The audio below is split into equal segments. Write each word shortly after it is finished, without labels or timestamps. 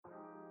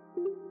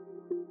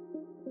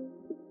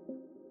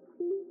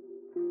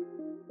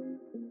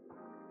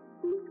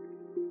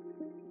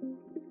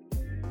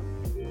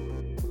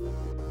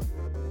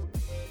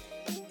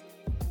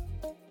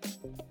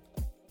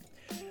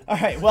All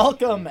right,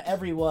 welcome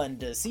everyone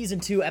to Season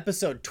 2,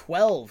 Episode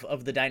 12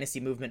 of the Dynasty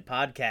Movement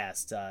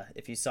Podcast.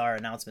 If you saw our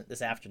announcement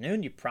this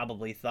afternoon, you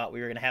probably thought we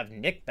were going to have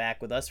Nick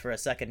back with us for a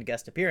second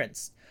guest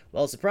appearance.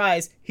 Well,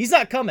 surprise, he's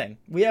not coming.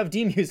 We have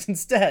D-Muse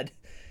instead.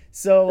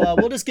 So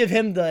we'll just give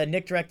him the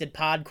Nick-directed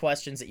pod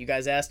questions that you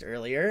guys asked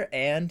earlier.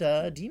 And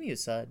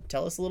D-Muse,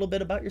 tell us a little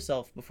bit about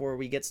yourself before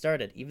we get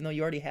started, even though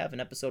you already have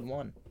an Episode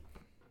 1.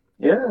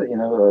 Yeah,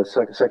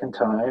 second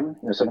time,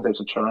 second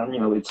time's a charm.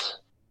 It's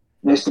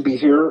nice to be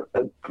here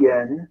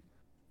again,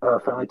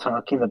 finally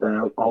talking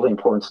about all the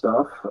important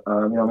stuff.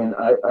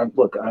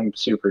 I'm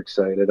super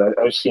excited.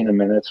 I've seen the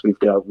minutes. We've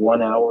got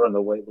 1 hour on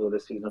the White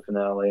Lotus season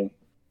finale.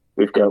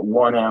 We've got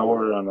 1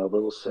 hour on the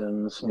Little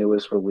Sims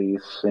newest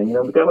release. And,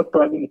 we've got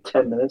probably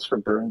 10 minutes for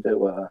Byrne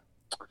to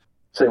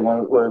say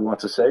what he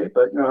wants to say.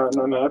 But,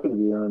 I'm happy to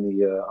be on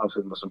the,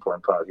 obviously, the most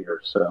important pod here.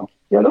 So,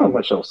 yeah, I don't have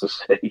much else to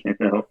say,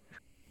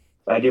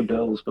 I do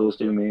Bills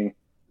do me.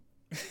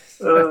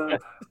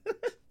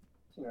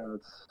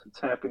 It's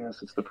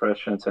happiness, it's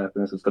depression, it's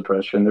happiness, it's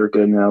depression. They're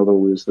good now,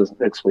 they'll lose this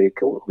next week.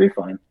 We'll be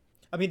fine.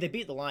 I mean, they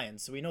beat the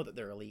Lions, so we know that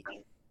they're elite.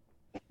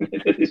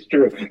 It is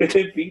true.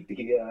 They beat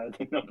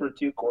the number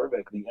 2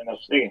 quarterback in the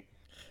NFC.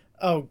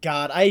 Oh,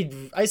 God.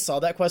 I saw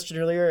that question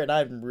earlier, and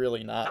I'm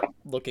really not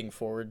looking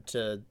forward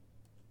to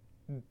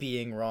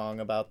being wrong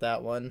about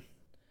that one.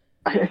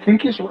 I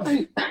think he's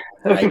right.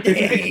 I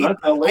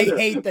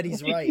hate that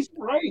he's right. He's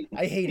right.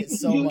 I hate it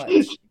so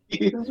much.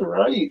 He is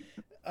right.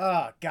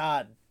 Oh,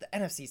 God. The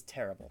NFC's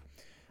terrible.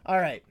 All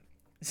right.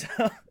 So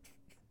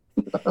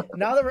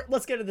now that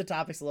let's get into the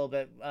topics a little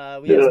bit.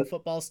 We have some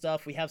football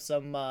stuff. We have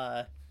some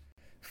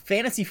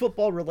fantasy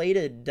football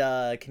related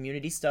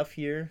community stuff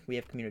here. We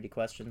have community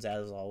questions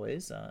as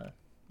always. There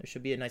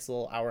should be a nice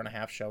little hour and a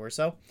half show or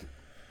so.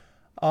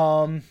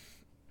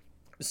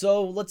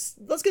 So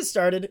let's get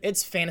started.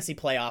 It's fantasy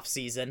playoff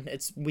season.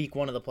 It's week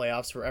 1 of the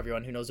playoffs for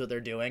everyone who knows what they're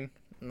doing.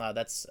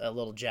 That's a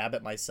little jab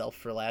at myself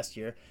for last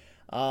year.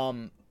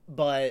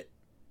 But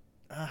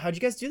how'd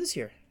you guys do this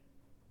year?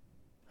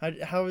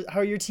 How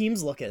are your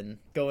teams looking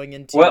going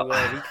into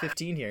week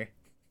 15 here?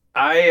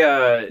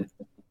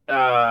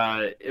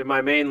 In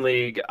my main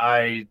league,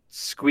 I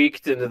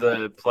squeaked into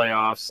the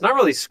playoffs. Not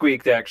really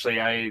squeaked, actually.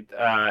 I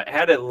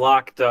had it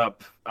locked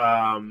up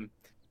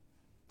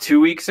 2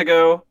 weeks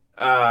ago,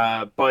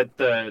 but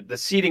the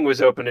seating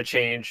was open to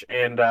change,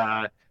 and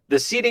the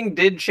seating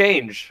did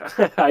change.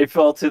 I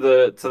fell to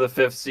the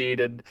 5th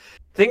seed, and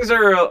things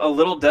are a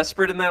little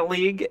desperate in that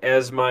league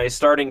as my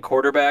starting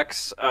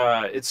quarterbacks,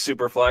 it's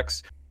super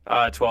flex,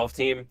 12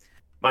 team.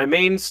 My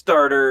main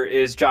starter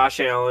is Josh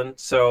Allen,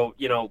 so,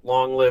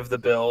 long live the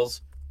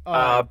Bills.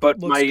 But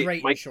looks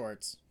great in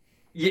shorts.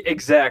 Yeah,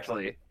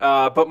 exactly.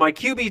 But my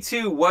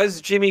QB2 was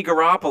Jimmy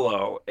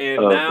Garoppolo,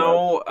 and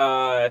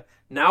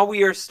now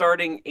we are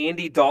starting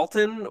Andy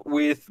Dalton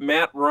with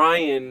Matt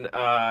Ryan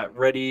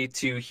ready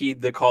to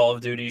heed the call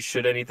of duty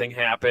should anything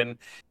happen.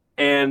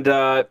 And,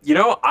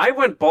 I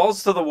went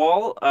balls to the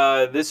wall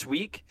this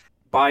week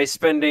by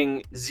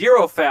spending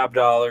 $0 fab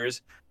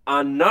dollars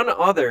on none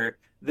other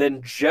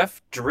than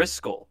Jeff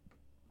Driskel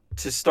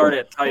to start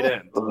at tight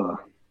end. Oh,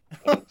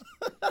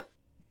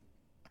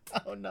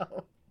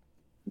 no.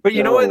 But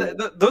you know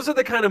what? Those are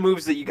the kind of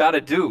moves that you got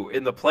to do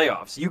in the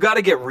playoffs. You got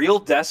to get real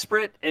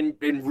desperate and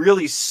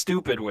really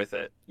stupid with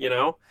it,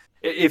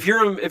 If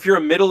you're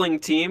a middling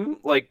team,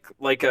 my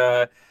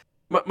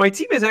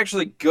team is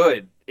actually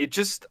good. It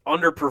just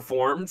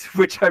underperformed,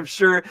 which I'm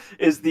sure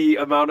is the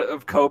amount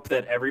of cope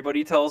that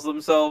everybody tells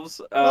themselves.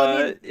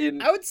 I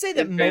would say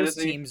that most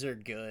teams are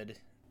good.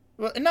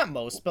 Well, not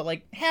most,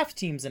 but half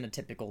teams in a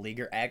typical league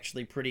are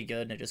actually pretty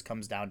good, and it just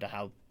comes down to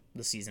how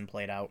the season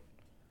played out.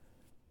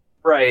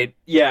 Right.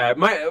 Yeah.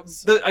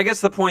 I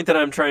guess the point that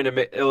I'm trying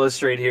to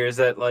illustrate here is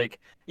that,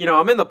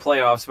 I'm in the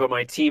playoffs, but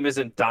my team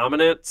isn't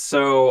dominant,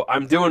 so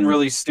I'm doing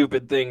really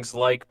stupid things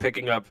like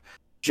picking up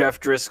Jeff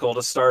Driskel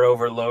to start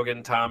over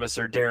Logan Thomas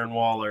or Darren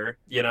Waller,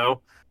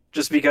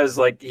 just because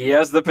he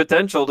has the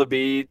potential to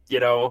be,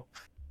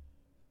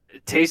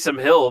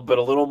 Taysom Hill, but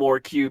a little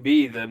more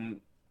QB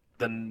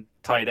than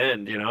tight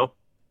end,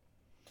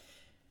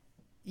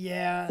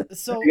 Yeah.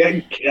 So I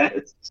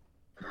guess.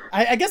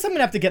 I guess I'm going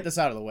to have to get this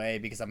out of the way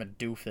because I'm a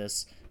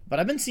doofus, but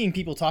I've been seeing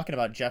people talking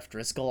about Jeff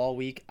Driskel all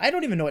week. I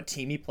don't even know what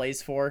team he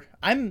plays for.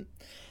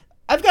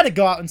 I've got to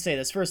go out and say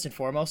this first and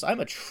foremost.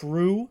 I'm a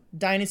true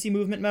Dynasty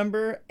Movement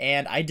member,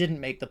 and I didn't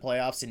make the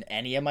playoffs in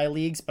any of my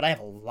leagues, but I have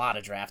a lot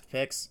of draft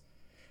picks.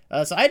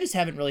 So I just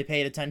haven't really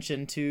paid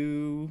attention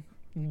to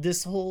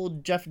this whole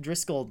Jeff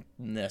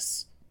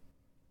Driskel-ness.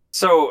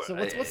 So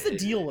what's the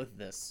deal with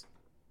this?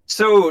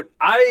 So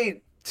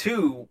I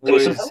too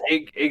was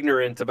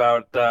ignorant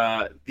about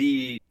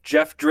the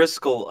Jeff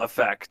Driskel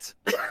effect,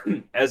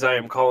 as I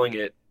am calling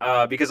it,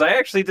 because I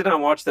actually did not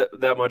watch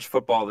that much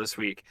football this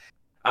week.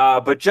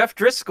 But Jeff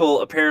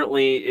Driskel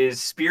apparently is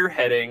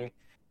spearheading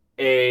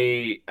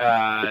a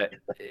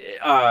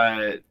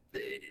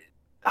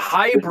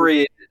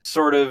hybrid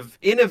sort of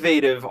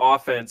innovative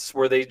offense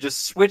where they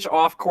just switch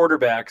off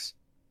quarterbacks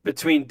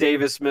between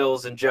Davis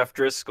Mills and Jeff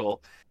Driskel.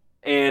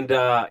 And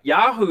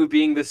Yahoo,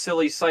 being the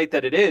silly site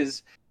that it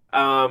is,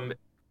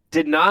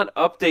 did not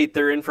update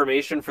their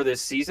information for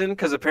this season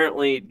because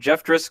apparently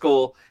Jeff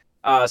Driskel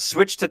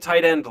switched to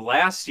tight end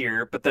last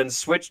year, but then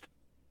switched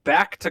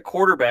back to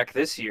quarterback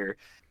this year.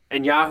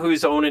 And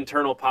Yahoo's own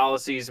internal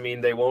policies mean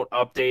they won't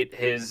update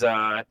his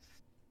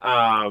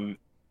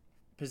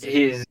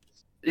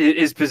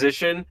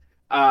position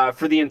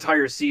for the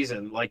entire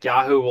season. Like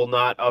Yahoo will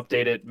not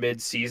update it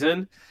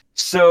mid-season.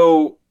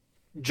 So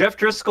Jeff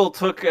Driskel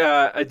took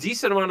a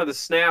decent amount of the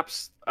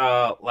snaps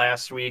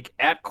last week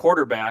at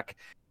quarterback,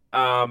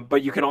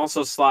 but you can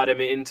also slot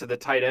him into the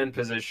tight end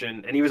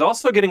position. And he was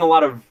also getting a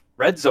lot of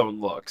red zone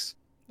looks.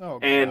 Oh,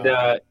 God. And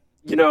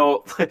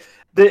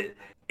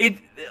it's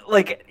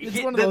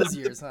one of those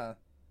years, huh?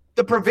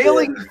 The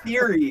prevailing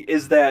theory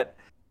is that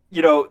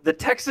the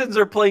Texans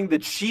are playing the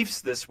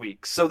Chiefs this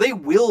week, so they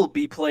will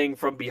be playing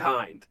from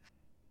behind.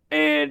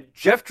 And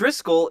Jeff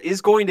Driskel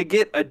is going to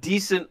get a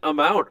decent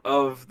amount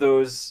of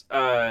those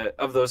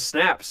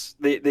snaps.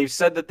 They've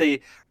said that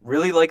they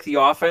really like the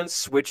offense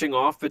switching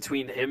off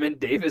between him and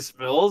Davis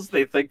Mills.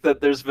 They think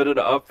that there's been an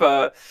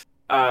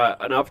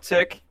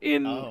uptick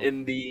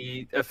in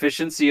the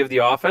efficiency of the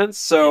offense.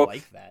 So I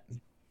like that.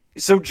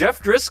 So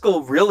Jeff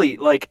Driskel really,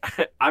 like,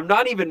 I'm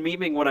not even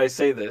memeing when I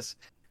say this,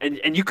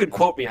 and you could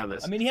quote me on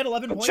this. I mean, he had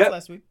 11 points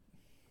last week.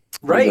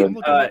 Right. I'm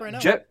looking up right now.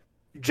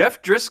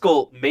 Jeff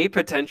Driskel may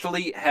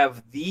potentially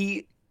have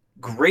the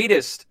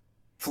greatest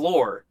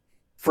floor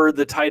for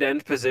the tight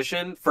end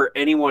position for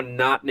anyone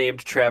not named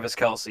Travis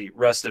Kelce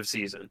rest of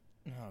season.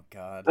 Oh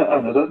God.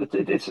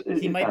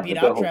 He might beat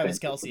out Travis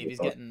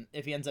Kelce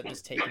if he ends up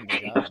just taking the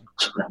job.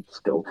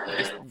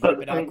 Just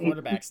ripping out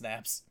quarterback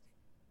snaps.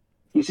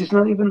 He's just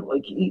not even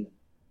like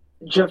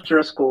Jeff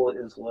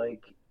Driskel is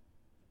like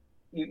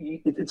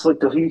it's like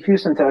the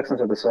Houston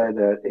Texans have decided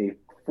that a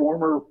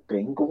former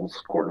Bengals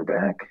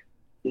quarterback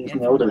is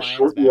now their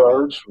short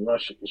yardage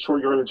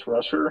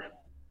rusher.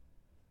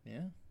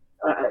 Yeah.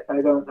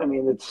 I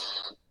mean,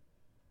 it's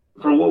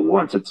for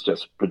once it's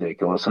just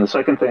ridiculous, and the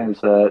second thing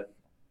is that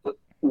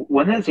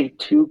when has a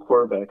two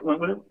quarterback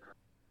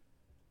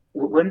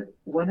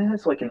when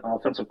has like an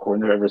offensive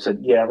coordinator ever said,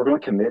 yeah, we're going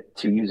to commit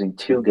to using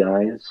two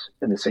guys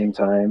in the same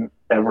time,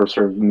 ever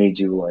sort of made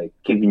you like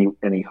giving you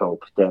any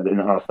hope that an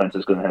offense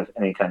is going to have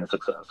any kind of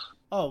success?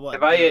 Oh, what?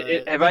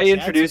 Have I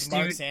introduced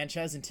Mark you?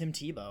 Sanchez and Tim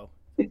Tebow.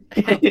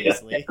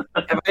 Obviously.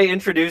 Have I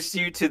introduced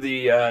you to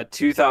the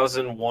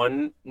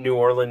 2001 New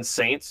Orleans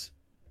Saints?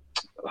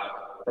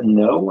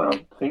 No, I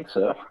don't think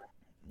so.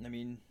 I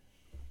mean,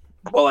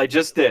 well, I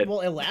just did.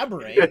 Well,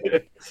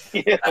 elaborate.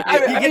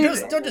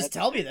 Don't just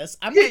tell me this.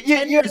 I'm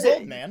 10 years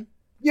old, man.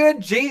 You had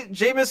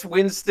Jameis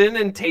Winston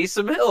and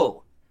Taysom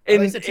Hill.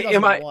 And I said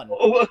 2001.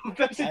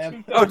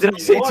 Did I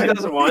say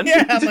 2001?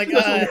 Yeah, I'm like,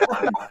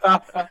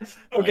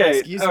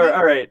 okay,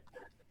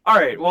 all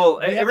right.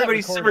 Well,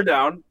 everybody simmer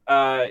down.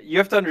 You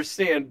have to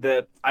understand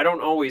that I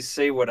don't always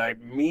say what I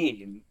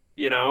mean,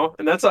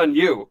 and that's on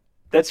you.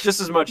 That's just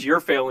as much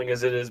your failing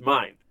as it is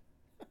mine.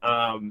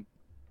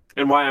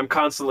 And why I'm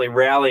constantly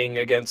rallying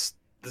against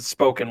the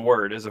spoken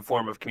word as a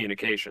form of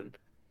communication.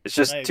 It's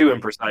just too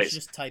imprecise.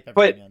 Just type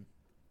everything in.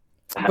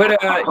 But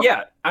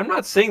yeah, I'm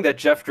not saying that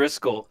Jeff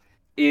Driskel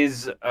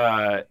is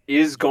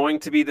going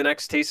to be the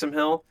next Taysom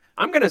Hill.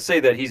 I'm going to say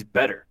that he's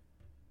better.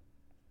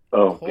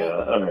 Oh,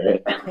 God. All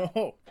right.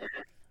 Oh.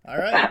 All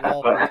right.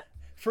 Well,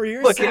 for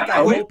your sake,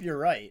 I hope you're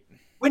right.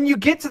 When you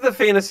get to the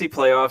fantasy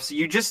playoffs,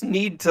 you just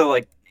need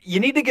to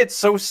get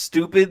so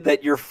stupid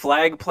that you're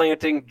flag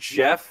planting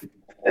Jeff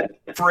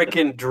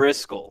freaking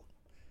Driskel.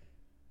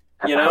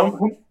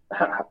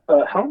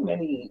 How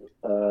many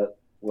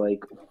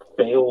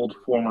failed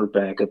former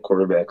backup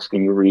quarterbacks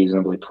can you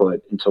reasonably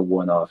put into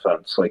one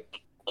offense? Like,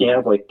 can you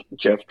have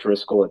Jeff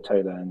Driskel at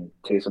tight end,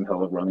 Taysom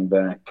Hill at running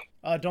back?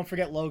 Don't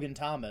forget Logan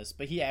Thomas,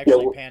 but he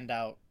actually panned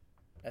out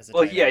as a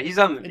tight end. Yeah, he's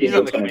on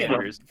the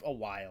Commanders. A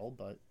while,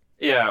 but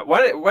yeah.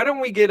 Why don't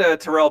we get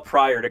Terrell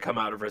Pryor to come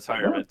out of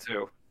retirement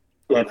too?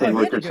 Anthony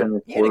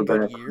Richardson, he had a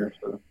good year.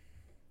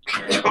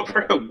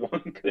 Over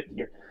one good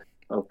year.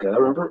 Okay, I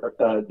remember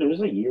there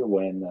was a year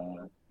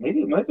when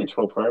maybe it might have been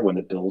Terrell Pryor when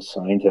the Bills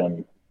signed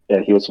him. Yeah,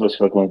 he was supposed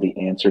to be one of the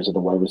answers at the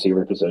wide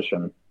receiver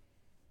position.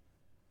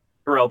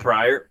 Terrell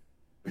Pryor.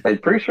 I'm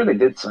pretty sure they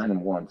did sign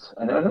him once.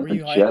 I know the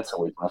Jets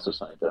always also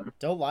signed him.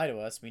 Don't lie to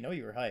us. We know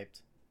you were hyped.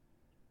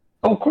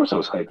 Oh, of course I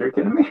was hyped. Are you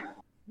kidding me?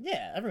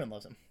 Yeah, everyone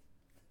loves him.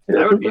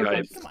 I would be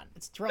hyped. Come on,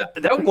 it's Terrell.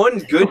 That one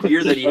good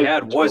year that he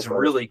had was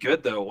really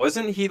good, though.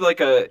 Wasn't he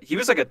he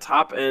was like a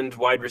top-end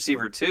wide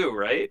receiver, too,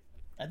 right?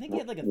 I think he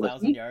had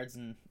 1,000 yards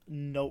and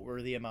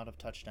noteworthy amount of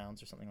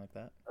touchdowns or something like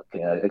that.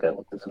 Okay, I gotta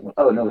look this up.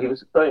 Oh, no, he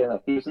was... Oh, yeah,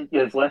 no, he was...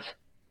 Yeah, his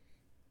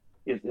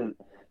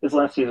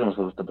last season was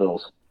with the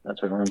Bills.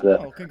 That's what I remember that.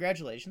 Oh,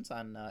 congratulations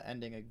on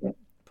ending a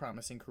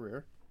promising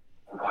career.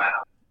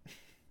 Wow.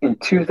 In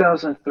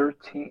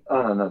 2013...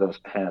 Oh, no, that was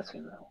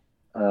passing,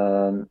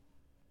 though.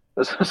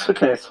 was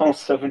looking at, it's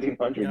almost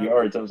 1,700 Yeah.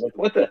 yards. I was like,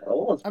 what the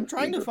hell? I'm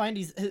trying to find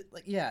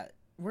yeah.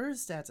 Where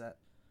is stats at?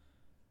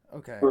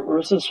 Okay.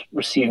 Where's his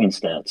receiving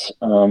stats?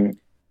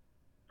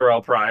 Terrell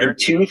In Pryor.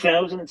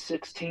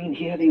 2016,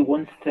 he had a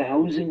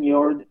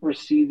 1,000-yard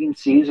receiving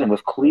season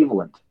with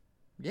Cleveland.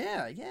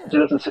 Yeah, yeah.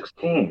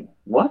 2016.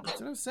 What?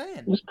 That's what I was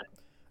saying.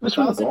 Who's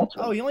from the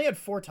Baltimore? Oh, he only had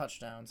 4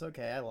 touchdowns.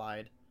 Okay, I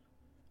lied.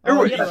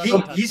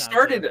 He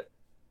started.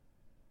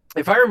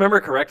 If I remember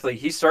correctly,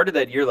 he started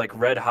that year like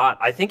red hot.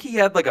 I think he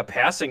had like a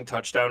passing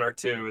touchdown or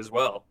two as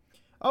well.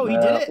 Oh, he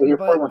did it. well, you're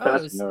But probably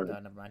passing no,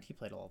 yard. never mind. He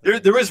played a little.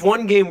 There was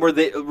one game where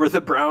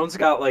the Browns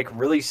got like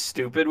really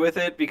stupid with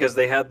it because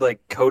they had like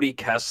Cody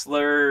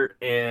Kessler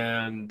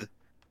and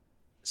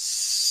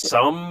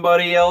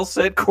somebody else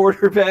at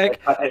quarterback.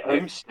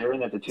 I'm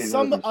staring at the 2016.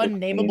 Some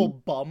unnameable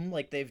bum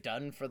like they've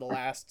done for the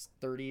last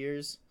 30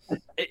 years.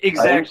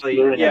 Exactly. I'm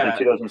staring at Yeah. the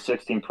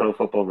 2016 Pro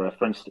Football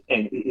Reference,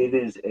 and it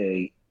is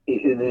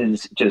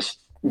just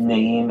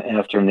name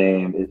after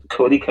name.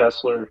 Cody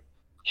Kessler,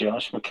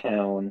 Josh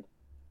McCown,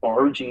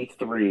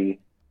 RG3,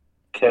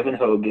 Kevin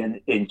Hogan,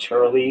 and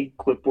Charlie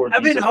Clipboard.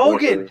 Kevin Jesus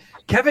Hogan. Walker.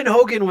 Kevin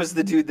Hogan was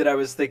the dude that I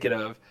was thinking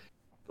of.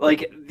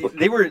 Like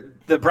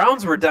the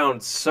Browns were down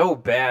so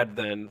bad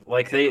then.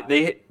 Like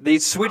they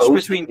switched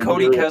Post between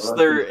Cody injury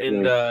Kessler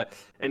RG3.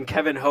 and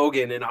Kevin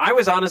Hogan, and I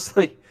was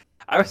honestly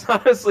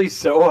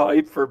so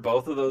hyped for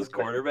both of those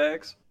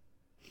quarterbacks.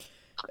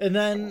 And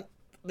then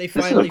they This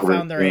is a finally great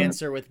found their game.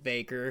 answer with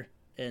Baker.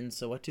 And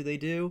so what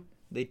do?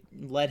 They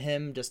let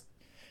him just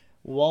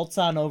waltz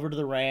on over to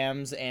the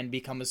Rams and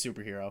become a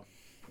superhero.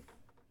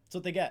 That's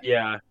what they get.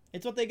 Yeah.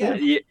 It's what they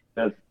get. Yeah.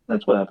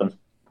 That's what happened.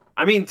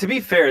 I mean, to be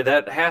fair,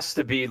 that has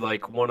to be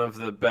like one of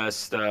the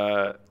best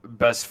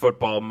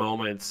football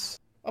moments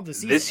Of the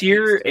season. this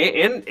year,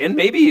 and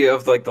maybe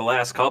of like the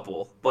last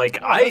couple. Like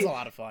Oh, that was a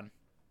lot of fun.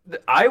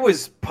 I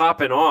was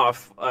popping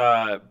off.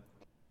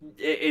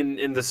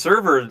 In the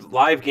server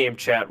live game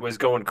chat was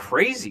going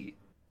crazy.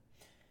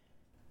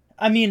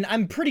 I mean,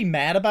 I'm pretty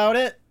mad about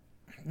it.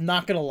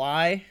 Not gonna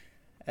lie,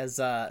 as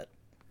a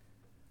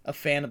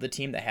fan of the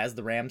team that has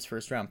the Rams'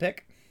 first-round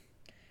pick.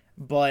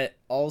 But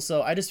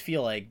also, I just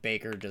feel like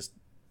Baker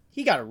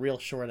he got a real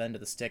short end of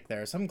the stick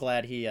there. So I'm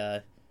glad he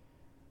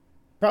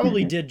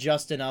probably did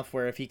just enough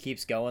where if he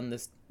keeps going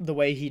the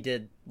way he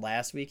did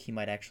last week, he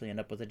might actually end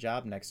up with a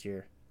job next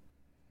year.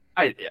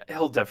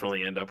 He'll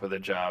definitely end up with a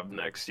job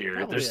next year.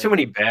 Probably There's too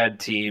many bad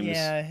teams.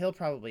 Yeah, he'll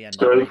probably end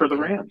Starting up for the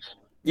Rams.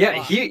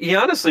 Yeah, he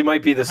honestly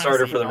might be the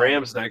starter Honestly, for the right.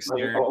 Rams next I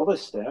mean, year. all the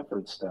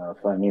Stafford stuff.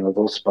 I mean, a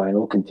little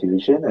spinal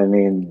contusion. I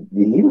mean,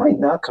 he might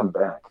not come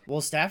back.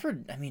 Well,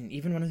 Stafford, I mean,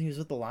 even when he was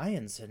with the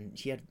Lions, and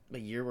he had a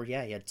year where, he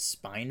had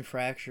spine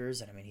fractures,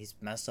 and I mean, he's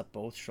messed up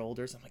both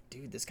shoulders. I'm like,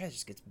 dude, this guy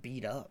just gets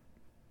beat up.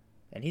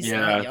 And he's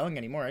not young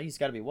anymore. He's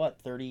got to be,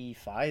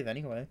 35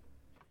 anyway?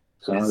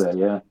 Some of that,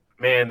 yeah.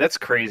 Man, that's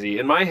crazy.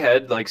 In my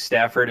head, like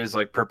Stafford is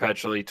like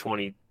perpetually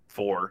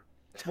 24.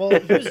 Well,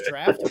 he was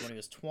drafted when he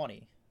was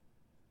 20.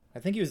 I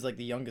think he was like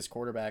the youngest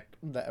quarterback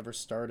that ever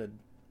started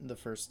the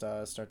first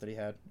start that he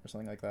had, or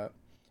something like that.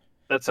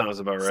 That sounds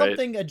about right.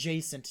 Something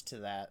adjacent to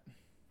that.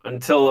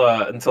 Until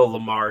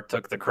Lamar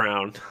took the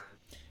crown.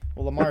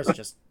 Well,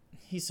 Lamar's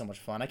he's so much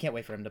fun. I can't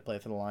wait for him to play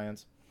for the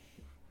Lions.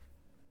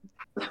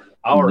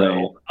 All right.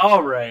 No.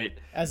 All right.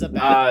 As a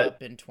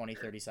backup in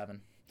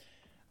 2037.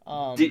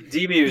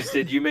 D-Muse,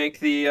 did you make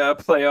the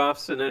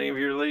playoffs in any of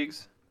your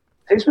leagues?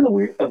 It's been a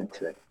weird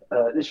today.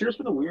 This year's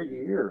been a weird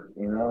year.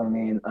 You know, I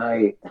mean,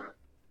 I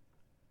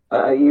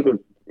had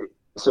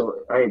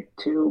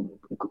two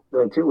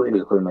leagues,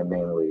 including my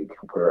main league,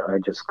 where I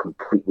just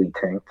completely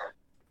tanked.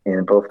 And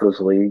in both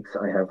those leagues,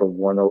 I have the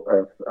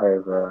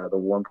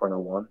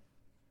 1.01.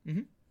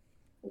 Mm-hmm.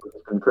 It's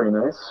been pretty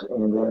nice.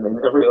 And then in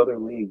every other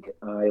league,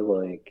 I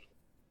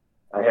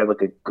had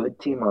like a good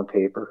team on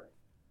paper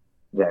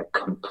that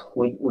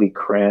completely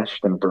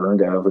crashed and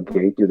burned out of the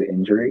gate due to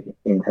injury,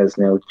 and has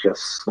now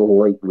just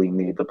slightly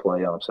made the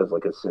playoffs as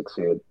like a 6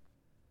 seed.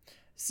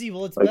 See,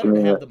 well, it's better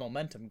to have the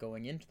momentum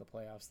going into the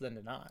playoffs than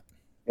to not.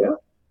 Yeah,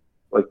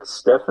 like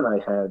Steph and I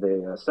had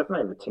a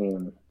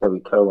team that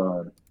we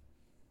co-own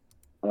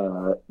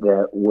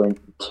that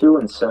went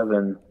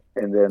 2-7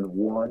 and then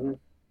won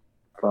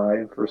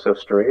 5 or so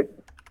straight.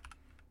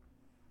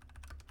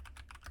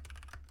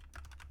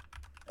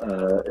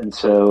 And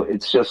so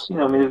it's just, we've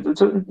been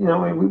doing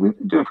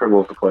pretty well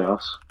with the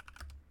playoffs.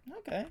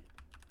 Okay.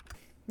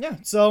 Yeah,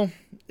 so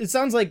it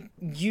sounds like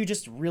you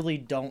just really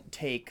don't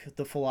take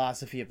the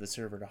philosophy of the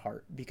server to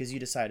heart because you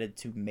decided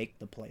to make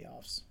the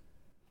playoffs.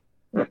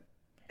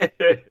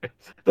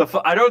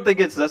 I don't think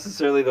it's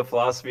necessarily the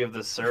philosophy of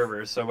the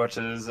server so much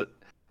as it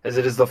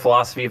is the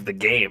philosophy of the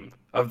game,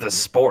 of the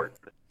sport.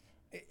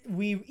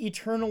 We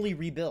eternally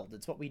rebuild.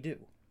 It's what we do.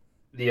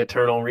 The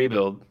eternal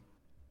rebuild.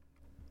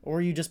 Or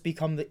you just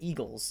become the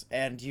Eagles,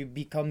 and you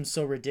become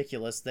so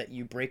ridiculous that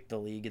you break the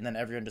league, and then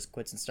everyone just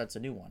quits and starts a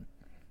new one.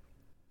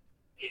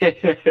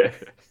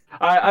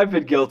 I've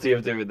been guilty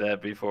of doing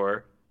that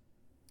before.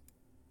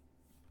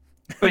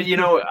 But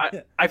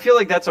I feel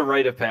like that's a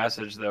rite of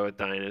passage though with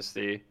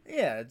Dynasty.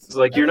 Yeah, It's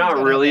like you're everyone's not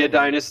gotta really a have that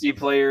league. Dynasty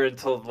player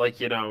until like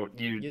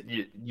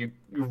you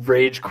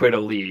rage quit a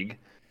league.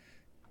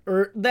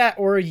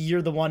 Or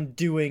you're the one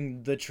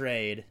doing the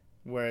trade,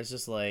 where it's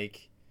just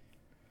like,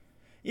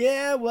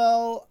 yeah,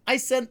 well, I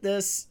sent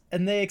this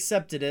and they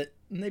accepted it,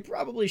 and they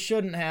probably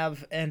shouldn't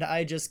have, and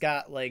I just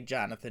got like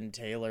Jonathan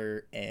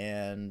Taylor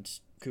and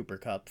Cooper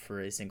Kupp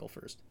for a single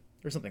first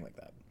or something like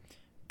that.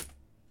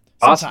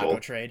 Some Possible. taco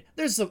trade.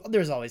 There's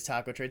always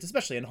taco trades,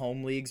 especially in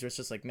home leagues, where it's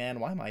just like, man,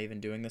 why am I even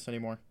doing this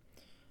anymore?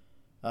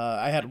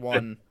 I had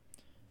one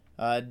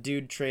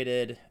dude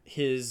traded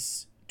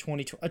his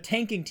a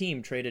tanking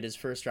team traded his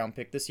first round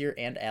pick this year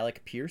and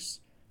Alec Pierce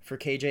for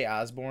KJ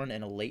Osborne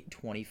and a late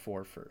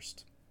 24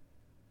 first.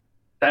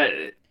 That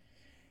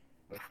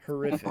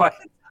Horrific. what?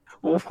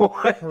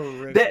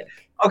 Horrific.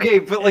 Okay,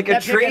 but like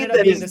that a pick trade ended up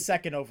that being is the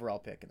second overall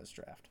pick in this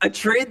draft. a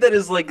trade that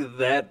is like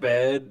that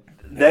bad.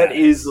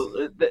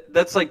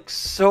 That's like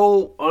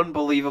so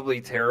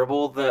unbelievably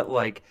terrible that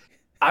like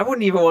I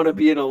wouldn't even want to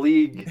be in a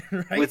league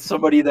Right? with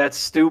somebody that's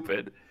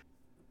stupid.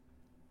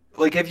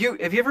 Like, have you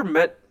ever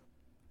met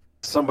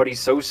somebody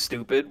so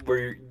stupid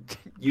where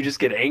you just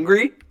get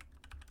angry?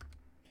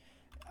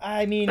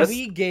 I mean,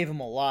 we gave him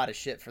a lot of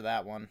shit for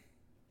that one.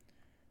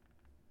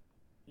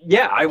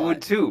 Yeah, I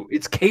would too.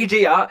 It's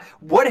KJ.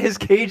 What has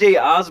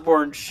KJ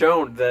Osborne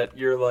shown that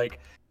you're like,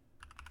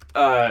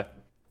 yeah,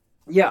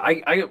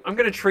 I'm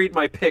gonna trade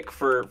my pick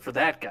for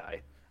that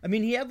guy. I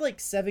mean, he had like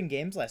 7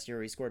 games last year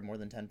where he scored more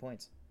than 10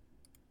 points.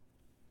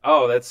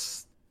 Oh,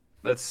 that's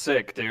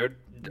sick, dude.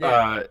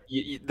 Yeah.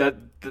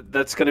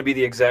 That's gonna be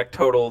the exact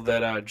total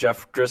that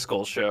Jeff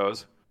Driskel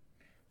shows.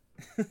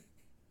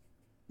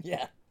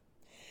 Yeah.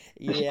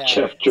 Yeah.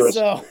 Jeff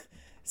Driskel.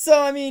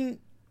 So I mean,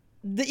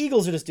 the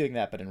Eagles are just doing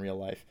that, but in real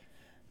life.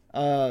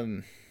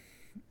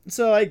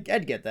 So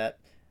I'd get that,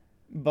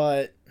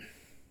 but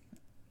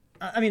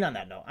I mean, on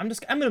that note, I'm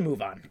gonna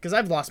move on because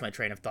I've lost my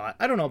train of thought.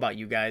 I don't know about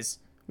you guys.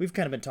 We've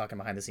kind of been talking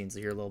behind the scenes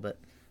here a little bit,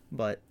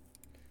 but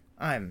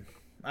I don't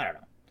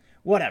know.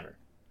 Whatever.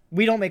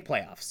 We don't make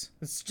playoffs.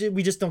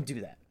 We just don't do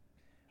that.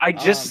 I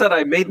just said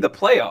I made the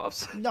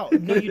playoffs. No,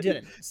 you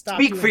didn't. Stop.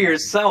 Speak doing for that.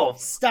 yourself.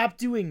 Stop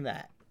doing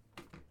that.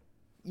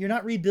 You're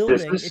not rebuilding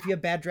This is- if you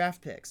have bad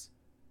draft picks.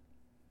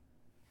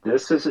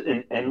 This is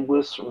an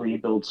endless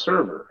rebuild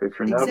server. If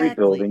you're not Exactly.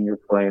 rebuilding, you're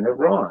playing it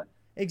wrong.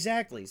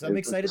 Exactly. So I'm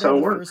That's excited to how have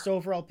it the works. first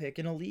overall pick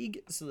in a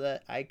league so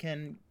that I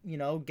can,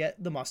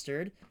 get the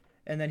mustard,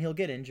 and then he'll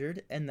get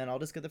injured, and then I'll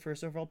just get the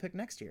first overall pick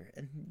next year,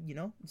 and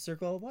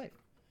circle of life.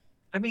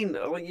 I mean,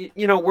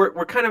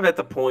 we're kind of at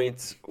the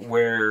point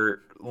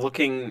where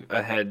looking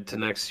ahead to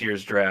next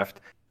year's draft,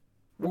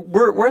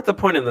 we're at the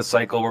point in the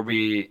cycle where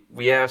we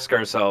ask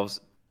ourselves,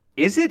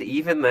 is it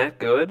even that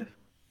good?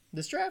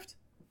 This draft?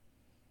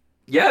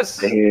 Yes,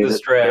 Hate this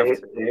it,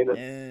 draft. hate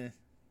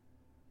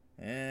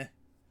it.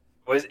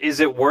 Is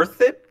it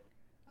worth it?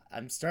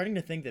 I'm starting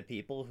to think that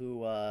people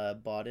who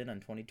bought in on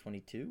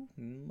 2022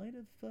 might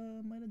have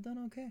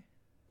done okay.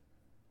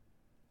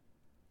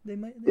 They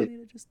might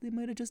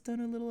have just done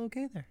a little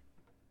okay there.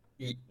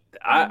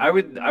 I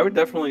would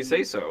definitely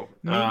say so.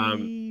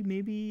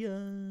 Maybe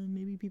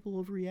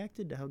people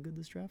overreacted to how good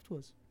this draft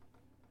was.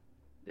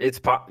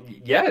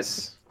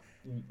 Yes.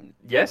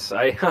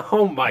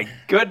 Oh my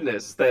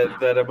goodness,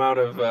 that amount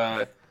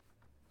of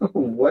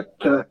What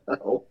the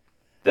hell?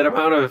 that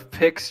amount of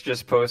picks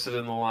just posted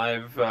in the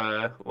live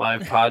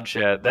pod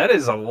chat. That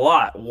is a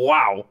lot.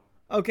 Wow.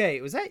 Okay,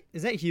 is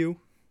that Hugh?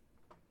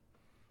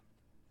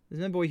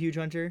 Isn't that boy Huge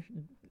Hunter?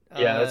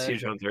 Yeah, that's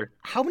Huge Hunter.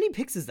 How many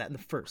picks is that in the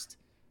first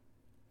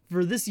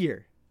for this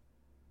year?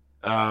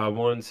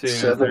 1, 2,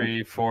 7.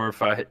 3, 4,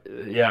 5.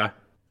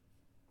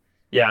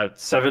 Yeah,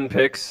 7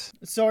 picks.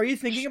 So are you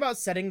thinking about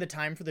setting the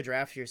time for the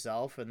draft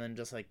yourself, and then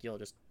just like you'll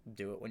just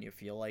do it when you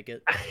feel like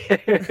it?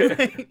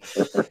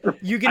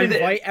 You can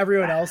invite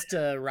everyone else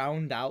to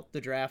round out the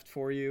draft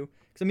for you.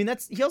 Because I mean,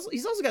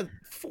 he's also got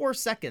 4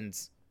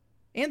 seconds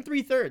and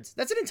 3/3.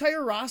 That's an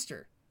entire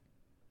roster.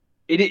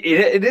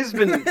 It has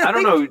been. I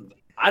don't know.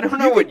 I don't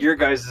know what your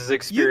guys' You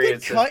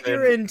experience could has cut been.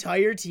 your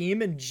entire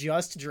team and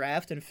just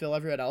draft and fill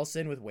everyone else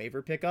in with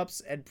waiver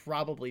pickups and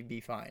probably be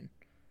fine.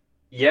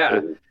 Yeah.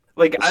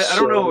 Like, I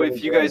don't know So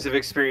if you guys have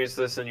experienced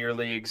this in your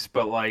leagues,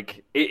 but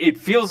like it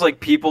feels like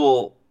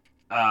people,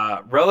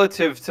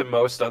 relative to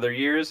most other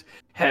years,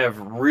 have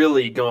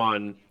really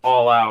gone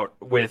all out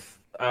with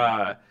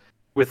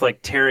like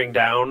tearing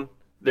down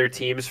their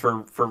teams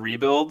for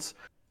rebuilds,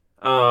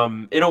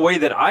 in a way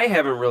that I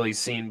haven't really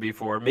seen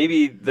before.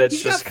 Maybe that's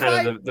He's just got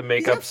kind of the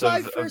He's got makeups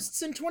 5 of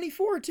firsts and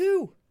 24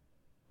 too.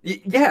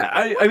 yeah.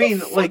 I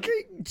mean, like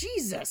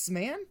Jesus,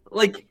 man.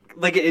 like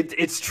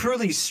it's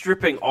truly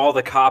stripping all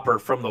the copper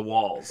from the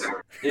walls.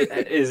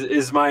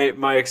 Is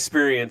my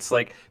experience.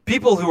 Like,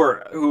 people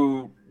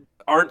who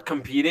aren't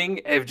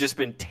competing have just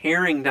been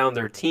tearing down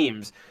their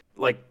teams,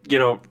 like,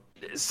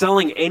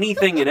 selling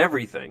anything and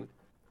everything.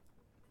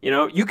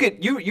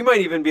 You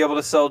might even be able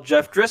to sell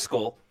Jeff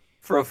Driskel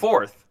for a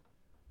 4th.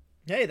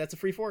 Hey, that's a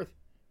free 4th.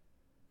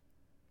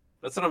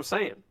 That's what I'm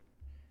saying.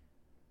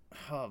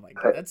 Oh my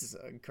god, that's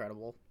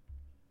incredible.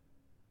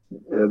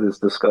 It is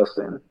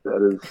disgusting.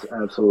 That is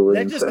absolutely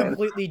That just insane.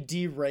 completely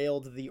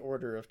derailed the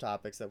order of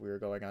topics that we were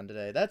going on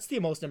today. That's the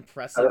most I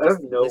impressive have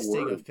just no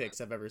listing of words.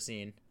 picks I've ever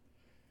seen.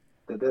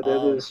 That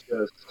is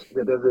just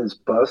that is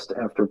bust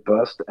after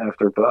bust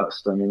after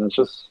bust. I mean, it's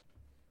just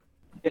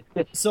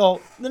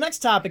So the next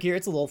topic here,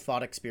 it's a little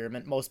thought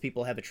experiment. Most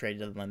people have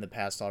traded them in the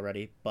past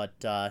already,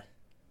 but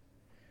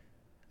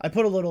I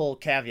put a little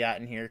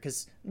caveat in here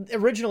because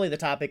originally the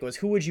topic was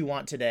who would you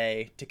want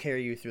today to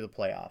carry you through the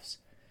playoffs.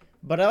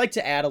 But I like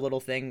to add a little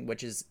thing,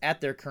 which is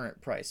at their current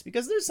price,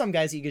 because there's some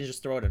guys you can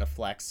just throw it in a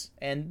flex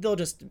and they'll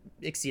just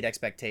exceed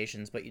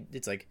expectations. But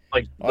it's like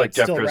like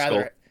Jeff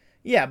Driskel.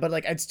 Yeah, but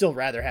like I'd still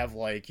rather have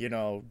like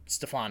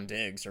Stephon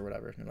Diggs or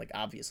whatever. And like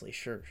obviously,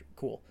 sure,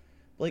 cool.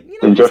 Like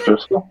Jeff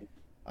Driskel.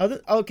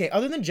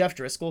 Other than Jeff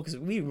Driskel, because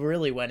we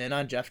really went in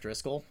on Jeff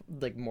Driskel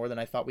like more than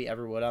I thought we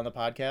ever would on the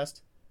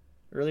podcast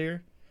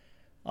earlier.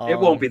 It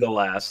won't be the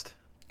last.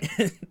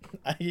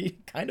 I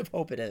kind of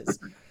hope it is,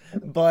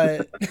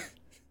 but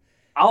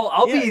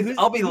I'll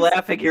Yeah, be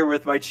laughing here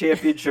with my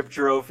championship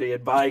trophy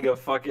and buying a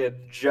fucking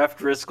Jeff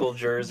Driskel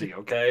jersey.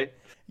 Okay.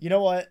 you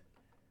know what?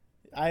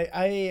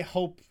 I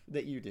hope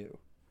that you do.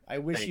 I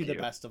wish Thank you the you.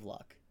 best of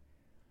luck.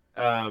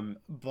 But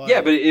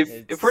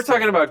if we're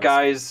talking about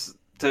guys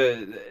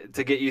to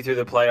get you through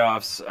the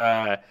playoffs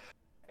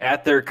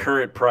at their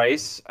current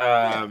price,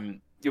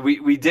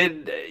 we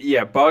did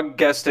Bug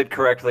guessed it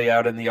correctly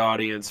out in the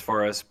audience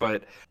for us,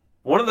 but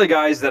one of the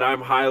guys that I'm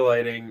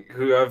highlighting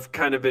who I've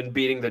kind of been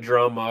beating the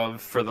drum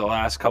of for the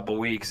last couple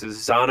weeks is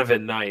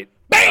Zonovan Knight.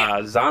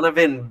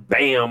 Zonovan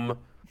Bam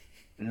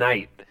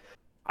Knight.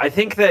 I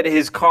think that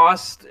his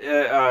cost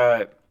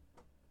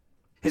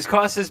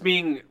is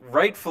being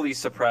rightfully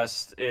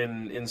suppressed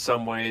in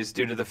some ways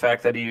due to the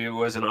fact that he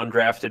was an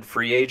undrafted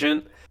free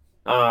agent.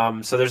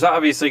 So there's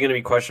obviously going to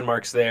be question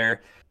marks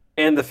there,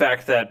 and the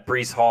fact that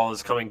Breece Hall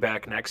is coming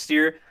back next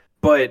year.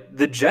 But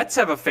the Jets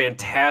have a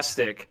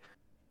fantastic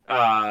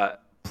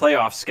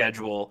playoff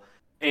schedule,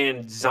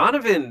 and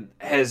Zonovan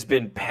has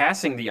been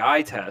passing the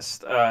eye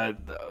test.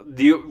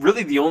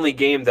 The only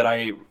game that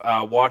I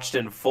watched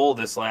in full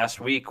this last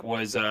week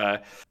was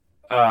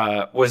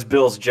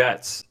Bills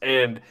Jets,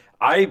 and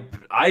I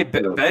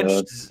benched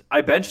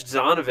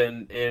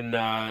Zonovan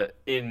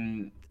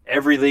in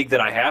every league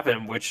that I have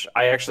him, which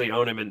I actually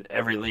own him in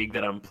every league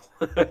that I'm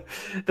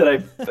that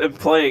I'm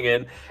playing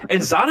in.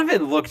 And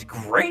Zonovan looked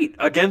great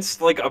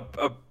against like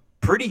a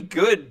pretty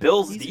good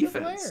Bills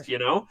defense.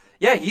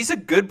 Yeah, he's a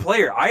good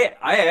player. I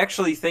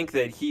actually think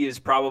that he is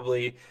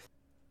probably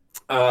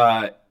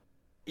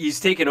he's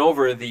taken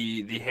over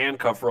the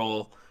handcuff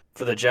role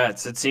for the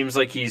Jets. It seems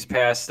like he's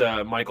past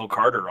Michael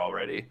Carter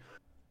already.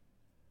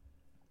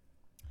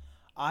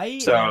 I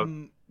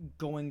am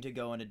going to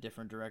go in a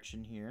different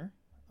direction here.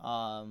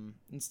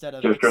 Instead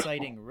of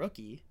exciting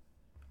rookie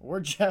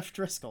or Jeff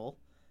Driskel,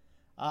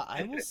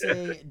 I will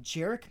say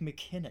Jerick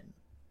McKinnon.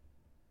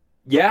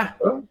 Yeah,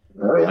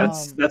 yeah.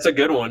 That's a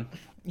good one.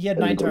 He had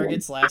 9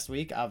 targets last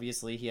week.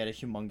 Obviously, he had a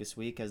humongous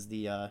week as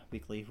the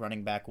weekly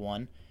running back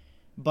one.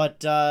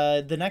 But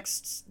the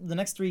next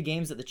 3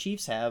 games that the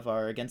Chiefs have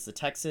are against the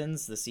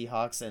Texans, the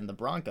Seahawks, and the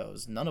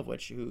Broncos. None of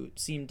which who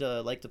seem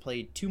to like to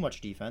play too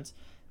much defense.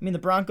 I mean, the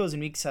Broncos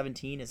in Week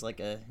 17 is like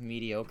a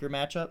mediocre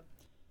matchup.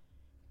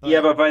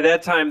 But by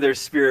that time, their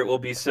spirit will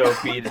be so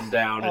beaten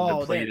down and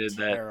depleted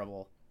they're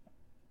terrible.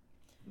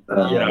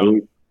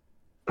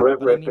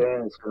 Brett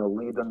Rippon is going to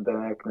lead them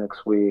back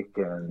next week,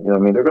 and they're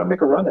going to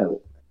make a run at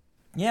it.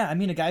 Yeah, I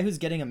mean, a guy who's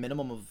getting a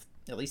minimum of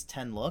at least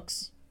 10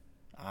 looks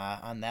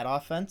on that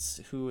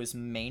offense, who is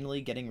mainly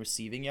getting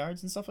receiving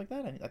yards and stuff like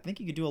that. I think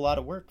he could do a lot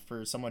of work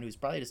for someone who's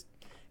probably just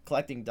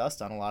collecting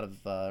dust on a lot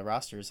of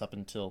rosters up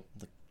until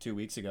 2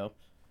 weeks ago.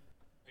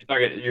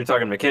 You're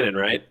talking McKinnon,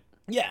 right?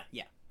 Yeah.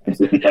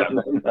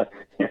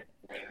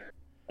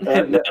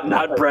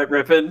 Not Brett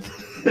Rippon.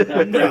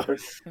 No,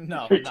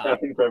 You're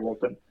talking Brett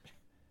Rippon.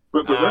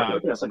 But Brett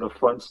Rippon has like a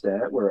fun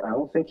stat where I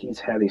don't think he's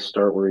had a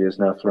start where he has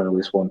not thrown at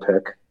least one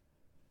pick.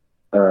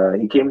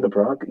 He came in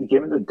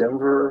the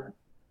Denver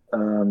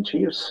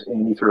Chiefs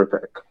and he threw a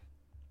pick.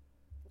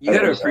 You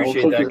got to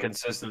appreciate that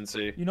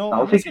consistency. I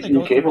don't think he's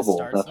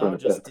incapable of not throwing a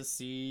pick. Just to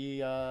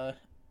see how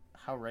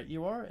right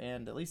you are,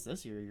 and at least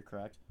this year you're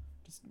correct.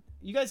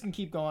 You guys can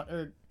keep going.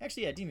 Or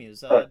actually, yeah,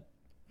 D-Muse.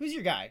 Who's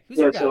your guy?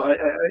 Your guy? So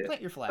Plant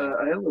your flag.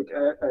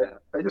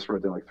 I just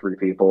wrote down like 3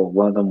 people.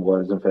 One of them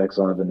was in fact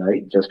Zonovan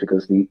Knight, just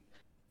because the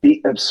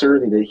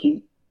absurdity that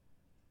he.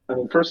 I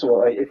mean, first of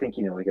all, I think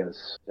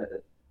as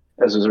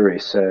was already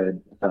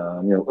said,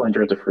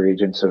 undrafted free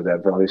agent, so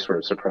that value sort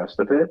of suppressed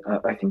a bit.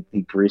 I think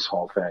the Breece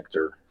Hall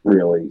factor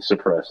really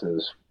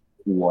suppresses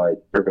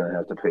what they're going to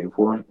have to pay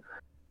for him.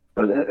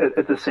 But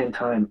at the same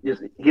time, he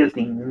has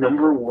the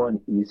number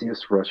 1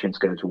 easiest rushing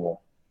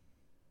schedule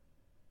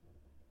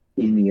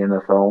in the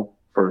NFL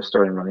for a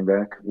starting running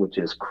back, which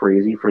is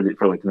crazy for the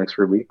next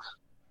 3 weeks.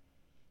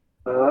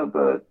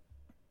 But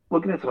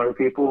looking at some other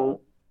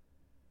people,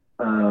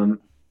 I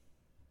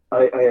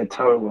had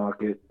Tyler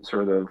Lockett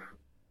sort of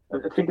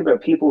think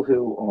about people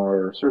who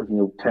are sort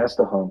of, past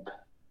the hump.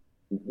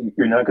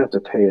 You're not going to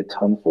have to pay a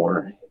ton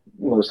for,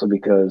 mostly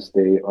because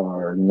they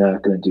are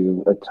not going to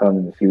do a ton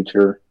in the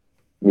future,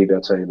 maybe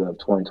outside of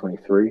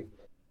 2023.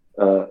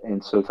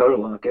 And so Tyler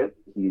Lockett,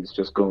 he's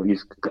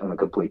on a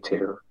complete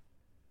tear.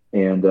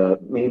 And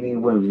maybe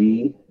one of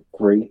the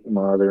great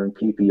modern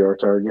PPR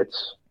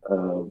targets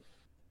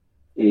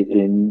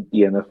in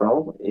the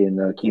NFL,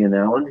 in Keenan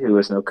Allen, who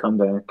has now come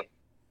back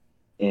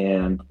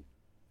and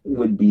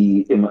would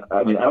be,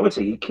 I would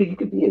say he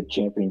could be a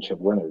championship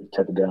winner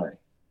type of guy.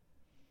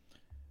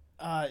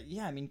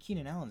 Yeah, I mean,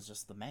 Keenan Allen's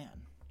just the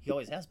man. He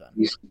always has been.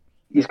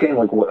 He's getting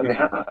like what? I mean,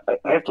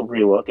 I have to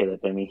relook at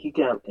it. I mean, he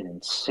got an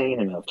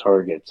insane amount of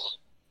targets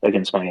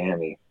against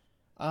Miami.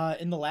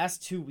 In the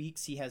last 2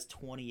 weeks, he has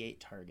 28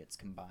 targets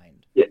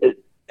combined. Yeah,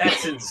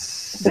 That's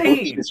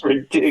insane. It's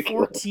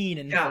ridiculous. 14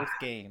 in both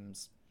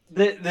games.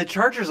 The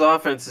Chargers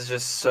offense is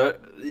just so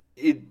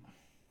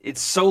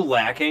it's so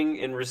lacking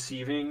in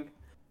receiving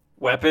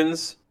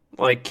weapons.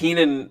 Like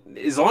Keenan,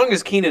 as long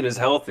as Keenan is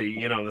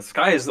healthy, the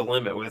sky is the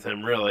limit with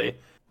him. Really,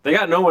 they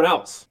got no one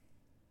else.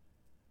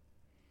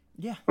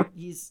 Yeah,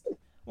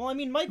 well, I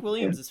mean, Mike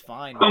Williams is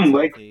fine.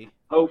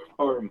 How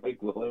far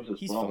Mike Williams is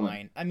He's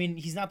fine. I mean,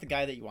 he's not the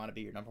guy that you want to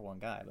be your number one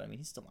guy, but I mean,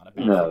 he's still not a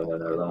bad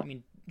No. I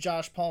mean,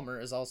 Josh Palmer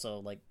is also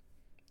like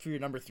for your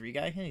number 3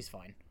 guy, and he's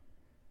fine.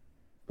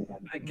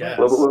 I guess.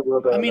 What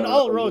about, I mean,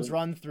 all roads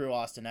run through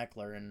Austin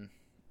Eckler and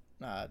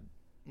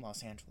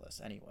Los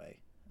Angeles anyway.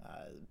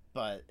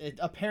 But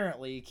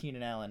apparently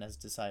Keenan Allen has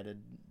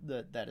decided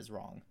that is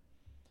wrong.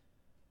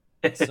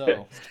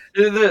 So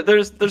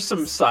there's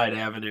some side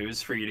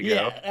avenues for you to go.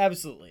 Yeah,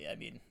 absolutely. I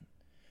mean,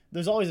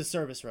 there's always a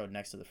service road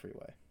next to the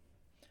freeway.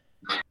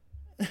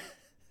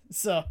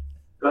 So.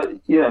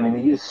 Yeah, I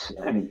mean,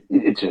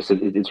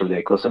 it's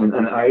ridiculous. I mean,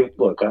 and I've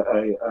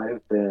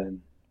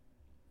been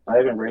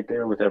right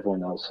there with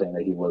everyone else saying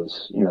that he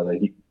was,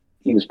 that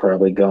he was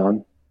probably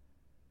gone.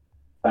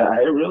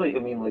 I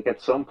mean, like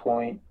at some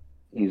point,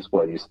 he's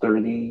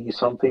 30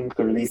 something,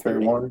 30,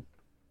 31.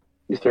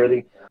 He's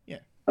 30. Yeah.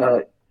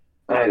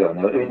 I don't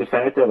know. I mean, the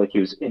fact that he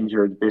was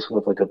injured, basically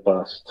looked like a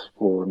bust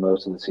for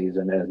most of the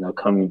season, and is now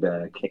coming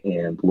back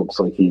and looks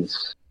like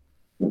he's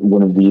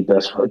one of the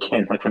best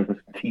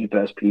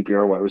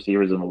PPR wide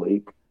receivers in the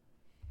league.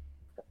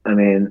 I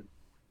mean,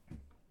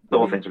 the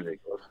whole thing's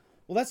ridiculous.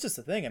 Well, that's just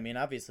the thing. I mean,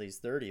 obviously he's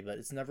 30, but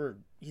he's never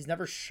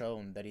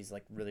shown that he's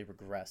really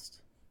regressed.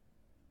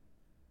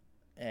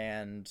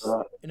 And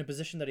in a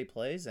position that he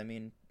plays, I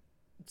mean,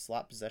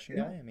 slot possession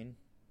guy, I mean,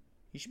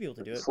 he should be able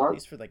to do it at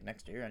least for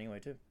next year anyway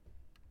too.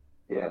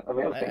 Yeah, I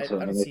mean, I think so.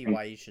 I don't see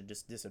why he should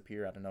just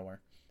disappear out of nowhere.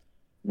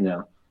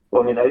 No.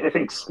 Well, I mean, I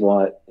think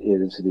slot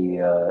is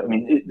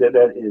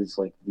that is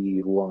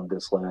the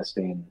longest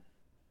lasting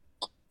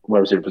wide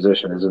receiver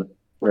position, isn't it?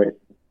 Right?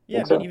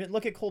 Yeah, I mean, even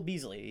look at Cole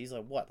Beasley. He's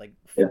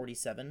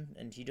 47,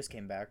 and he just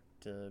came back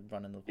to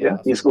run in the playoffs. Yeah,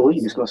 he's the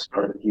lead. He's going to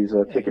start. He's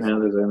picking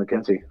out Isaiah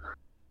McKenzie.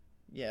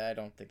 Yeah, I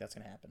don't think that's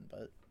going to happen,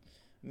 but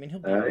I mean, he'll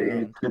be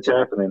around. It's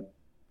happening.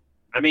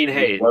 I mean,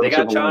 hey, they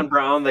got John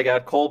Brown, they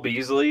got Cole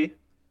Beasley.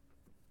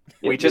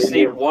 We just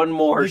need one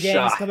more shot. The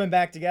gang's coming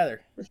back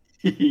together.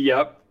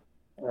 Yep.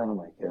 Oh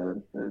my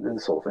god,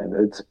 this whole thing.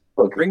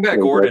 Bring back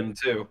Gordon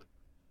too.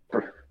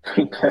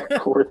 Bring back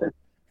Gordon.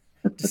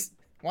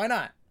 Why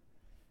not?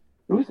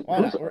 Who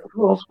else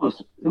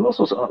was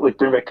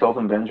bring back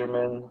Kelvin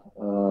Benjamin?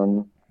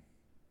 Who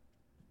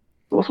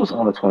else was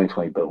on the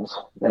 2020 Bills?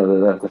 I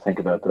have to think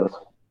about this.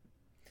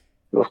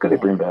 Who else could they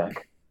bring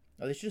back?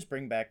 Oh, they should just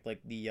bring back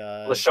the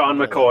LaShawn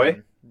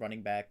McCoy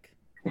running back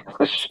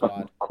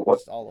squad.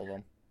 Just all of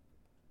them.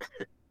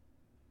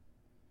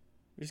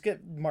 Just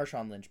get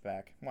Marshawn Lynch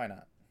back. Why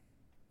not?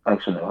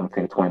 Actually, no. I'm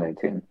thinking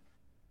 2019.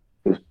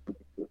 Bring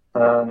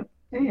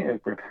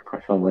back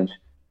Marshawn Lynch.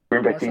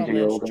 Bring back Marshawn DJ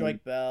Lynch, Olden.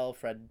 Joyke Bell,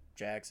 Fred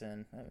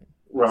Jackson,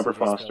 Robert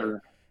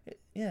Foster.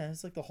 Yeah,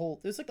 it's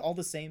it's all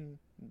the same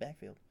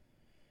backfield.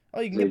 Oh,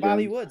 you can get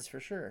Bobby Woods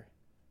for sure.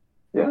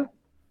 Yeah.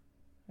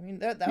 I mean,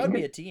 that would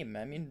be a team.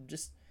 I mean,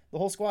 just the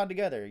whole squad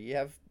together. You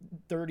have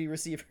 30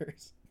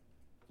 receivers.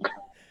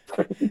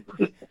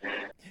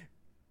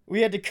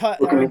 We had to cut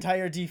our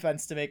entire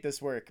defense to make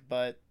this work,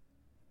 but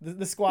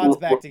the squad's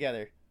back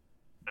together.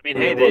 I mean,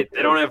 hey, they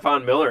don't have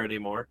Von Miller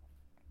anymore.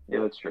 Yeah,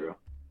 that's true.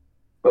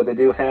 But they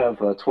do have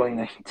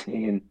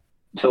 2019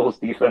 Bills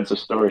defensive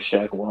star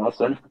Shaq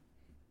Lawson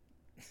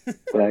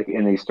back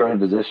in a starting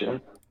position.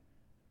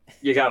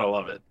 You gotta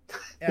love it.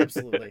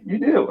 Absolutely. You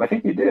do. I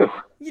think you do.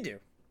 You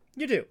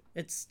do.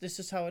 It's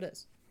just how it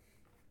is.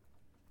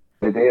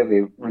 They have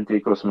a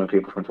ridiculous amount of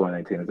people from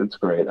 2019. It's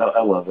great.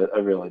 I love it. I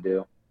really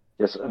do.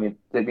 I mean,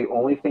 the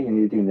only thing you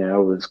need to do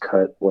now is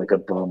cut a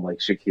bum like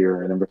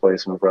Shakir and then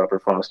replace him with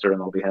Robert Foster,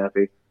 and they'll be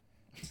happy.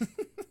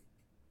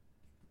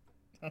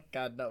 Oh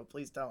God, no!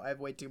 Please don't. I have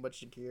way too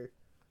much Shakir.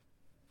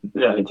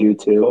 Yeah, I do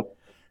too.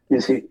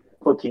 He's the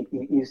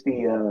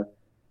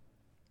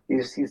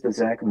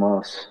Zach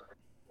Moss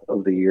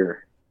of the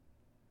year.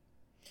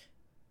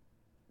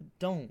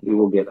 Don't. You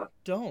will get him.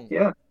 Don't.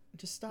 Yeah.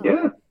 Just stop.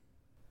 Yeah.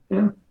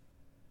 Yeah.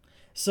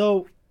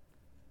 So,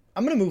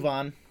 I'm gonna move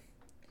on.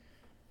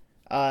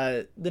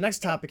 The next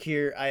topic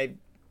here, I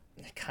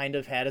kind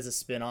of had as a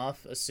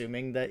spin-off,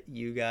 assuming that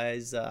you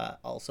guys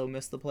also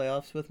missed the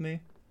playoffs with me.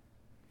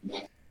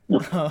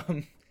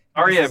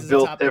 Arya this is a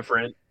built topic-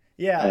 different.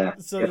 Yeah,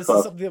 so yeah, this fuck.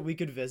 is something that we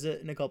could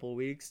visit in a couple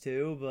weeks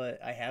too, but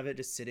I have it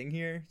just sitting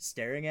here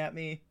staring at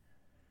me.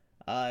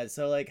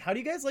 So like, how do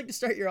you guys like to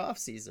start your off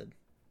season?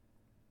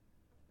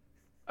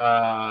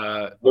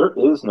 There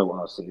is no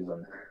off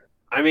season.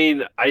 I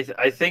mean, I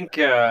think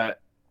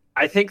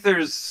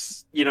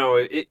there's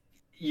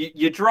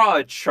you draw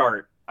a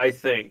chart, I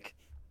think,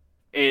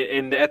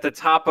 and at the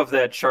top of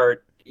that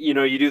chart, you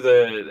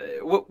do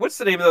what's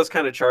the name of those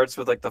kind of charts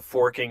with like the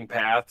forking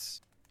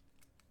paths?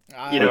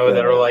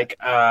 That are like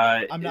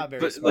I'm not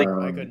very smart.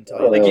 I couldn't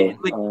tell you.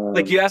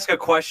 like you ask a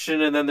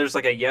question and then there's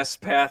like a yes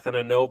path and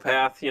a no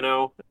path, and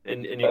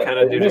you kind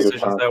of do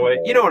decisions that way.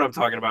 You know what I'm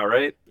talking about,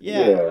 right?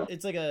 Yeah.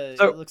 It's like it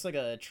looks like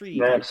a tree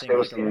Max, kind of that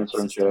was thing, like the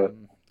a answer,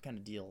 system kind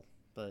of deal.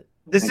 But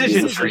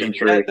Decision Decision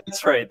tree.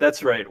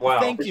 That's right. Wow.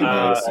 thank you,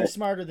 Max. You're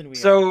smarter than we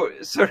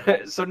are.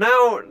 So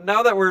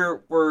now that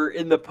we're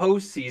in the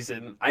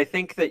postseason, I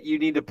think that you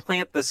need to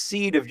plant the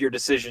seed of your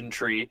decision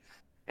tree,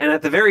 and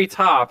at the very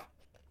top,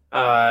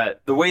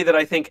 the way that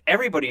I think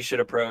everybody should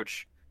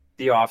approach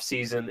the off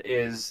season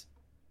is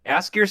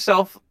ask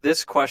yourself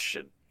this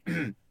question: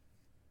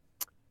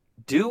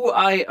 do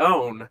I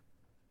own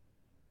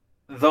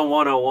the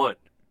 101?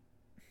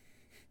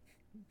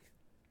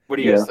 What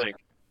do you guys think?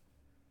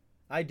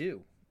 I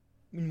do.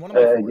 I mean, one of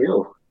my I four.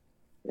 do.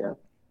 Yeah.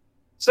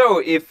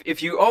 So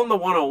if you own the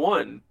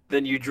 101,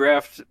 then you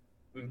draft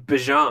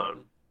Bijan.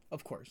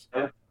 Of course.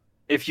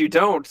 If you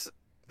don't,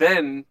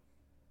 then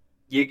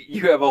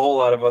you have a whole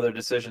lot of other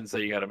decisions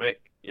that you got to make.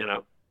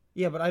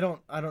 Yeah, but I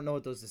don't know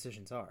what those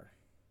decisions are.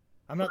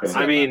 I'm not.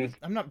 Okay.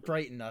 I'm not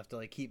bright enough to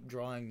like keep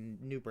drawing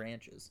new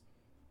branches.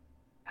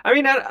 I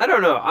mean, I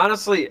don't know.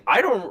 Honestly,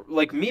 I don't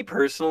like me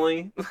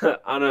personally.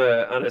 On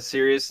a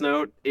serious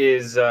note,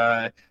 is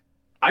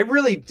I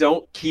really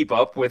don't keep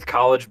up with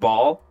college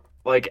ball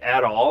like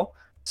at all.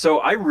 So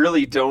I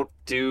really don't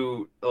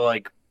do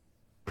like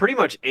pretty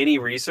much any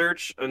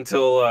research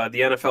until the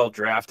NFL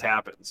draft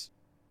happens.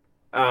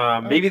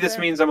 Maybe this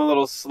Okay. means I'm a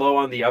little slow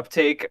on the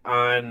uptake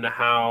on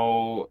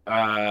how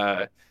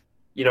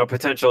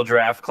potential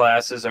draft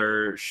classes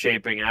are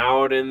shaping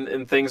out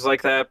and things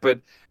like that. But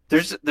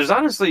there's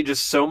honestly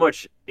just so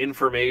much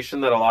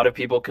information that a lot of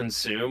people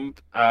consume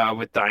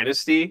with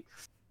Dynasty,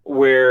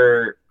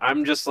 where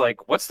I'm just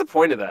like, what's the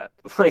point of that?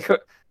 Like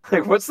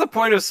what's the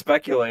point of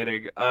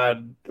speculating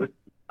on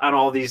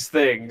all these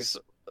things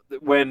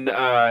when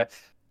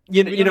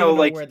We don't even know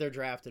like where they're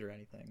drafted or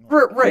anything.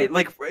 right?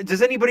 Like,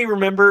 does anybody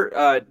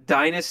remember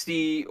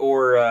Dynasty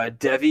or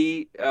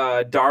Devi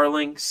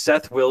darling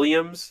Seth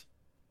Williams?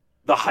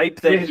 The hype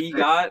that he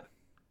got.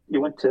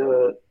 You went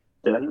to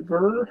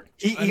Denver?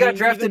 He got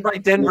drafted by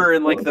Denver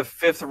in like the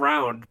 5th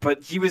round,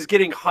 but he was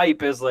getting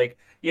hype as like,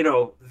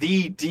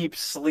 the deep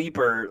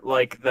sleeper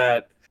like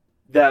that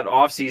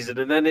offseason.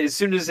 And then as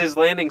soon as his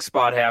landing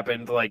spot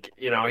happened, like,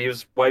 he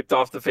was wiped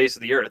off the face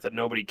of the earth and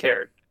nobody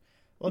cared.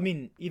 Well, I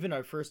mean, even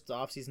our first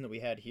offseason that we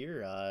had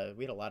here,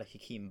 we had a lot of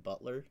Hakeem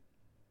Butler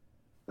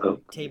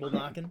table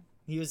knocking.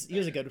 He was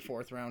a good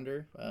 4th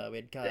rounder.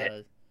 We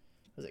had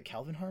was it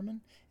Calvin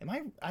Harmon?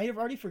 I've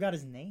already forgot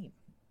his name.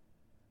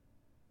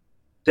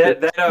 No.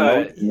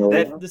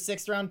 The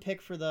 6th round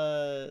pick for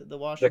the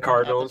Washington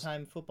Cardinals? at the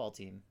time football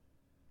team.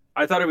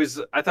 I thought it was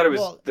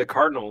the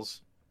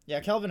Cardinals. Yeah,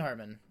 Kelvin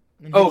Harmon.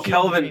 And Oh, Hakeem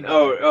Kelvin.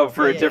 Butler. Oh,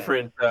 for Yeah. a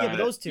different. Yeah, but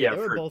those two, they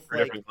were both for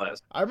like. different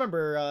class. I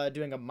remember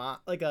doing a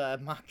mock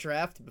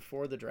draft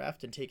before the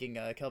draft and taking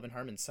Kelvin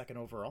Harmon 2nd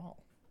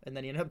overall, and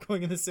then he ended up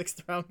going in the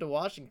 6th round to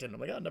Washington.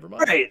 I'm like, oh, never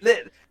mind. Right.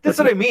 That's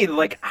what I mean.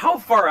 Like, how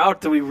far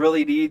out do we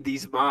really need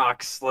these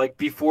mocks? Like,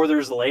 before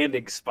there's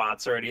landing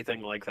spots or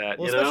anything like that.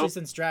 Well, especially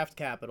since draft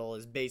capital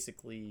is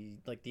basically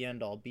like the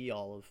end all be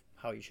all of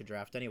how you should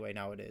draft anyway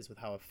nowadays, with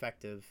how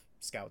effective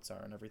scouts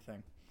are and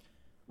everything.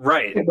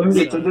 Right. Yeah, but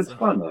it's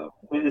fun though.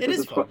 It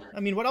is fun.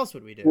 I mean, what else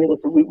would we do?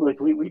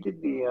 We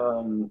did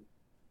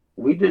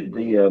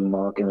the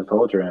mock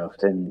NFL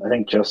draft, and I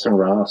think Justin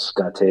Ross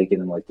got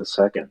taken in like the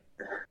 2nd.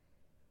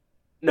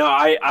 No,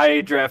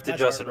 I drafted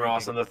That's Justin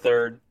Ross in the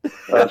 3rd.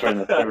 That's right, in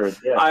the 3rd.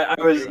 Yeah.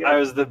 I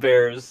was the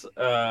Bears.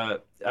 I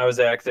was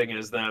acting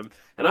as them,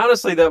 and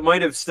honestly, that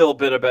might have still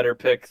been a better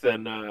pick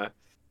than Would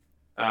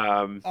you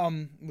like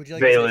to say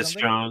Bayless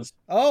something? Jones.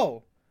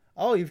 Oh,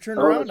 you've turned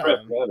around that's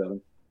on right,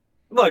 him.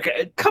 Look,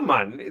 come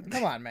on.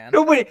 Come on, man.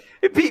 Nobody,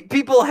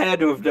 people had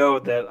to have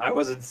known that I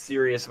wasn't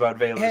serious about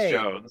Bayless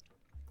Jones.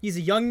 He's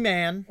a young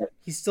man.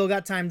 He's still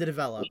got time to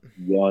develop.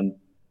 One.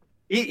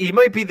 He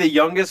might be the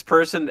youngest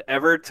person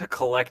ever to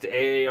collect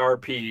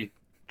AARP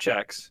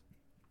checks.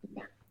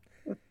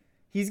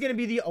 He's gonna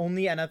be the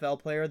only NFL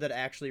player that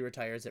actually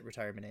retires at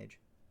retirement age.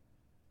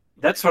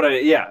 That's what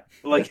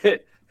like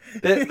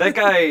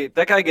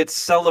that guy gets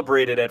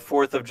celebrated at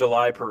 4th of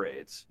July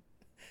parades.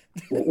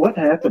 What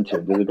happened to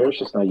him? Did the Bears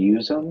just not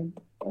use him?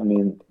 I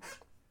mean,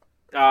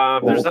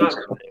 There's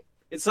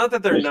It's not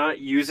that they're not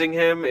using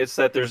him; it's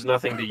that there's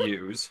nothing to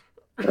use.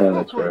 That's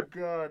Oh my fair.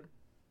 god.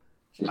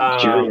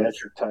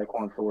 Geriatric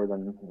Taekwondo for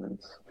them.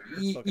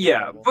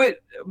 Yeah, incredible.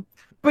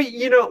 but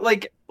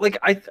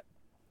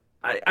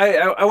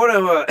I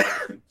want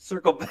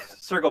to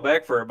circle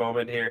back for a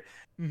moment here.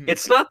 Mhm.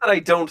 It's not that I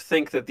don't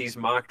think that these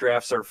mock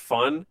drafts are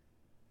fun.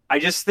 I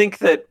just think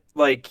that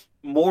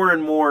more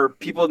and more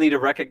people need to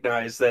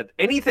recognize that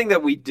anything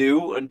that we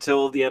do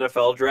until the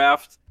NFL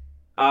draft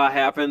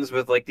happens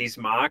with these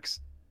mocks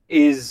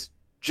is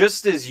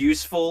just as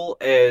useful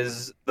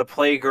as the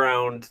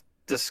playground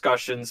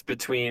discussions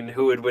between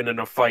who would win in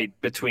a fight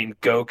between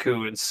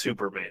Goku and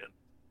Superman.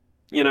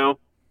 You know?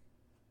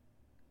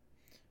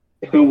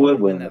 Who would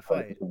win that the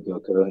fight fight? between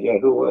Goku? Yeah,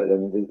 who would? I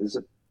mean, is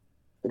it?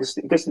 I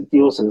guess the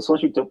deal is as long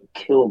as you don't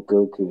kill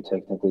Goku,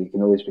 technically, you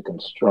can always become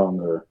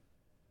stronger.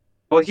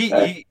 Well, It's you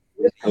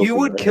healthy,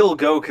 would right? kill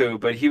Goku,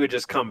 but he would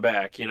just come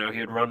back. He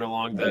would run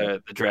along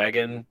the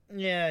dragon,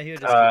 Yeah, he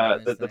would just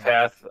keep doing his the thing.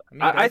 path. I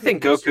mean, I Goku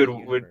think could destroy the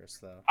Goku would. universe,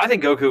 though. I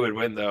think Goku would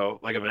win though,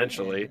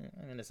 eventually. Yeah,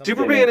 I mean, to some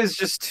Superman degree. is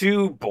just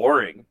too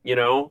boring,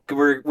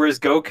 Whereas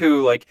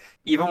Goku,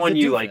 even He's when a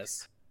you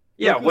doofus.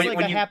 yeah, Goku's when like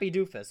when a you happy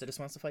doofus that just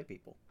wants to fight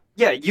people.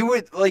 yeah, you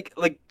would like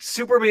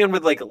Superman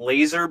would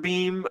laser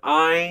beam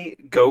eye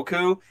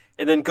Goku,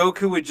 and then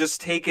Goku would just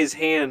take his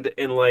hand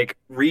and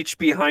reach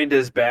behind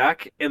his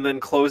back and then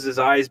close his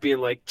eyes, being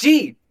like,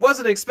 "Gee,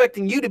 wasn't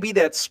expecting you to be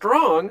that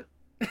strong,"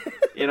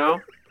 you know.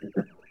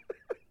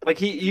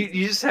 He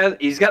just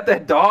he's got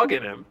that dog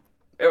in him.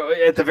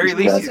 At the very He's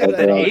least, got he's got that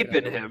that dog. ape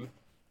in him.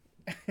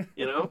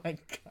 You know. Oh my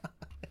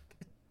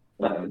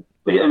God.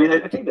 But yeah, I mean,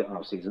 I think the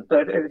off season,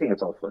 I think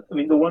it's all fun. I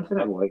mean, the one thing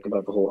I like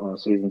about the whole off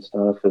season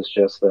stuff is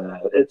just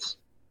that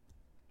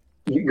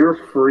you're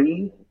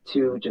free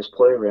to just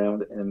play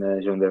around and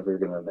imagine whatever you're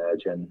going to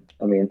imagine.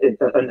 I mean,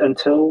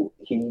 until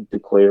he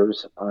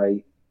declares,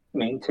 I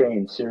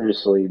maintain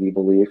seriously the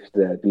belief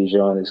that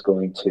Bijan is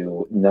going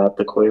to not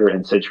declare and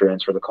instead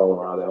transfer to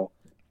Colorado.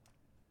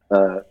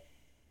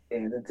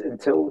 And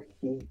until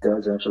he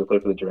does actually play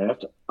for the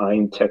draft,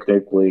 I'm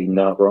technically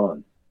not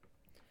wrong.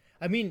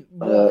 I mean,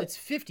 well, it's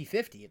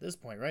 50-50 at this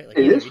point, right? Like,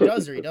 It either is he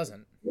does or 50-50. he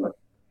doesn't. Yeah.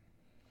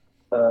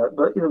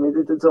 But I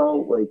mean, it's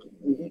all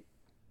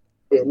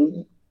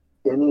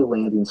any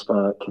landing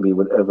spot can be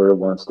whatever it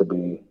wants to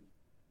be,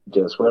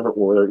 just whatever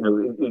order.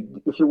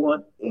 If you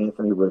want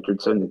Anthony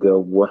Richardson to go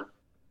with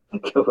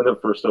the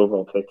first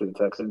overall pick to the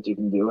Texans, you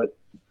can do it.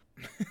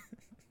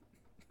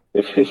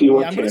 If you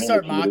want, I'm gonna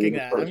start Tanner McKee mocking to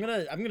that. be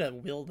the I'm gonna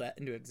will that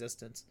into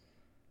existence.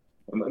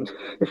 first-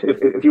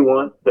 if you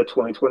want the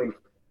 2020,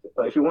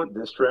 if you want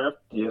this draft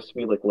just to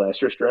be like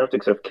last year's draft,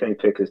 except Kenny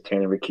Pick is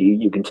Tanner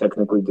McKee, you can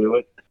technically do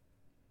it.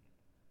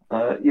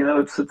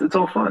 It's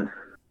all fun.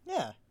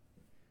 Yeah.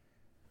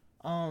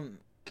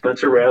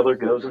 Spencer Rattler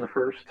goes in the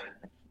first.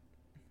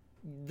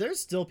 There's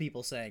still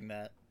people saying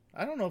that.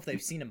 I don't know if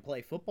they've seen him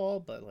play football,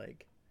 but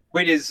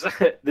Wait, is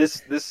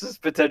this is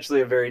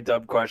potentially a very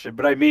dumb question,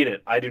 but I mean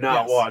it. I do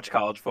not Yes. watch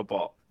college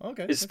football.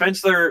 okay. Is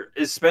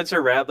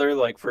Spencer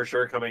Rattler for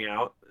sure coming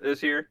out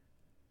this year?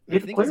 I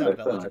think he's out of Clear, I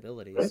thought,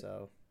 eligibility, right?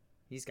 so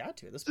he's got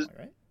to at this point,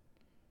 right?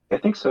 I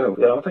think so.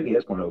 Yeah, I don't think he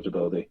has more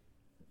eligibility.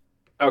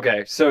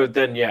 Okay, so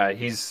then yeah,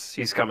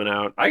 he's coming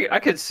out. I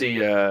could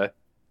see I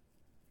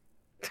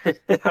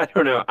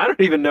don't know. I don't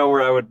even know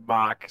where I would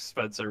mock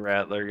Spencer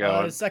Rattler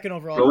going. His second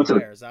overall Go to into the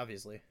the- Bears,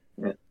 obviously.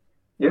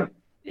 Yeah.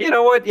 You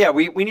know what? Yeah,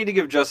 we need to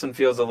give Justin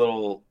Fields a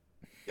little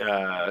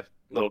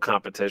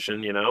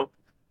competition, Well,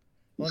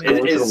 He's I mean,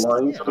 going to is- the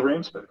Lions yeah. for the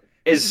Rams pick.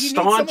 Is he needs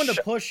staunch someone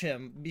to push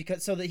him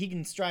so that he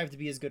can strive to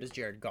be as good as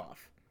Jared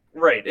Goff.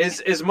 right.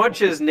 As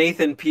much as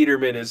Nathan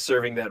Peterman is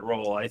serving that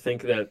role, I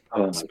think that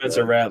Oh my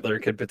Spencer God. Rattler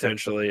could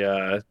potentially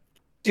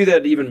do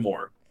that even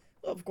more.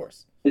 Well, of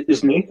course.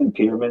 Is Nathan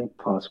Peterman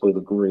possibly the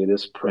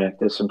greatest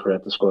practice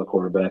squad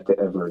quarterback to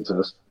ever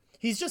exist?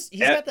 He's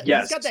Yeah, got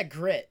yes. that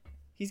grit.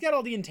 He's got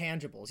all the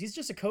intangibles. He's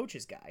just a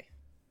coach's guy.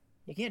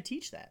 You can't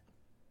teach that.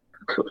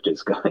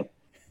 Coach's guy.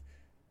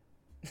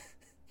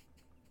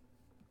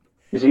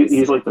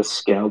 He's like the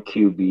scout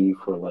QB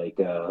for like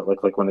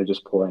when they're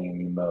just playing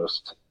the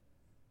most.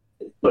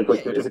 Like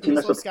Yeah, if a team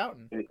has loves to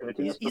scouting. if a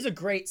team has He's to- a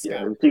great yeah,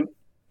 scout.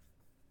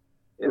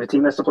 if a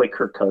team has to play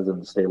Kirk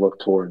Cousins, they look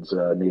towards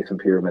Nathan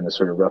Peterman to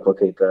sort of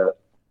replicate that.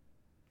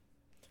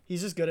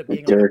 He's just good at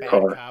being Derek like a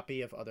bad Carr.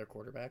 copy of other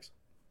quarterbacks.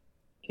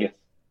 Yes.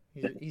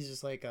 He's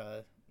just like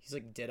he's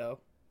like Ditto.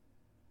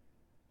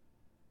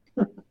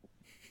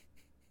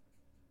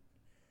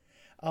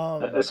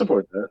 I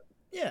support that.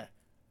 Yeah.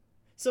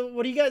 So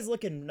what are you guys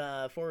looking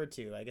forward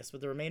to, I guess,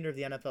 with the remainder of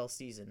the NFL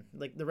season?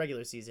 Like the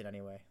regular season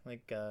anyway.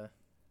 Like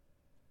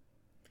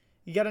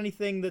you got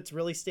anything that's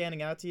really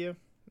standing out to you?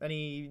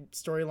 Any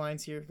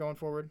storylines here going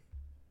forward?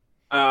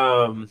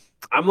 I'm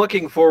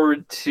looking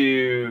forward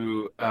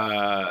to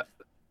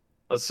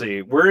let's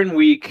see. We're in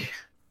week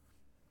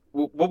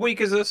what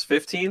week is this?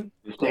 15?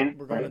 15?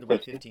 We're going into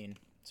week 15.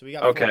 So we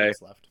got Okay. 4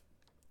 weeks left.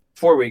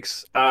 4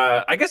 weeks.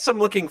 I guess I'm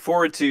looking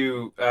forward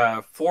to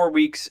 4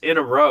 weeks in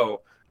a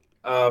row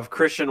of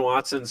Christian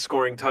Watson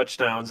scoring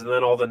touchdowns, and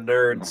then all the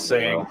nerds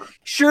saying, wow.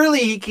 "Surely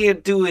he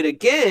can't do it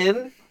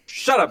again."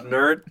 Shut up,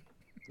 nerd.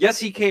 Yes,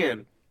 he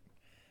can.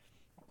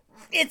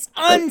 It's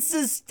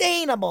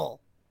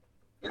unsustainable.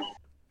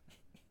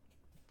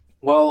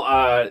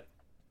 Well,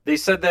 they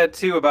said that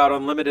too about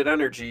unlimited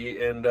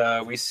energy,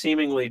 and we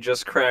seemingly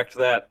just cracked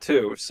that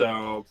too.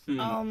 So,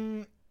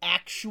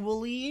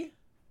 Actually,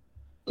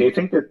 Do you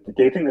think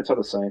that's how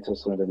the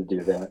scientists learned how to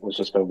do that? Was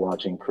just by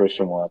watching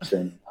Christian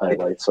Watson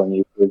highlights on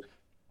YouTube?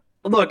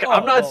 look,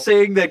 I'm not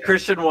saying that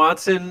Christian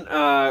Watson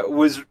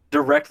was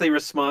directly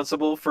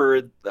responsible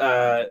for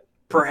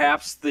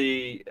perhaps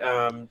the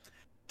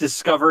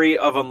discovery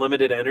of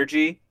unlimited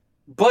energy,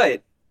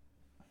 but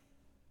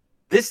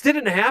this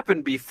didn't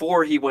happen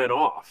before he went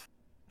off.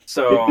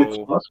 So It's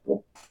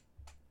possible.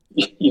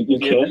 You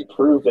can't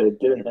prove that it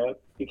didn't happen.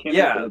 You can't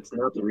prove that it's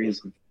not the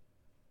reason.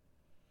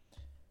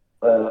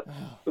 I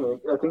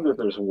think that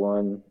there's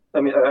one. I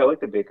mean, I like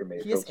the Baker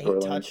Mayfield he has 8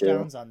 storyline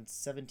touchdowns too. on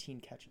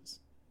 17 catches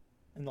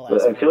in the But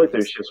last. I feel like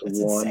 4 there's weeks. just That's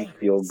one insane.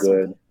 feel It's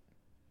so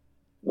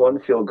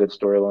good,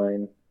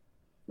 storyline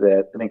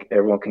that I think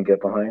everyone can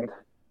get behind,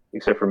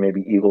 except for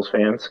maybe Eagles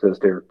fans because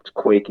they're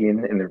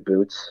quaking in their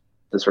boots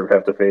to sort of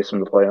have to face him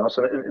in the playoffs,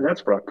 and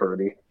that's Brock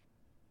Purdy.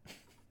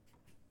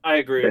 I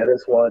agree. That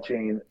is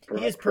watching Brock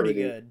He is pretty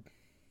Purdy good.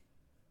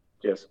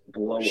 just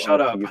blow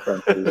Shut up up.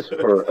 defenses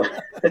for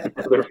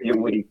another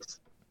few weeks.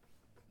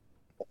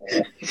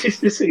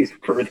 He's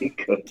pretty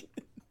good.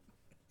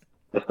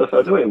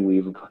 How do I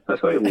leave?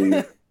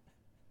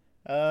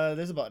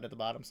 There's a button at the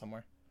bottom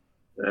somewhere.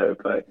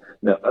 But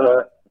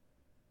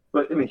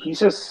I mean, he's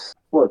just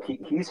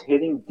he's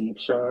hitting deep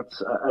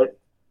shots.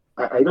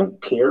 I don't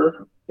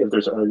care if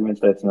there's arguments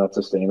that it's not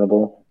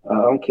sustainable. I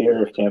don't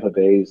care if Tampa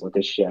Bay is like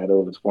a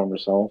shadow of its former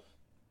self.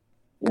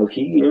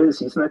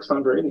 He's next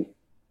Tom Brady,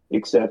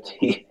 except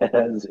he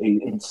has an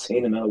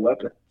insane amount of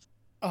weapons.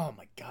 Oh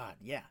my god,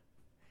 yeah.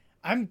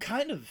 I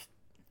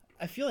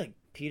feel like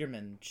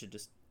Peterman should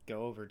just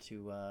go over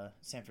to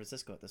San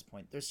Francisco at this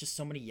point. There's just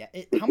so many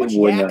how much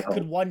yak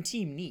could one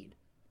team need?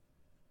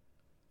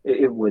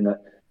 It would not.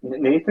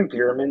 Nathan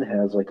Peterman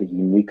has like a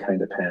unique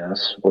kind of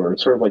pass where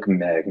it's sort of like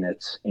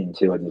magnets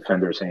into a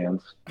defender's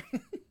hands.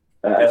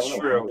 It's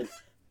true.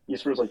 He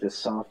throws like the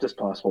softest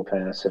possible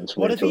pass, and it's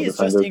What right if to he a is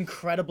defender. just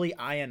incredibly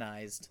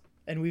ionized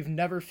and we've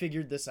never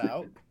figured this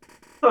out?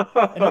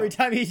 And every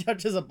time he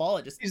touches a ball,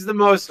 it just He's the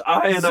most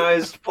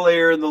ionized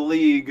player in the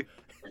league.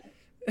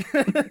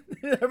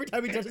 every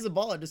time he touches a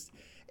ball, it just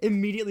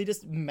immediately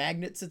just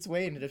magnets its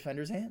way into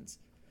defender's hands.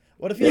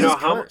 What if he's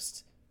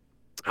cursed?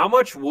 How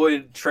much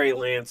would Trey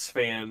Lance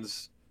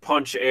fans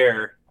punch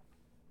air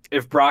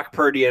if Brock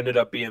Purdy ended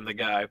up being the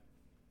guy?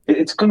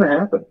 It's going to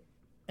happen.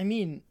 I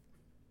mean,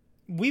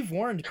 we've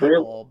warned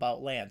people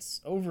about Lance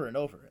over and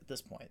over at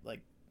this point.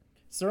 Like,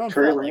 it's their own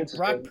fault. Like,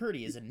 Brock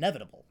Purdy is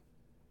inevitable.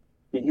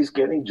 He's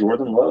getting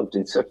Jordan loved,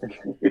 except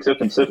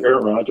instead of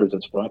Aaron Rodgers,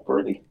 it's Brock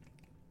Purdy.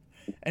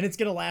 And it's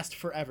going to last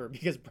forever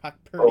because Brock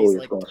Purdy's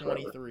like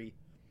 23.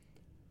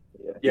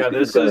 Yeah,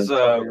 this is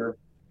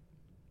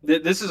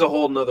a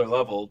whole nother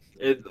level.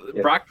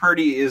 Brock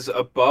Purdy is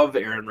above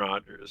Aaron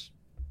Rodgers.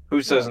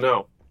 Who says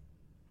no?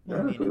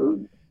 I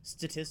mean,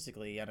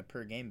 statistically, on a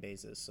per-game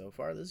basis so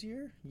far this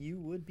year, you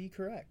would be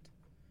correct.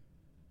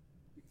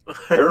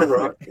 Aaron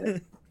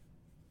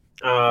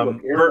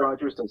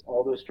Rodgers does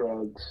all those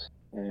drugs,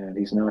 and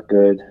he's not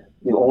good.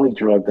 The only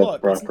drug that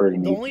Brock Purdy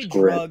needs the only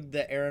drug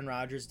that Aaron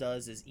Rodgers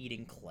does is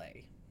eating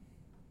clay.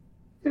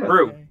 Yeah.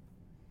 True. Okay.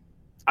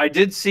 I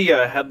did see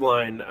a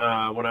headline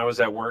when I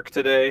was at work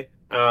today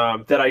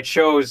that I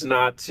chose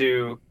not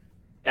to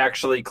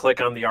actually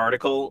click on the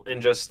article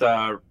and just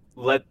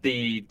let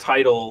the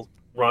title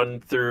run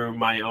through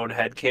my own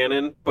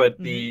headcanon. But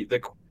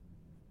the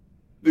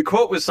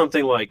quote was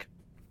something like,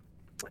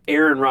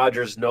 "Aaron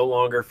Rodgers no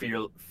longer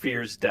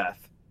fears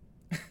death,"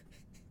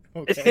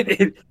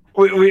 Okay.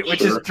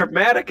 which is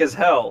dramatic as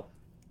hell.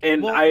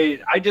 And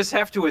I just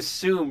have to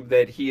assume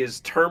that he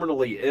is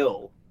terminally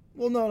ill.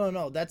 Well,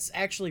 no. That's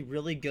actually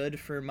really good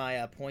for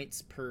my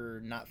points per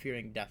not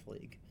fearing death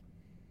league.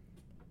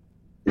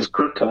 Is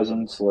Kirk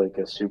Cousins like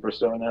a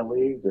superstar in that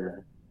league,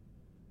 or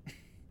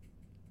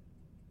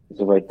is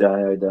it like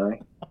die, I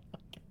die?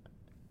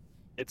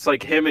 It's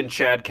like him and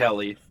Chad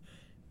Kelly.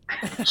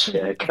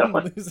 Chad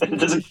Kelly. It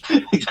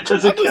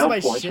doesn't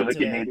count points for the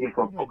Canadian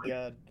Football League.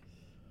 Oh my god.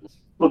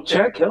 Look,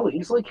 Chad Kelly,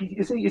 he's like,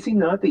 is he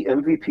not the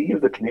MVP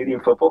of the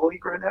Canadian Football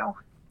League right now?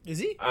 Is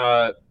he?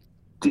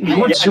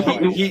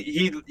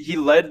 He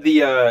led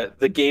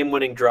the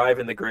game-winning drive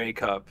in the Grey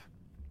Cup.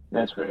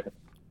 That's right.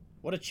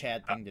 What a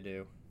Chad thing to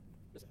do.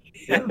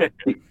 Yeah.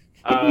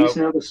 He's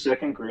now the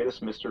second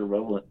greatest Mr.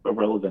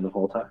 Irrelevant of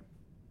all time.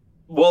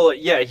 Well,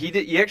 yeah,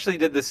 he actually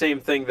did the same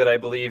thing that I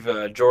believe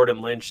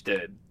Jordan Lynch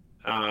did.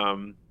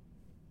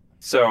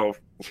 So,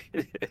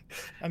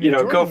 I mean,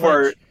 go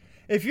for it.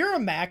 If you're a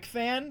Mac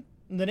fan,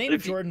 the name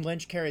Jordan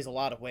Lynch carries a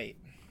lot of weight.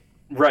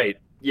 Right.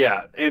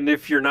 Yeah, and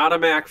if you're not a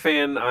Mac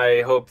fan,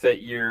 I hope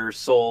that your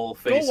soul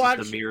faces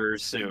the mirror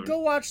soon. Go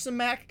watch some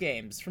Mac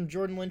games from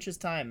Jordan Lynch's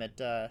time at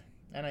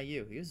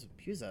NIU. He was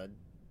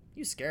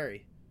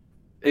scary.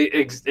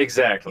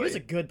 Exactly. He was a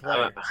good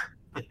player.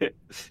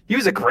 He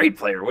was a great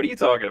player. What are you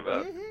talking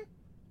about?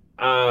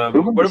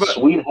 What about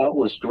sweet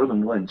helpless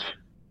Jordan Lynch?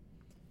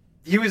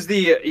 He was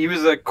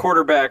a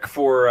quarterback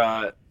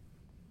for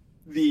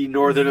the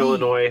Northern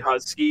Illinois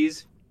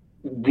Huskies.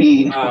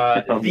 The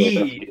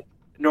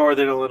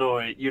Northern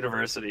Illinois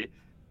University.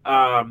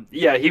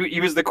 He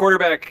was the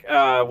quarterback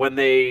when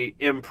they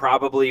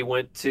improbably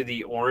went to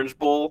the Orange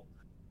Bowl,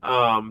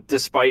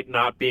 despite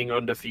not being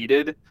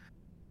undefeated.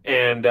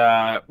 And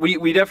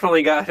we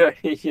definitely got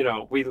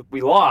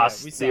we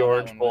lost the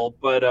Orange Bowl,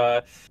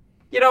 but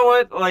you know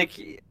what?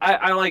 Like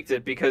I liked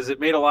it because it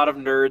made a lot of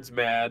nerds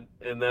mad,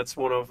 and that's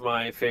one of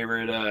my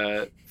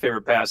favorite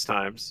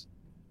pastimes.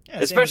 Yeah,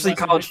 especially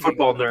college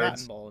football nerds.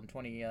 Cotton Bowl in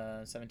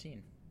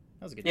 2017.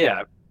 That was a good.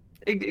 Yeah,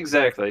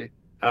 exactly.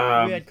 We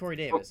had Corey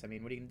Davis. I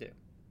mean, what are you gonna do?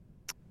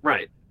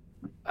 Right.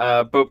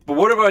 But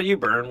what about you,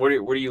 Bern? What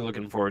are you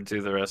looking forward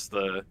to the rest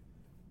of the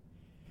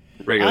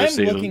regular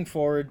season? I'm looking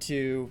forward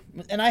to,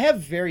 and I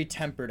have very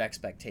tempered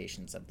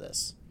expectations of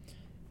this,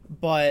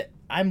 but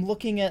I'm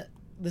looking at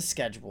the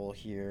schedule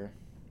here.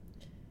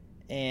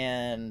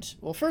 And,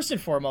 well, first and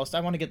foremost,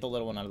 I want to get the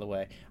little one out of the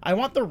way. I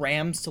want the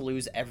Rams to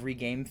lose every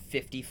game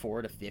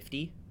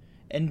 54-50.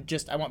 And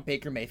I want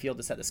Baker Mayfield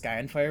to set the sky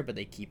on fire, but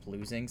they keep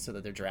losing so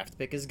that their draft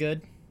pick is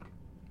good.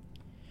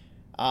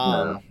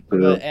 But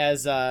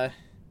as my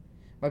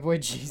boy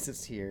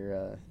Jesus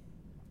here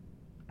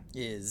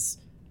is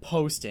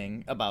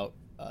posting about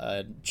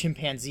a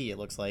chimpanzee, it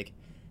looks like,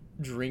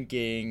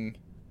 drinking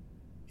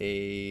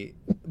a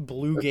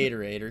blue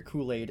Gatorade or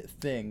Kool-Aid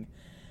thing.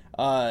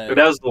 It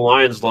has the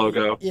Lions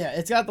logo. Yeah,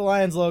 it's got the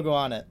Lions logo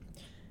on it.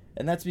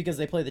 And that's because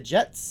they play the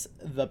Jets,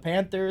 the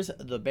Panthers,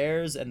 the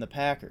Bears, and the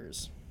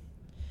Packers.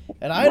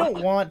 And I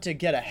don't want to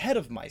get ahead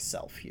of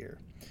myself here,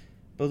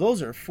 but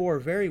those are 4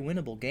 very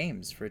winnable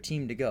games for a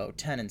team to go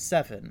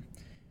 10-7.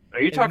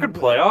 Are you talking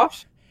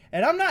playoffs?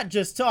 And I'm not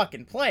just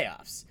talking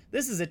playoffs.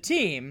 This is a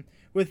team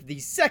with the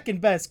second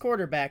best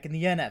quarterback in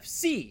the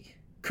NFC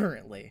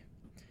currently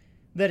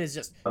that is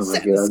just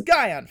setting the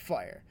sky on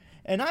fire.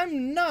 And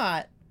I'm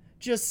not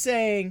just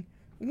saying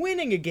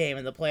winning a game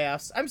in the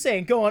playoffs. I'm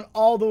saying going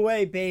all the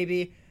way,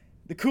 baby.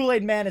 The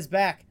Kool-Aid Man is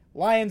back.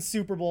 Lions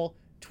Super Bowl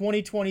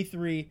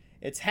 2023.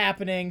 It's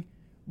happening.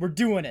 We're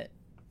doing it.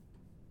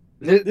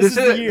 This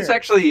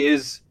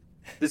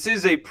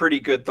is a pretty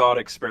good thought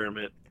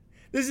experiment.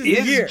 This is the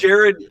year.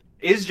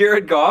 Is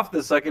Jared Goff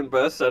the second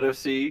best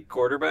NFC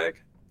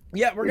quarterback?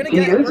 Yeah, we're gonna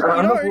get.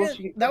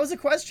 That was a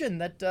question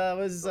that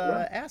was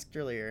asked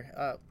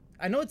earlier.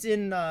 I know it's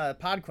in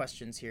pod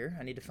questions here.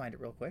 I need to find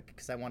it real quick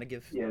because I want to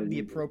give the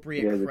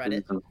appropriate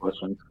credit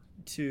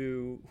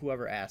to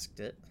whoever asked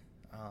it.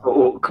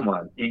 Come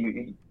on.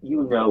 You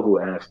know who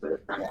asked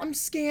it. Well, I'm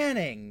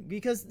scanning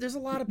because there's a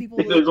lot of people.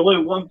 There's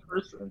only one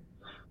person.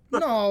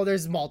 No,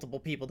 there's multiple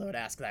people that would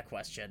ask that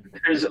question.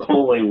 There's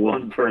only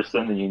one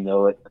person and you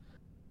know it.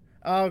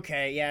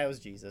 Okay, yeah, it was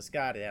Jesus.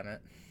 God damn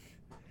it.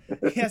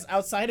 Yes,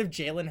 outside of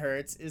Jalen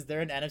Hurts, is there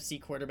an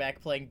NFC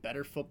quarterback playing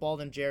better football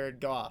than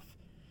Jared Goff?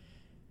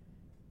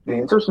 The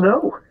answer's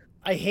no.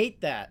 I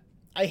hate that.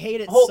 I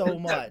hate it so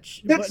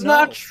much. That's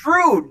not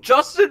true.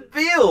 Justin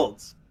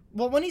Fields.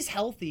 Well, when he's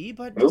healthy,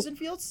 but Justin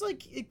Fields,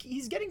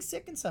 he's getting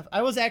sick and stuff.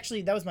 That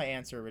was my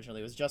answer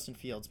originally, was Justin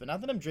Fields. But now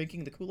that I'm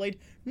drinking the Kool-Aid,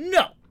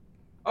 no.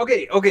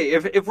 Okay.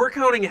 If we're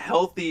counting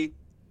healthy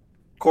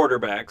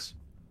quarterbacks,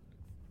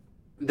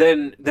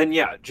 then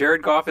yeah,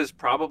 Jared Goff is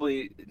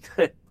probably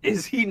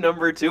is he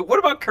number 2? What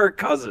about Kirk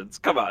Cousins?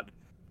 Come on.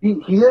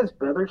 He has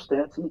better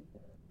stats.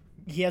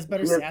 He has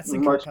better stats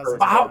than Kirk Cousins.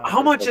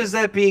 How much is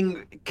that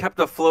being kept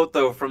afloat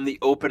though from the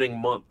opening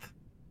month?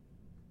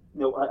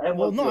 No,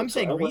 I'm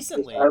saying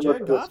recently.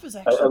 Jared Goff is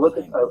actually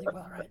playing really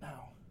well right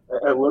now.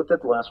 I looked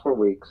at the last 4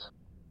 weeks.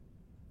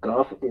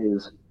 Goff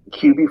is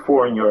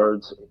QB4 in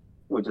yards,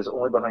 which is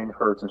only behind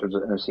Hurts in terms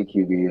of NFC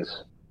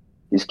QBs.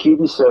 He's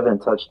QB7 in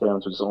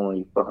touchdowns, which is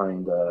only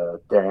behind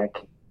Dak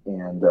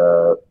and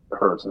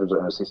Hurts in terms of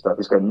NFC stuff.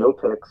 He's got no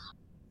picks.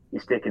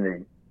 He's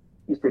taken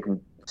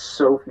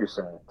so few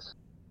sacks.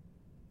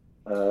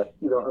 If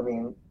you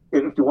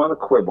want to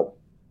quibble,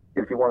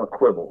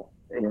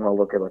 and you want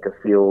to look at like a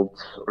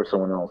Fields or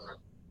someone else,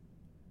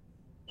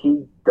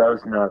 he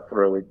does not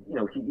throw it.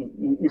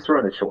 He's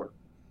throwing it short.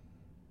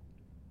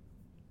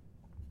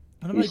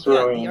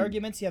 The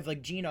arguments you have,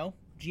 like Geno.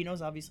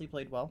 Geno's obviously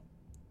played well.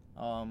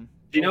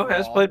 Geno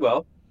has played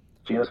well.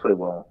 Geno's played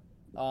well.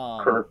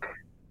 Kirk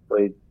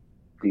played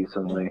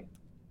decently.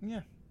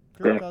 Yeah,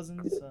 Kirk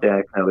Cousins.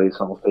 Dak, now he's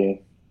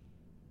healthy.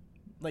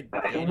 Like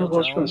I don't know what I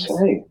was going to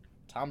say.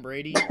 Tom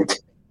Brady.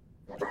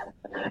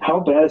 How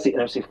bad is the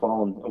NFC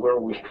fallen? Where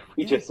we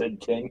just said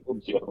Daniel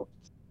Jones.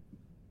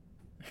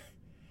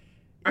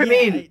 I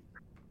mean,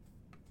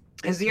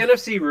 has the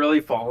NFC really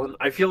fallen?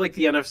 I feel like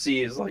the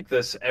NFC is like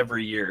this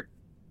every year.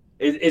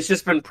 It's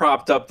just been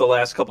propped up the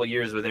last couple of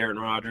years with Aaron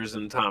Rodgers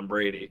and Tom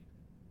Brady.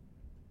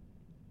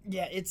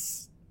 Yeah,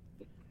 it's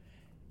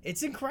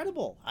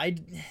incredible.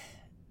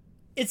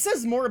 It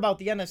says more about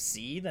the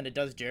NFC than it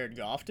does Jared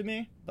Goff to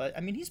me. But, I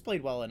mean, he's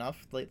played well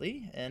enough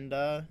lately. And,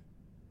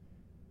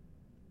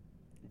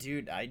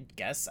 dude, I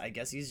guess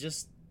he's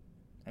just...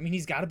 I mean,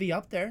 he's got to be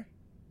up there.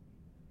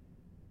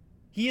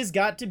 He has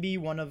got to be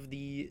one of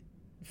the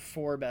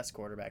 4 best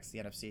quarterbacks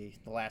in the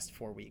NFC the last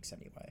 4 weeks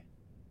anyway.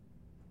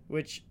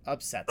 Which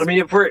upsets me. I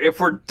mean, if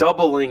we're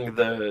doubling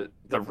the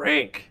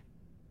rank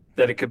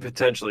that it could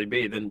potentially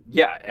be, then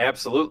yeah,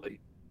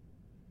 absolutely.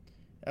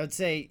 I would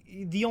say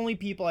the only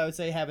people I would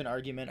say have an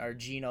argument are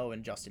Geno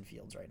and Justin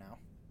Fields right now.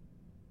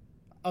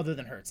 Other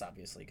than Hurts,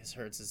 obviously, because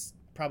Hurts is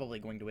probably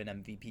going to win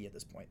MVP at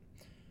this point.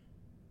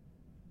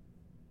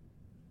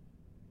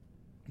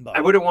 But,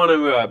 I wouldn't want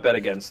to bet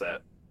against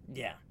that.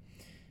 Yeah.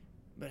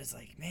 But it's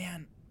like,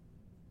 man.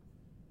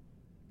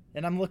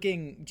 And I'm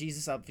looking,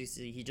 Jesus,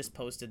 obviously, he just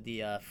posted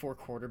the 4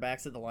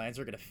 quarterbacks that the Lions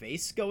are going to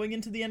face going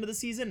into the end of the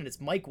season, and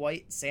it's Mike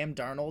White, Sam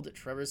Darnold,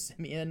 Trevor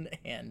Siemian,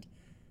 and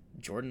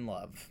Jordan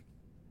Love.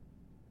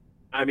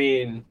 I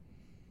mean,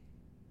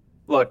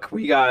 look,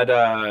 we got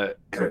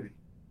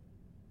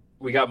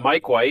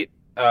Mike White.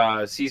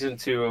 Season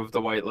 2 of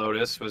The White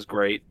Lotus was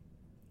great.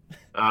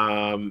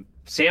 Sam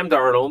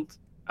Darnold,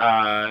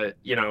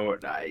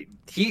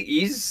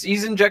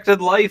 he's injected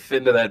life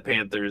into that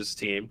Panthers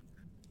team.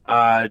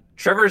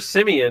 Trevor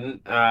Siemian,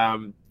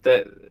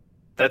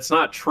 that's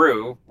not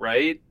true,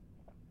 right?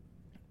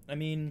 I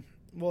mean,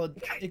 well,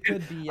 it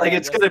could be like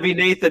it's going to be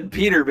Nathan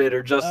Peterman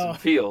or Justin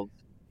Fields.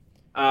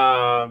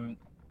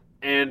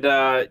 And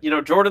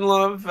Jordan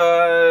Love,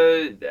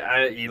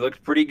 he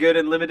looked pretty good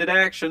in limited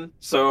action.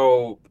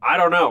 So I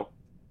don't know.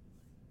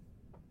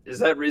 Is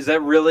that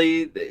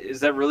really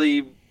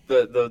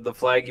the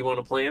flag you want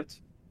to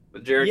plant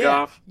with Jared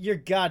Goff? You're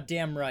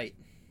goddamn right.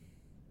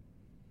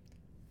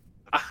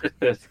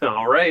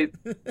 All right.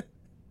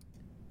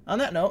 On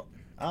that note,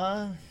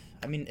 I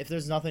mean, if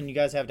there's nothing you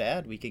guys have to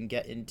add, we can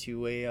get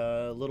into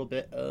a little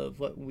bit of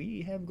what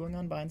we have going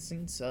on behind the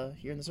scenes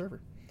here in the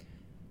server.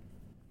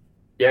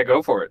 Yeah,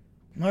 go for it.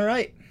 All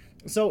right.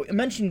 So I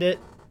mentioned it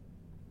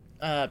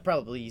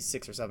probably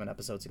 6 or 7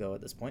 episodes ago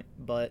at this point,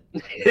 but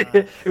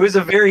it was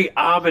a very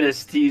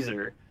ominous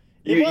teaser.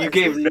 You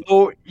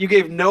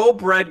gave no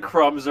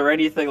breadcrumbs or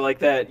anything like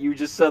that. You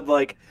just said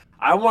like,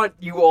 I want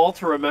you all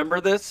to remember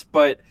this,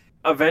 but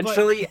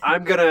eventually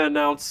I'm gonna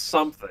announce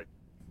something.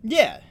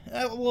 Yeah,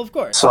 well, of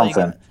course.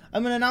 Something. Like,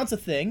 I'm gonna announce a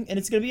thing, and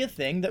it's gonna be a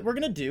thing that we're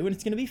gonna do, and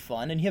it's gonna be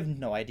fun, and you have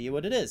no idea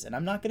what it is, and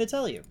I'm not gonna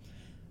tell you.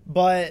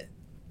 But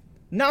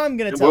now I'm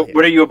gonna tell you.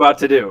 What are you about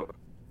to do?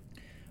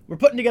 We're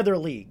putting together a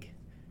league.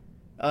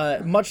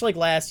 Much like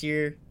last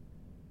year,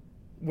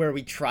 where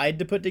we tried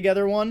to put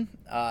together one.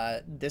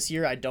 This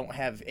year I don't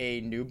have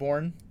a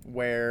newborn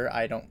where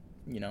I don't,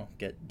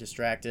 get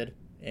distracted.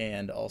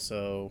 And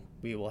also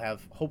we will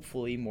have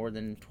hopefully more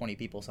than 20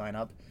 people sign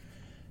up.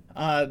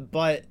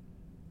 But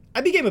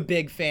I became a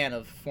big fan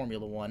of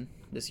Formula One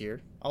this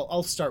year.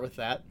 I'll start with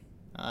that.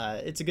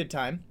 It's a good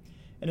time.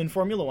 And in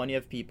Formula One, you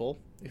have people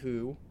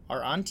who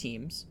are on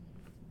teams,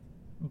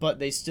 but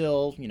they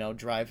still,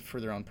 drive for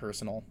their own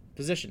personal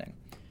positioning.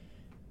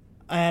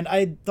 And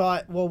I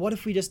thought, well, what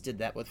if we just did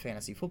that with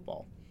fantasy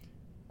football?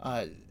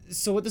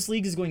 So what this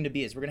league is going to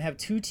be is we're going to have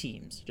 2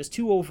 teams, just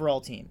 2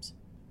 overall teams.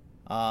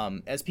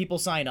 As people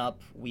sign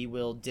up, we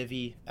will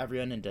divvy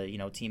everyone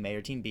into, Team A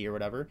or Team B or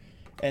whatever.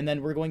 And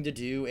then we're going to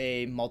do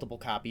a multiple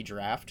copy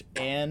draft.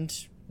 And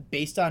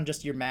based on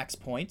just your max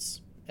points,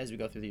 as we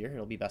go through the year,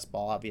 it'll be best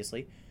ball,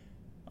 obviously.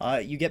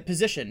 You get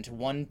positioned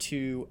 1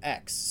 to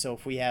X. So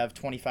if we have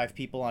 25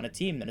 people on a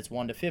team, then it's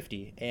 1 to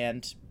 50.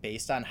 And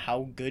based on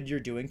how good you're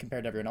doing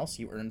compared to everyone else,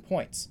 you earn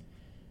points.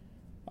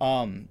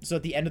 So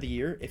at the end of the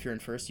year, if you're in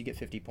first, you get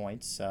 50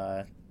 points.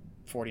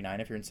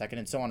 49 if you're in second,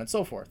 and so on and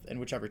so forth. And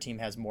whichever team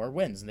has more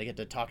wins, and they get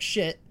to talk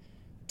shit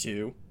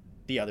to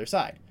the other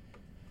side.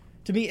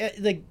 To me,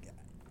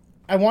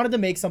 I wanted to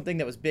make something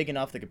that was big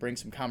enough that could bring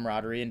some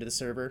camaraderie into the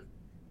server.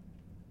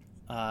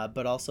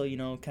 But also,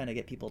 kind of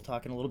get people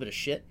talking a little bit of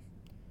shit.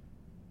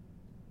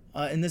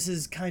 And this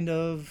is kind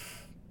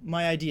of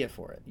my idea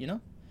for it,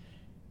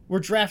 We're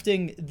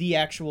drafting the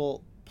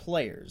actual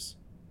players.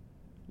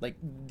 Like,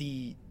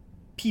 the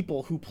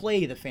people who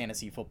play the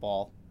fantasy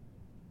football.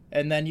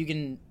 And then you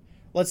can...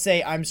 Let's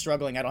say I'm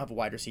struggling. I don't have a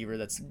wide receiver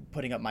that's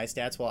putting up my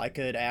stats. Well, I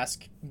could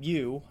ask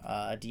you,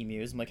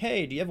 D-Muse. I'm like,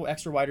 hey, do you have an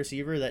extra wide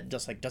receiver that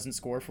just doesn't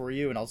score for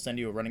you? And I'll send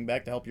you a running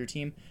back to help your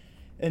team.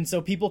 And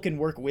so people can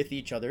work with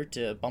each other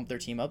to bump their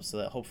team up so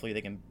that hopefully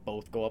they can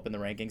both go up in the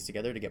rankings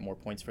together to get more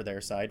points for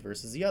their side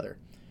versus the other.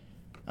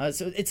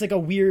 So it's like a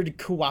weird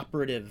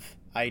cooperative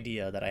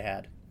idea that I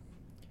had.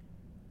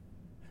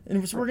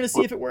 And so we're going to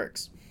see if it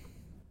works.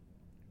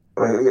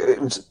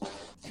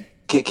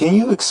 Can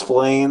you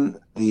explain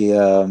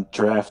the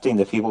drafting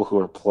the people who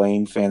are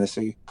playing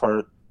fantasy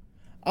part?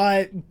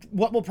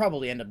 What we'll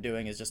probably end up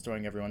doing is just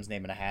throwing everyone's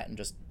name in a hat and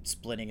just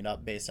splitting it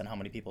up based on how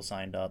many people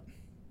signed up.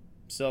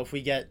 So if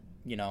we get,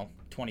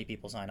 20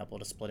 people sign up, we'll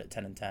just split it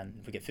 10 and 10.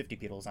 If we get 50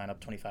 people sign up,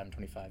 25 and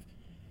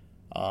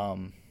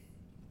 25.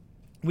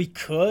 We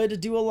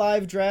could do a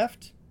live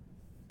draft,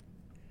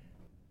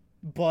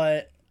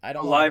 but I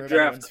don't A want live to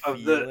hurt anyone's draft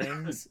of the-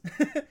 feelings.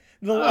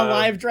 A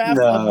live draft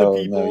of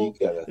the people. No,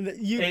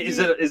 you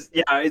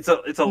gotta.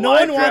 It's a No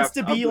live one wants draft to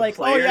of be the like,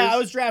 oh players. yeah, I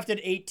was drafted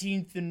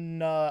 18th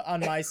on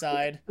my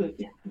side.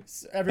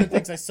 Everyone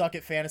thinks I suck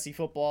at fantasy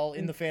football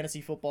in the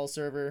fantasy football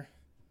server.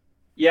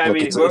 Yeah, I Look,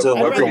 mean, it's a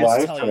I'd rather live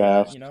just tell you that,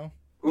 draft. you know?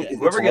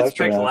 whoever a gets live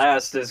picked draft.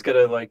 last is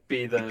gonna like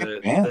be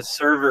Yeah. the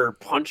server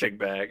punching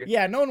bag.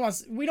 Yeah,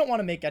 we don't want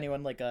to make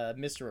anyone like a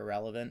Mr.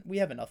 Irrelevant. We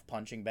have enough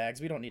punching bags.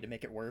 We don't need to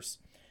make it worse.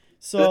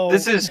 So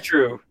This is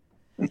true.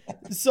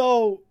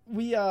 So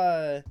we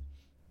I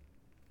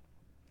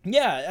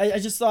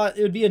just thought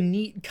it would be a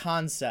neat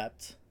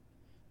concept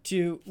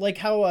to like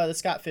how the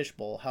Scott Fish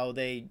Bowl, how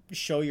they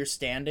show your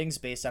standings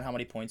based on how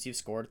many points you've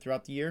scored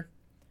throughout the year.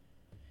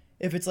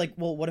 If it's like,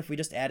 well, what if we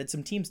just added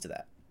some teams to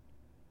that?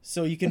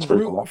 So you can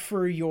root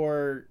for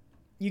you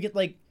get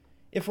like,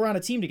 if we're on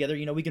a team together,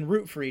 you know, we can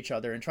root for each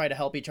other and try to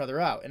help each other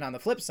out. And on the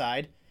flip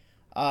side,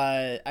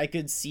 I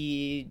could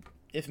see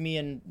if me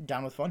and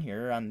Down with Fun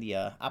here are on the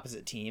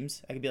opposite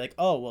teams, I could be like,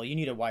 oh, well, you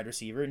need a wide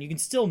receiver, and you can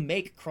still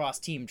make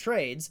cross-team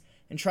trades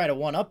and try to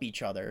one-up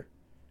each other,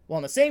 while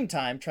at the same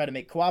time try to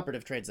make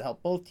cooperative trades to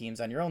help both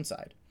teams on your own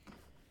side.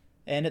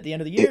 And at the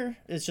end of the year,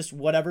 it's just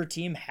whatever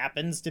team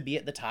happens to be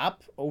at the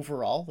top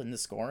overall in the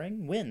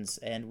scoring wins.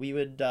 And we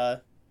would,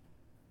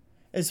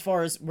 as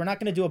far as, we're not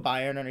going to do a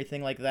buy-in or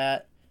anything like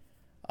that.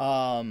 We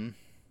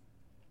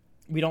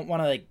don't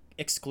want to like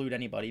exclude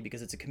anybody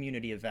because it's a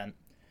community event.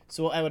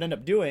 So what I would end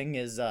up doing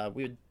is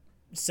we would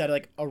set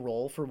like a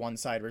role for one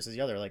side versus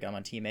the other. Like I'm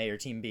on Team A or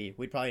Team B.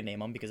 We'd probably name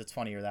them because it's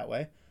funnier that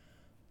way.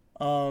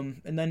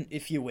 And then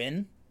if you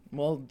win,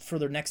 well, for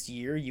the next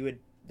year, you would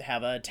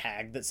have a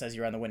tag that says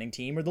you're on the winning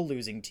team or the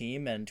losing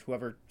team, and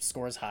whoever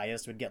scores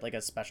highest would get like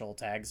a special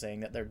tag saying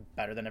that they're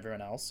better than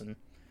everyone else. And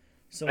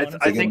so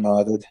I think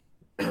modded.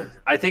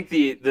 I think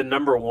the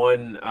number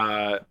one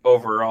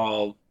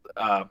overall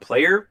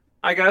player,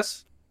 I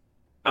guess,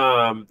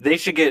 they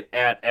should get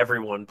at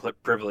everyone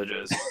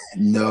privileges.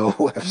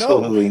 No,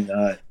 absolutely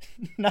not.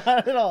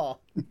 Not at all.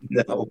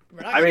 No.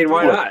 I mean,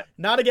 why not?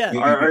 Not again.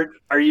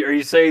 Are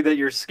you saying that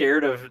you're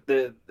scared of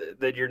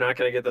that you're not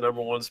going to get the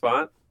number one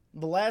spot?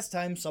 The last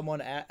time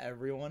someone at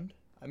everyone,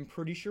 I'm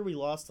pretty sure we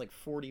lost like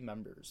 40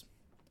 members.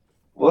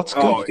 Well, that's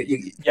good. Oh,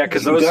 yeah,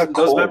 because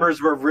those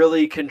members were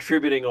really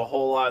contributing a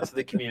whole lot to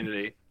the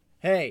community.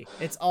 Hey,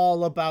 it's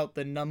all about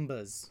the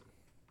numbers.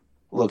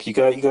 Look, you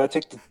got to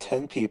take the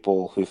 10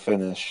 people who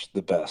finish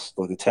the best,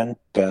 like the 10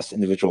 best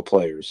individual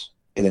players,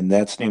 in a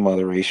Nets new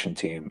moderation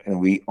team,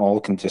 and we all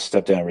can just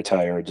step down and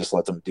retire and just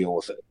let them deal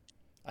with it.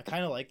 I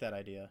kind of like that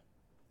idea.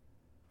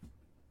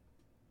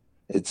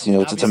 It's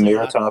it's a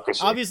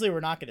meritocracy. Obviously,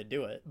 we're not going to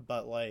do it,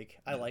 but like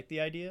I like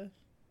the idea.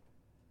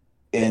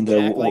 And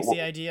Jack likes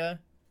the idea,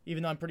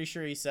 even though I'm pretty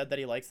sure he said that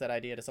he likes that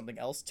idea to something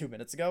else 2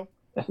 minutes ago.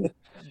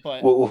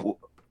 But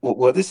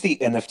what is the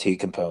NFT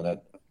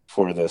component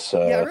for this? Yeah,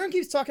 everyone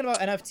keeps talking about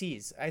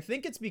NFTs. I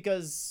think it's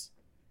because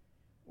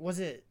was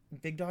it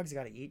Big Dogs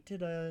Gotta Eat?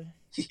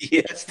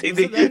 Yes, they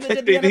did. Did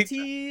the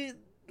NFT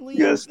league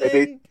yes,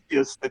 thing? they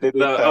did.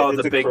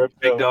 The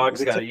big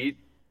dogs gotta eat.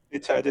 They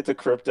tied it to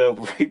crypto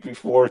right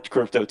before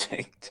crypto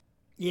tanked.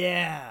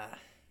 Yeah.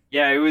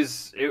 Yeah, the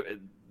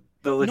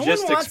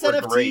logistics no one wants were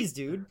NFTs, great.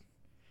 Dude.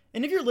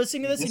 And if you're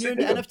listening to this and you're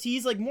into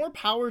NFTs, like more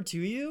power to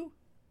you.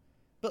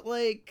 But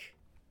like,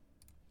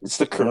 it's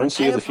the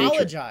currency of the future. I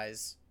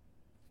apologize.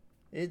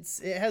 It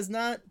has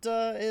not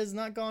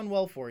gone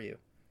well for you.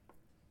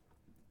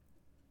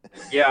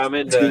 Yeah, I'm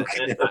into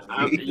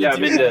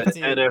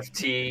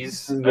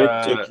NFTs.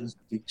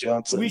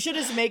 We should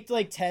just make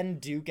like 10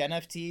 Duke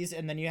NFTs,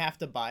 and then you have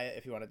to buy it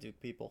if you want to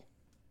Duke people.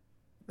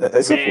 Man,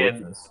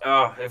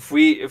 if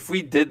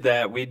we did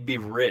that, we'd be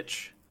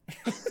rich.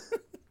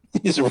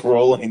 He's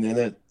rolling in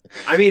it.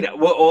 I mean,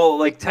 well,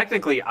 like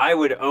technically, I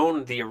would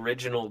own the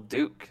original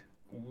Duke,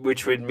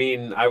 which would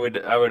mean I would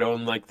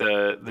own like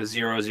the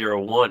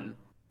 001.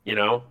 You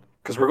know,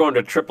 because we're going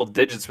to triple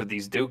digits with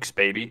these Dukes,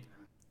 baby.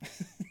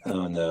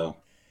 Oh no!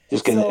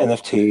 Just get an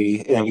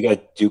NFT, and then we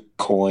got Duke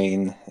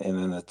coin, and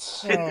then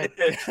it's.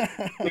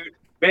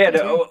 Man,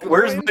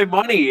 where's my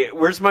money?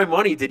 Where's my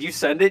money? Did you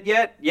send it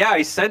yet? Yeah,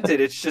 I sent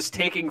it. It's just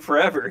taking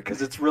forever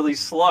because it's really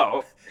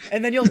slow.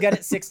 And then you'll get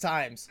it 6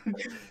 times.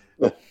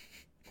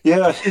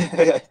 Yeah,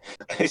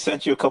 I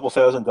sent you a couple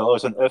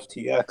 $1,000 on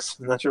FTX.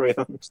 I'm not sure I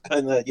haven't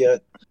done that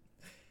yet.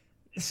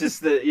 It's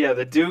just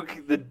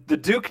the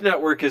Duke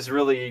network is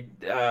really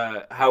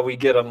how we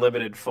get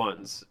unlimited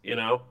funds. You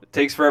know, it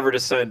takes forever to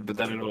send, but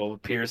then it'll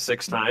appear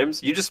 6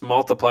 times. You just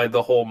multiplied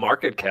the whole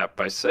market cap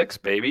by 6,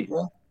 baby.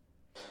 Yeah.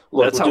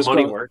 Look, that's how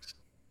money works.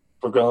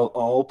 We're gonna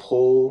all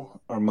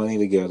pull our money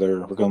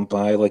together. We're gonna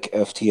buy like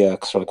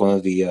FTX or like one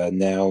of the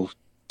now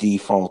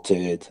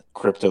defaulted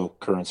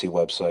cryptocurrency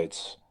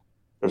websites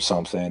or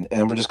something,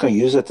 and we're just gonna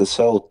use it to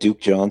sell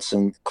Duke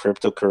Johnson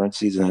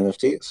cryptocurrencies and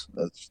NFTs.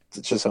 That's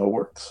just how it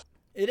works.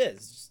 It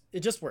is. It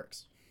just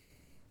works.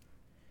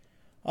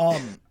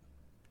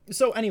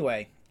 So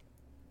anyway,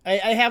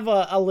 I have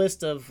a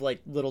list of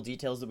like little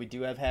details that we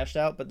do have hashed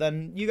out, but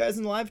then you guys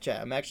in the live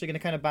chat, I'm actually going to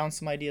kind of bounce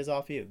some ideas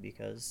off you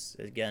because,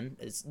 again,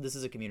 this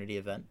is a community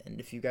event, and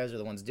if you guys are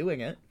the ones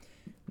doing it,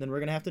 then we're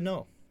going to have to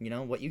know,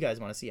 what you guys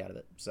want to see out of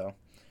it. So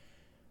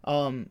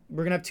we're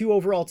going to have 2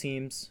 overall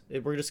teams.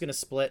 We're just going to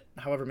split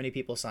however many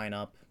people sign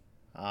up.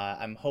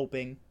 I'm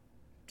hoping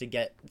to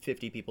get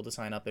 50 people to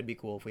sign up. It'd be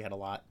cool if we had a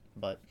lot,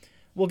 but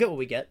we'll get what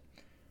we get.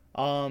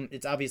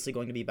 It's obviously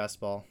going to be best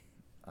ball.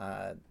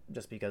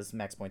 Just because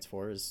max points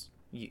 4 is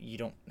you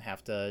don't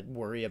have to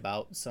worry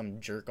about some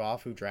jerk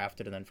off who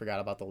drafted and then forgot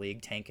about the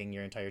league tanking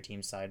your entire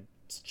team's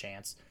side's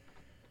chance.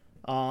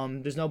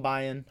 There's no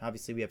buy-in.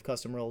 Obviously, we have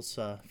custom rules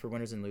for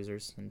winners and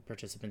losers and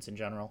participants in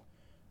general.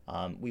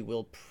 We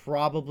will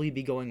probably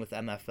be going with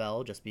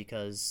MFL just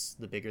because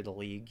the bigger the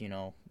league,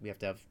 we have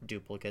to have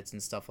duplicates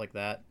and stuff like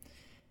that.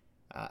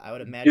 I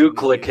would imagine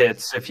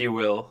duplicates, if you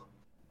will.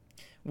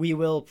 We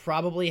will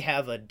probably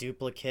have a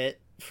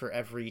duplicate for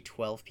every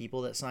 12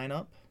 people that sign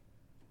up.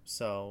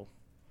 So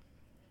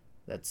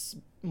that's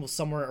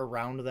somewhere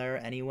around there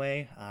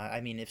anyway. I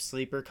mean, if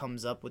Sleeper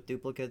comes up with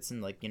duplicates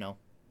and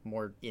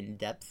more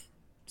in-depth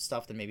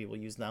stuff, then maybe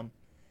we'll use them.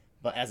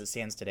 But as it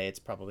stands today, it's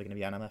probably going to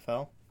be on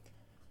MFL.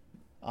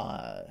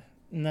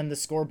 And then the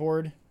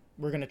scoreboard,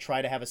 we're going to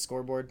try to have a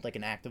scoreboard, like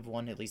an active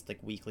one, at least like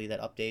weekly, that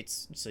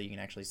updates so you can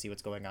actually see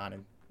what's going on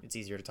and it's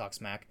easier to talk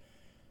smack.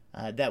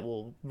 That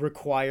will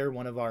require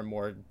one of our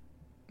more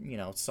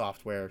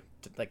software,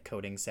 like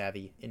coding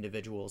savvy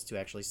individuals to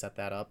actually set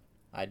that up.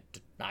 I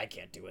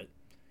can't do it.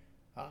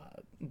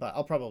 But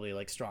I'll probably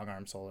like strong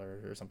arm Solar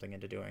or something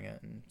into doing it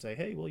and say,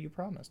 hey, well, you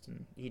promised,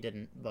 and he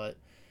didn't, but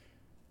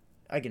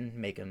I can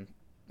make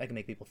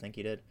people think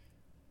he did.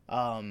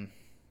 And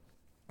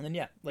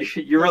then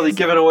you're really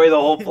giving away the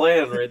whole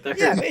plan right there.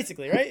 Yeah,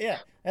 basically, right? Yeah,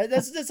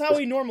 that's how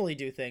we normally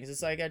do things.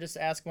 It's like I just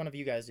ask one of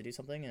you guys to do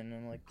something, and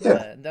I'm like,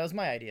 yeah, that was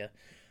my idea.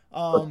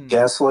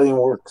 Gaslighting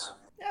works.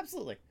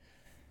 Absolutely.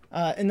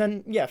 And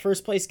then,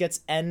 first place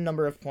gets N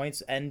number of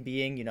points, N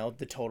being,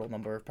 the total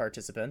number of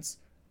participants.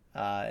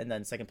 And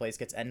then second place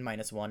gets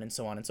N-1, and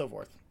so on and so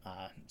forth.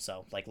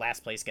 So,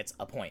 last place gets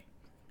a point.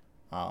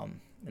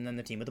 And then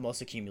the team with the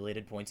most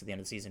accumulated points at the end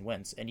of the season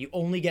wins. And you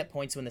only get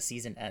points when the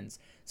season ends.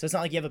 So it's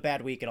not like you have a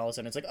bad week and all of a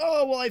sudden it's like,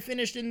 oh, well, I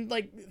finished in,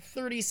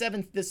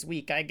 37th this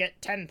week. I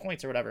get 10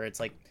 points or whatever.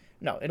 It's like,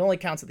 no, it only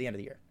counts at the end of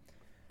the year.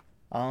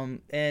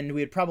 And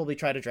we would probably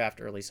try to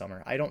draft early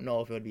summer. I don't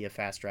know if it would be a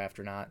fast draft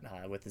or not.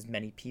 With as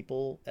many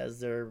people as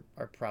there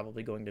are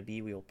probably going to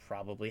be, we will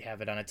probably have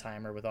it on a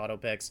timer with auto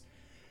picks,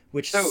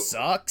 which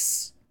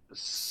sucks.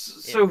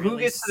 So who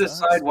gets to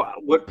decide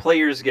what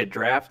players get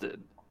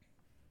drafted?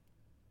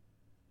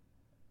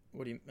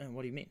 What do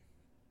you mean?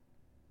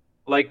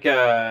 Like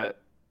we're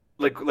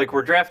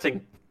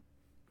drafting.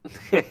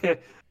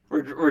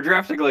 we're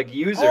drafting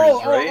users,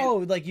 right?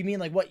 Oh, you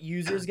mean what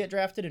users get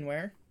drafted and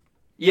where?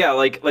 Yeah,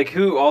 like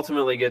who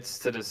ultimately gets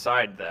to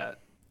decide that?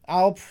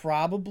 I'll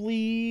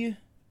probably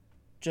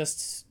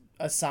just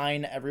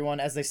assign everyone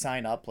as they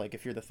sign up. Like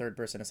if you're the third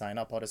person to sign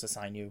up, I'll just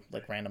assign you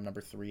random number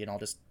 3, and I'll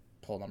just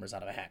pull numbers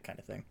out of a hat kind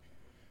of thing.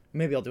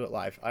 Maybe I'll do it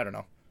live. I don't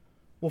know.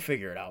 We'll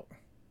figure it out.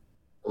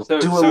 Do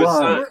it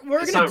live.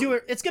 We're gonna do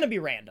it. It's gonna be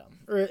random,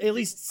 or at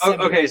least.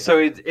 Okay, so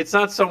it's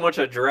not so much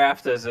a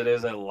draft as it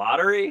is a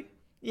lottery.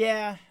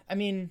 Yeah, I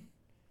mean,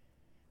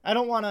 I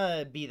don't want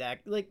to be that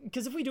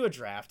because if we do a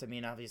draft, I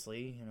mean,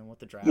 obviously, what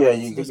the draft. Yeah,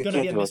 there's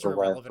gonna be a Mr.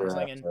 Irrelevant or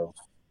something.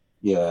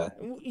 Yeah.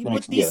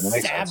 With these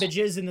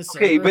savages in the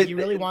server, do you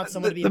really want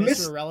someone to be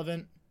Mr.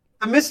 Irrelevant?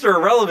 The Mr.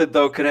 Irrelevant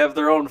though could have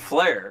their own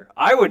flair.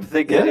 I would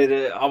think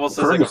it almost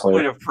as a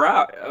point of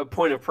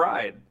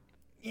pride.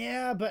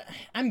 Yeah, but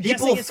I'm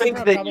people guessing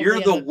think that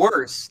you're the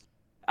worst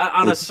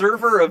on a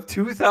server of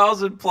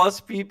 2,000 plus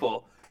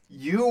people.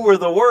 You were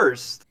the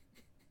worst.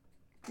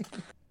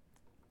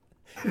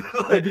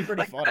 That'd be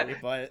pretty funny,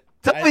 but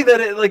tell me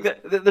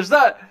that there's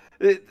not.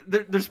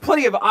 There's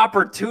plenty of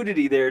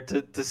opportunity there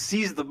to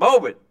seize the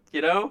moment.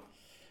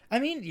 I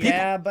mean,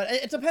 yeah, but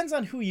it depends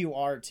on who you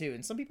are too,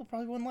 and some people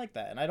probably wouldn't like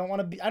that. And I don't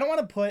want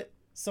to put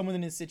someone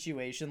in a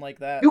situation like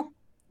that.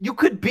 You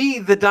could be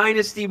the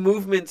Dynasty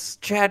Movement's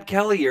Chad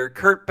Kelly or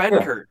Kurt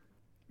Benkert.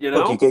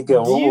 Look,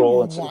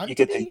 you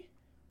get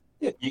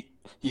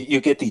you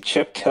get the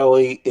Chip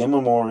Kelly in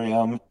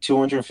memoriam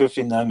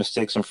 259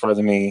 mistakes in front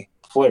of me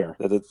flair.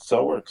 That's how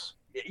it works.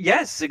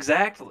 Yes,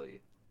 exactly.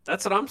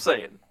 That's what I'm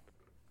saying.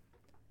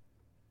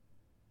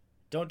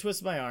 Don't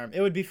twist my arm.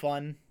 It would be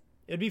fun.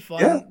 It would be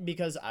fun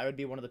because I would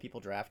be one of the people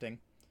drafting,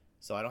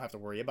 so I don't have to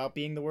worry about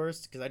being the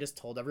worst. Because I just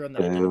told everyone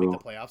that I didn't make the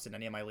playoffs in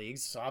any of my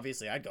leagues, so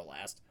obviously I'd go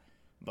last.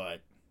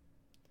 But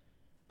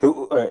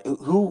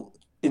who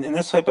in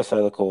this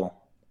hypothetical,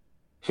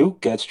 who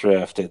gets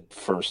drafted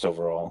first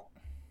overall?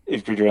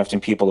 If you're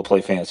drafting people to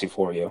play fantasy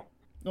for you,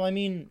 no, I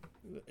mean,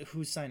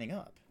 who's signing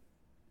up?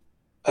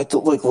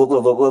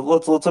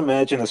 Let's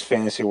imagine this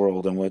fantasy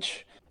world in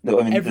which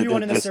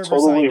everyone in the server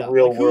totally signed up.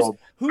 Real world.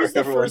 Who's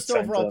the first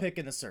overall pick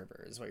in the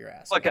server? Is what you're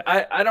asking. Look,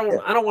 I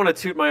don't want to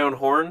toot my own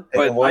horn,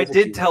 but I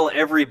did tell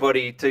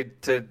everybody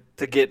to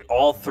get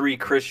all 3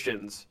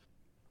 Christians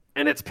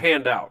and it's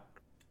panned out.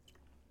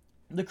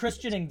 The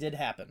Christianing did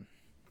happen.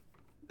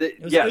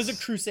 It was a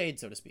crusade,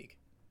 so to speak.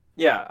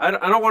 Yeah, I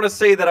don't want to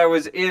say that I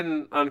was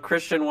in on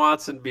Christian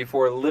Watson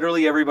before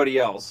literally everybody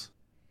else.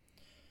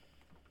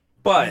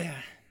 But Yeah.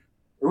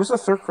 It was a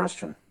third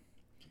Christian.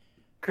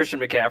 Christian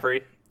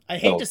McCaffrey. I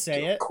hate to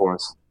say it, Of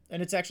course.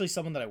 and it's actually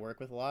someone that I work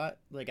with a lot.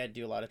 Like, I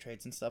do a lot of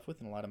trades and stuff with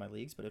in a lot of my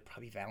leagues, but it'd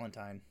probably be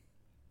Valentine.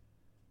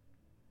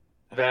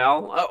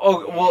 Val?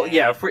 Well,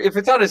 yeah. If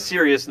it's on a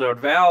serious note,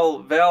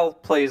 Val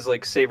plays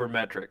like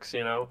sabermetrics.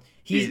 You know,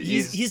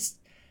 He's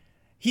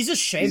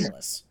just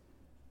shameless.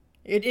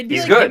 It'd be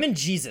He's like good. him and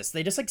Jesus.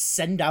 They just like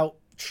send out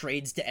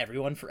trades to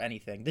everyone for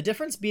anything. The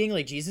difference being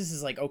like Jesus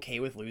is like okay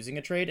with losing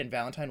a trade, and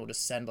Valentine will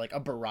just send like a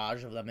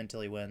barrage of them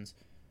until he wins.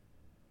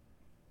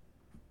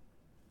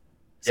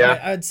 So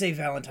Yeah. I'd say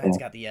Valentine's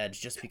got the edge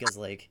just because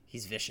like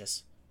he's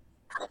vicious.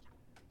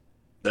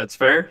 That's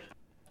fair.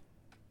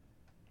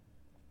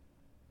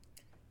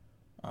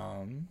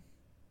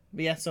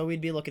 But yeah, so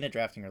we'd be looking at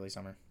drafting early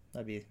summer.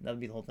 That'd be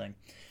the whole thing.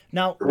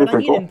 Now, what I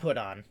need input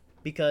on,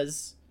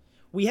 because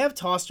we have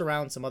tossed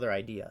around some other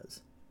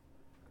ideas.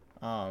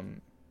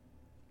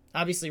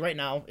 Obviously, right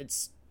now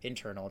it's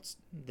internal. It's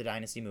the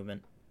dynasty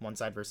movement, one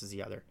side versus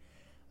the other.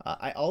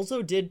 I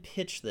also did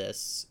pitch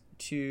this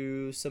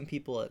to some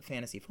people at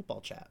Fantasy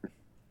Football Chat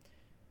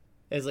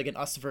as like an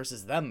us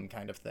versus them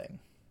kind of thing.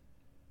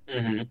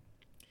 Mm-hmm.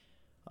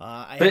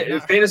 Fantasy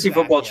Fantasy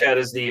Football Chat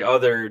is the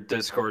other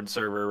Discord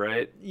server,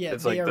 right? Yeah,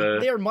 it's they like are.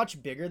 They are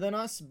much bigger than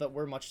us, but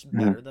we're much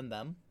better than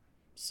them.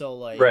 So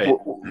like, Right.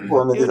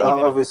 Well, I mean,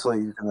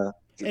 obviously you're gonna.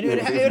 And it would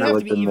have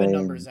to be even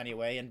numbers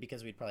anyway, and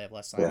because we'd probably have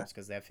less signups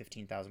because they have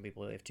 15,000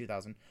 people, we have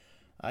 2,000.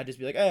 I'd just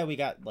be like, we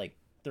got like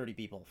 30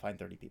 people, find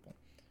 30 people,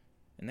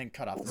 and then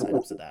cut off the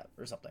signups of that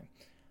or something.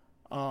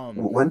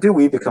 When do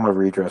we become a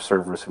redraft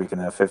server so we can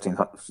have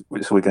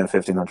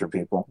 1,500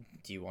 people?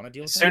 Do you want to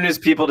deal with As that? soon as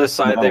people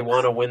decide they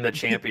want to win the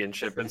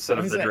championship instead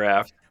of the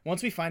draft.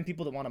 Once we find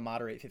people that want to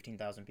moderate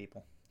 15,000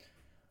 people.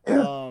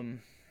 Yeah.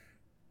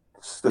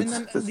 And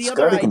then the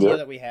other idea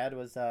that we had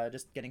was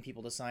just getting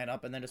people to sign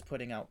up and then just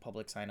putting out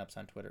public signups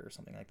on Twitter or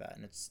something like that,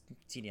 and it's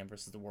TDM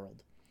versus the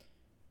world.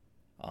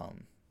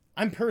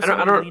 I'm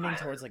personally leaning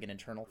towards like an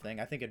internal thing.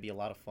 I think it'd be a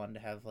lot of fun to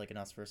have like an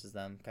us versus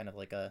them, kind of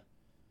like a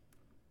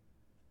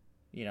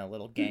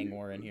little gang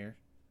war in here.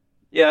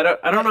 Yeah,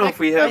 I don't know if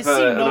we have I see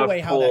no enough way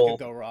how pull. that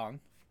could go wrong.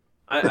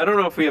 I don't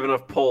know if we have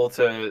enough pull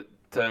to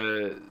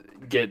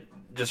get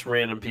just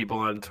random people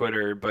on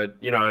Twitter, but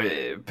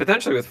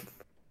potentially with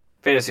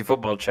Fantasy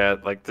Football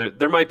Chat, like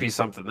there might be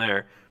something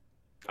there.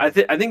 I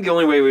think the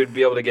only way we'd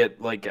be able to get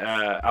like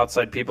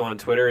outside people on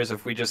Twitter is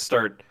if we just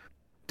start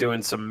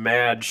doing some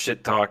mad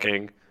shit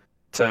talking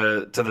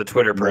to the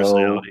Twitter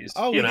personalities.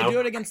 Oh, we could do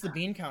it against the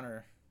bean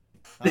counter.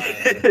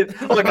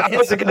 Look, I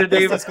wasn't gonna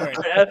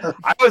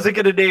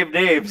name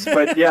names,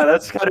 but yeah,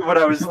 that's kind of what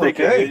I was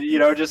thinking.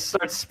 Just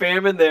start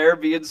spamming there,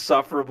 be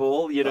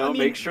insufferable.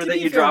 Make sure that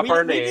you drop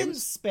our names. We didn't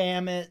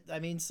spam it. I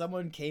mean,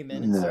 someone came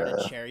in and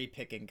started cherry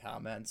picking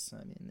comments. I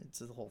mean, it's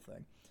a whole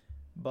thing.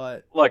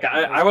 But look,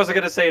 I wasn't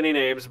gonna say any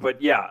names,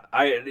 but yeah,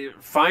 I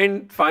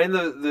find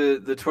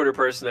the Twitter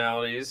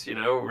personalities.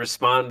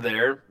 Respond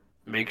there.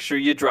 Make sure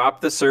you drop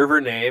the server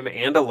name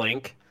and a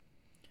link.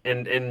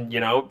 And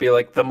be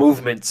like, the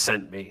movement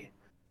sent me.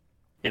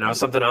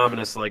 Something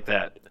ominous like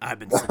that. I've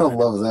been I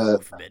love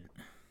that.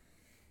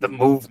 The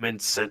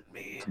movement sent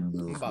me.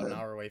 I'm about an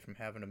hour away from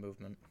having a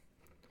movement.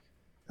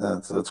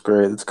 That's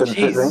great. It's good.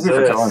 Thank you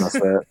for telling us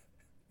that.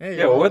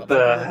 Hey, what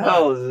the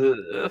hell is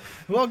it?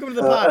 Welcome to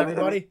the pod,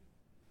 everybody.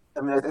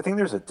 I mean, I think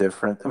there's a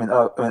different.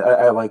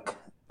 I like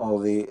all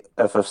the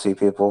FFC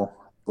people.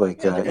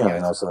 Like,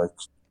 and also like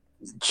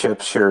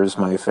Chip shares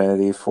my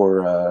affinity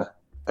for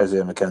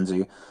Isaiah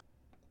McKenzie.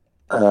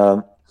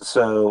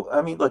 So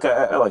I mean, like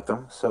I like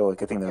them. So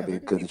like I think that'd be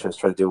good to just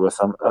try to deal with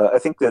them. I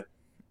think that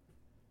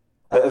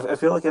I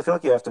feel like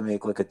you have to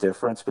make like a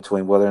difference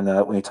between whether or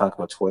not when you talk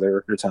about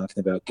Twitter, you're talking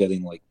about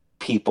getting like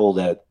people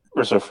that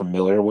we're sort of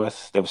familiar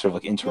with, that we sort of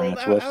like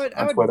interact with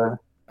on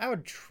Twitter. I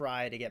would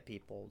try to get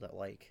people that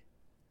like,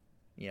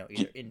 either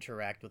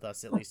interact with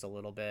us at least a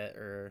little bit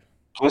or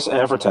just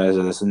advertise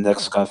it as the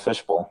next Scott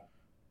Fishbowl.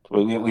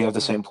 We have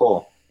the same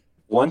poll.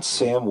 Once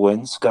Sam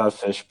wins Scott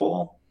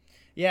Fishbowl.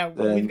 Yeah,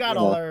 then, we've got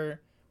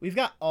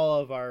all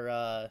of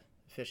our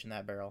fish in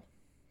that barrel.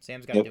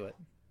 Sam's got to do it.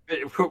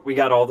 We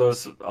got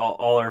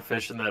all our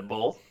fish in that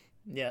bowl.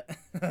 Yeah.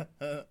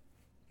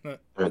 All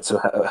right. So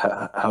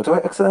how do I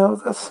exit out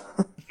of this?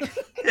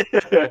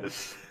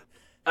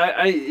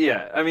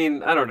 I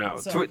mean, I don't know.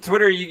 So,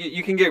 Twitter,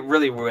 you can get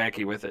really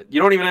wacky with it.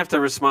 You don't even have to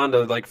respond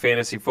to like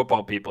fantasy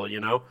football people.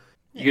 You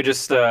could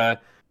just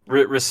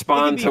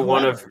respond to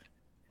one of.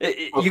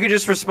 You could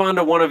just respond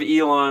to one of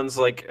Elon's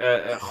like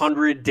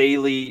 100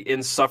 daily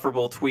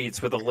insufferable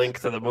tweets with a link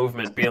to the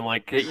movement, being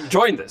like, "Hey,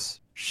 join this.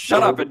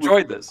 Shut up and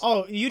join this."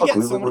 Oh, you'd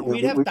get someone.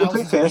 We'd have thousands.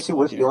 We play fantasy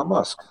with Elon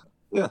Musk.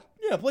 Yeah.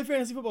 Yeah, play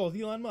fantasy football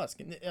with Elon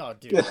Musk. Oh,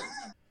 dude. Yeah.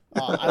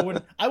 I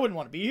wouldn't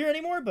want to be here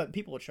anymore, but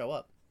people would show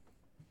up.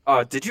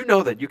 Did you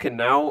know that you can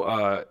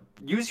now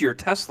use your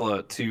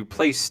Tesla to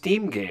play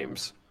Steam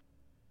games?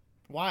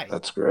 Why?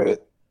 That's great.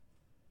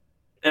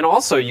 And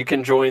also, you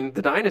can join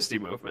the Dynasty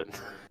movement.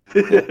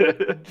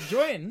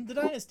 Join the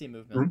Dynasty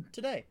movement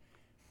today.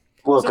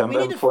 Look, So I'm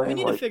we need playing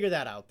to figure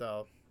that out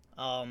though.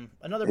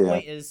 Another Yeah.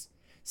 point is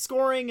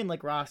scoring and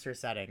like roster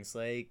settings.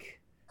 Like,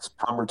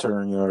 punt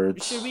return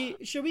yards.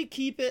 should we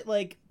keep it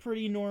like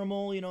pretty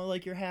normal? You know,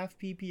 like your half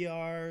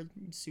PPR,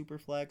 super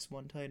flex,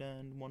 one tight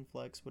end, one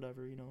flex,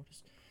 whatever. You know,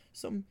 just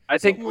some. I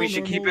think something we a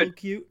little should keep normal, it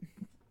cute.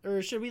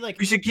 Or should we like?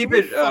 We should keep we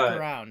it, fuck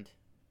around.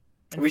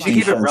 We should find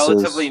keep it Defenses.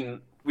 relatively.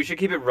 We should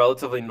keep it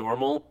relatively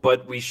normal,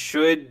 but we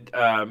should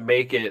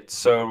make it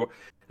so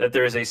that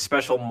there is a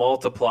special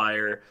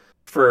multiplier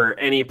for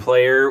any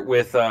player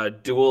with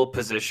dual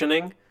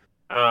positioning.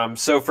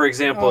 So, for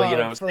example, you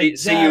know,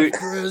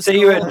 say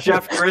you had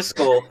Jeff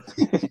Driskel,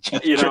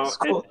 you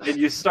know, and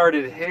you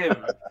started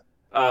him,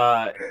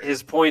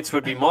 his points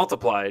would be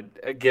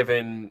multiplied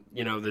given,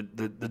 you know, the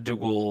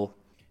dual.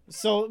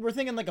 So we're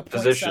thinking like a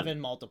Position. 0.7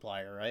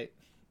 multiplier, right?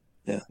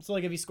 Yeah. So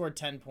like if you scored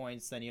 10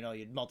 points, then you know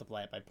you'd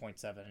multiply it by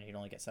 0.7 and you'd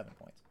only get 7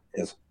 points.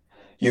 Yes.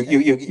 You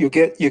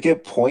get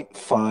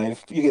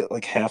 0.5. You get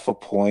like half a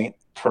point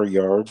per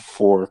yard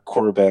for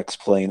quarterbacks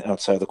playing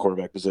outside the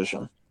quarterback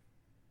position.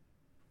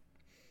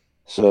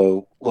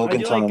 So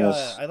Logan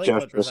Thomas, I like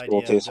Jeff Clipper's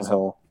Driscoll, idea of Taysom just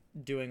Hill.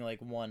 doing like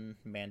one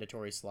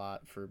mandatory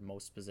slot for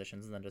most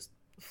positions and then just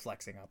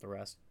flexing out the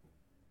rest.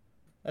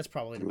 That's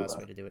probably the best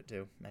way to do it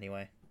too.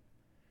 Anyway,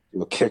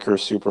 Do a kicker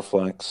super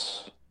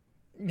flex.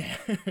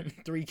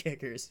 3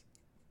 kickers.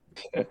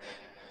 I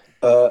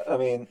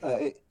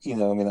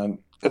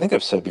think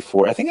I've said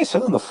before. I think I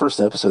said on the first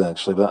episode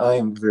actually, but I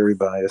am very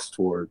biased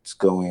towards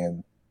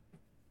going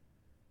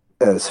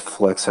as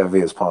flex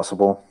heavy as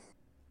possible.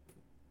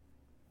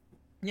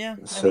 Yeah.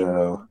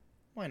 So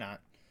Why not?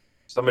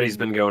 Somebody's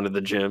been going to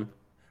the gym.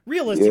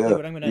 Realistically, Yeah,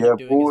 what I'm going to end up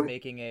doing boy. is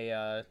making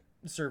a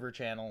server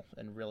channel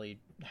and really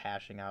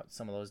hashing out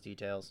some of those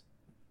details.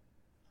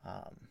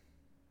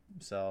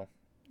 So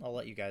I'll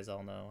let you guys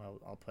all know.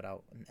 I'll put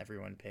out an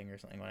everyone ping or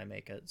something when I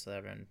make it, so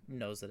everyone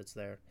knows that it's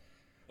there.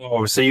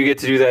 Oh, so you get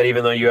to do that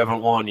even though you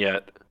haven't won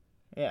yet.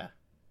 Yeah.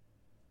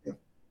 Yeah.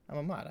 I'm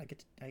a mod. I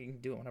can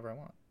do it whenever I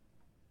want.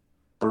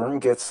 Byrne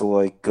gets to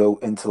like go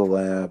into the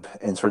lab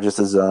and sort of just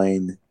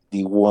design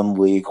the one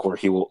league where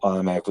he will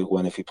automatically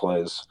win if he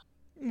plays.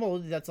 Well,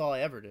 that's all I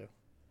ever do.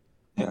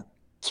 Yeah.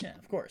 Yeah,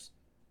 of course.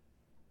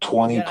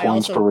 20 Yet I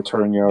points also- per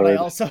return But yard. I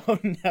also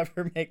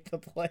never make the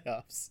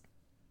playoffs.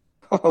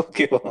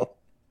 Okay, well,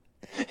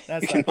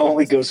 That's you can not true.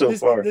 only go so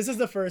far. This is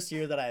the first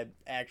year that I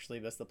actually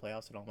missed the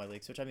playoffs in all my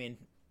leagues, which I mean,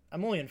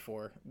 I'm only in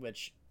 4,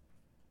 which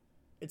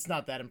it's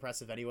not that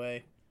impressive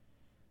anyway.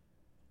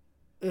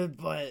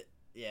 But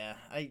yeah,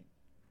 I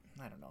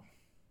don't know.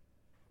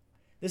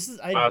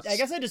 I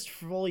guess I just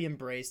fully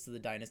embraced the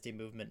dynasty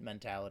movement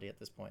mentality at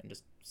this point and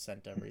just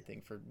sent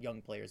everything for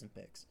young players and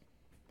picks.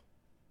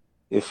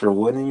 If you're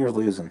winning, you're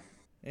losing.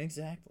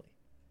 Exactly.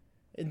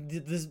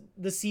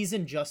 The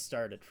season just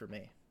started for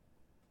me.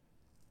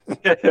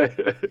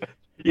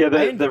 Yeah,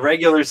 the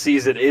regular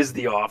season is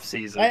the off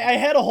season. I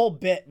had a whole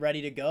bit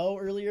ready to go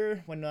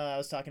earlier when I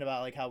was talking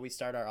about like how we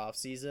start our off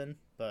season,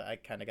 but I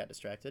kind of got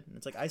distracted.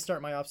 It's like I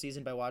start my off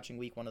season by watching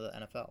week 1 of the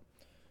NFL.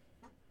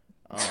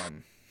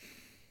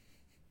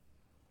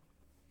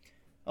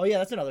 Oh yeah,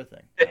 that's another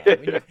thing.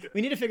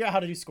 We need to figure out how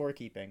to do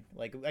scorekeeping.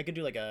 Like I could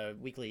do like a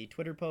weekly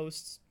Twitter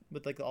posts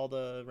with like all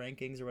the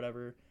rankings or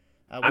whatever.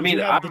 We do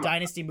have the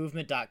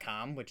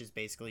dynastymovement.com, which is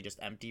basically just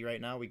empty right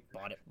now. We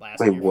bought it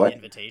last year for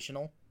what? the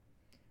Invitational.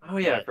 Oh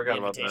yeah, I But forgot the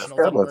about Invitational that.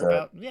 didn't about work that.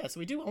 out. Yeah, so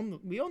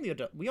we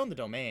own the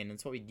domain.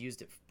 That's what we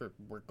used it for.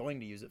 We're going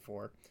to use it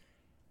for.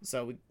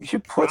 So You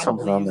should put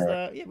something probably on use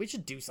there. that. Yeah, we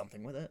should do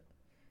something with it.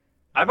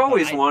 I've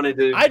always wanted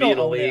to I be don't in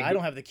a own it. league. I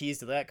don't have the keys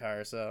to that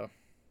car, so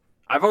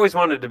I've always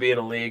wanted to be in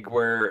a league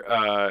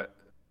where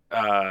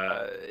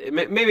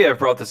maybe I've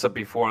brought this up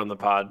before on the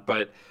pod,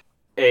 but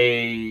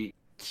a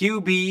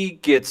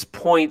QB gets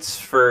points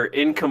for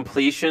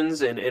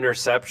incompletions and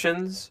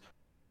interceptions,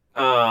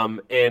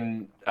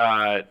 and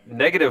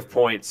negative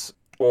points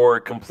for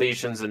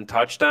completions and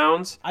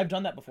touchdowns. I've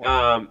done that before.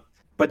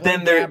 But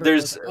then Blaine Gabbert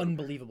there's was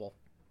unbelievable.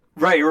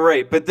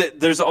 right. But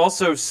there's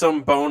also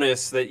some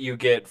bonus that you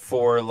get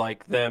for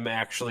like them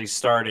actually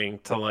starting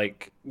to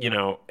like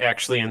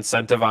actually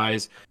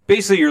incentivize.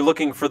 Basically, you're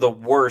looking for the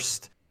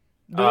worst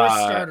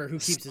Starter who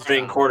keeps his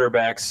starting job.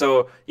 quarterback.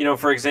 So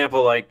for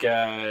example, like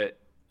I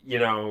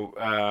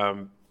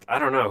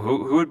don't know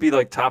who would be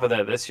like top of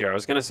that this year. I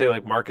was gonna say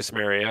like Marcus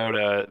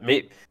Mariota,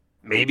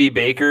 maybe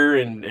Baker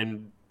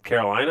in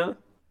Carolina.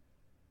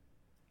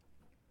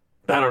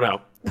 I don't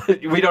know.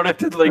 We don't have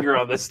to linger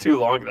on this too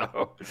long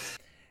though.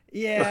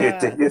 Yeah.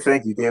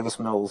 Thank you, Davis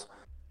Mills.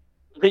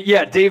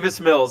 Yeah, Davis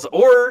Mills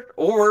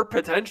or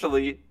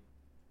potentially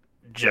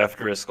Jeff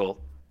Driskel.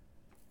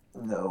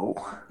 No.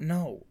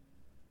 No.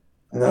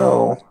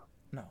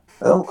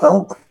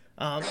 Oh.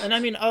 And I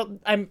mean,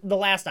 I'm the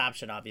last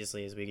option.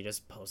 Obviously, is we could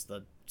just post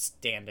the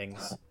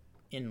standings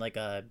in like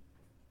a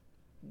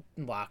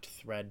locked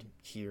thread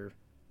here,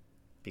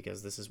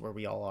 because this is where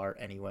we all are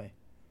anyway.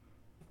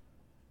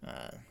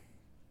 But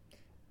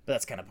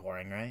that's kind of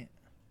boring, right?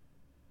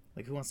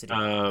 Like, who wants to do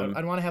that?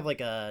 I'd want to have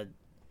like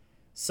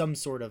some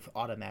sort of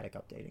automatic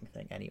updating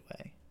thing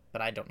anyway,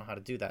 but I don't know how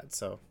to do that,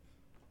 so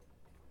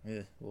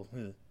we'll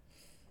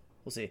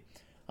see.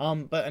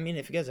 But I mean,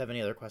 if you guys have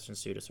any other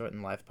questions too, just throw it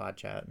in live pod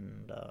chat,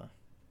 and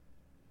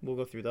we'll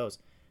go through those,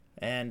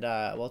 and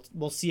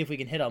we'll see if we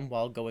can hit them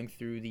while going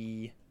through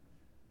the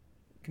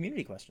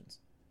community questions.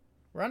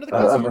 We're on to the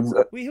questions.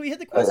 We hit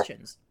the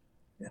questions.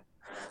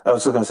 I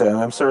was just going to say,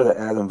 I'm sorry to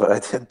Adam, but I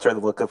did try to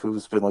look up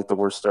who's been like the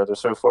worst starter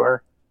so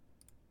far,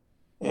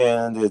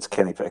 and it's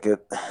Kenny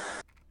Pickett.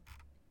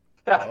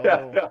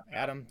 Oh,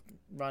 Adam,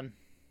 run.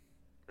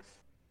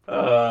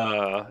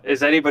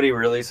 Is anybody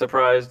really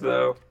surprised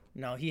though?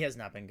 No, he has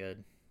not been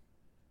good.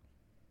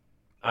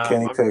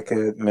 Kenny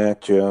Pickett, Mac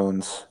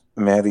Jones,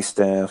 Matty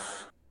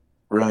Staff,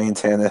 Ryan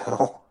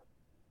Tannehill.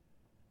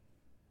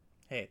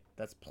 Hey,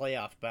 that's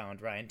playoff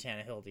bound Ryan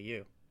Tannehill to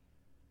you.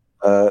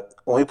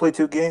 Only played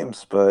 2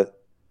 games, but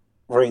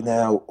right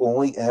now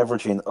only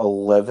averaging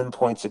 11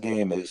 points a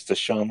game is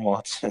Deshaun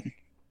Watson.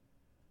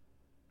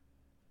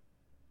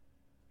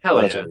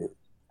 Hell yeah.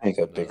 I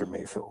got Baker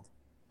Mayfield.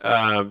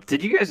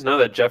 Did you guys know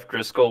that Jeff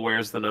Driskel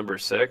wears the number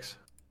 6?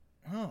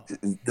 Oh,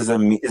 Does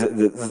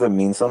that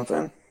mean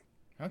something?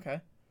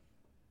 okay.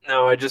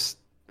 No, I just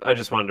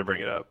wanted to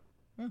bring it up.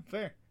 Oh,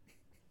 fair.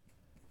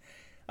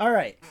 All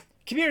right.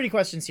 Community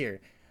questions here.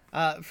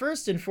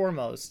 First and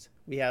foremost,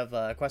 we have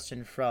a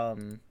question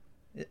from...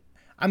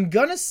 I'm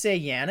going to say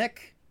Yannick,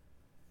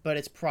 but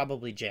it's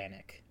probably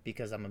Janik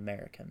because I'm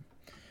American.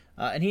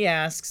 And he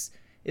asks,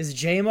 is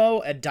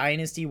JMO a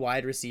dynasty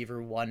wide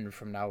receiver 1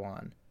 from now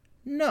on?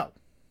 No.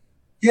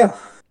 Yeah.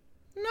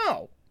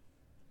 No.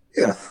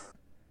 Yeah.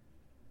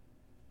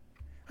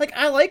 Like,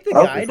 I like the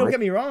guy, don't get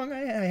me wrong.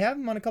 I have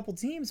him on a couple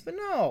teams, but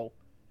no.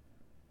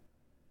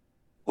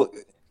 Look,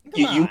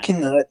 you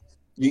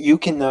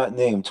cannot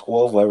name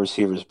 12 wide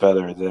receivers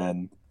better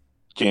than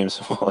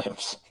James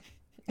Williams.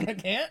 I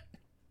can't?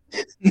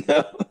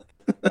 No.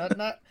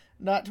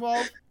 Not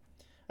 12?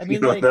 I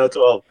mean, no, not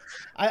 12.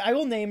 I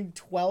will name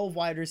 12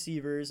 wide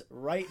receivers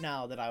right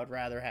now that I would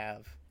rather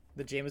have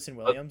than Jameson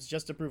Williams,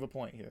 just to prove a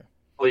point here.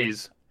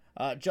 Please.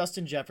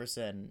 Justin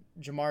Jefferson,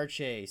 Jamar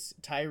Chase,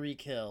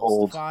 Tyreek Hill,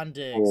 Old. Stephon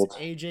Diggs, Old.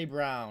 A.J.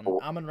 Brown,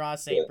 Old. Amon-Ra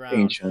St. Brown,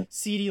 Ancient.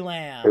 CeeDee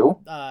Lamb, Who?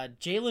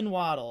 Jalen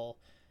Waddle.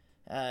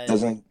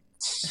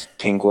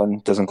 Penguin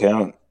doesn't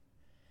count.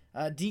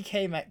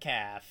 DK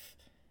Metcalf.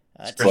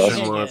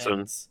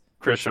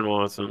 Christian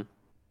Watson.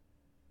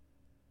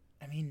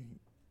 I mean,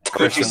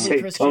 Don't you say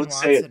it.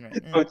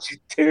 Right? Don't you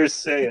dare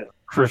say it.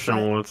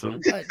 Christian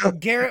Watson.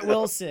 Garrett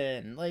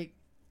Wilson. Like,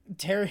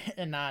 Terry...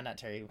 not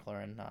Terry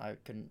McLaurin. No, I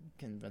couldn't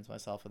convince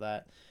myself of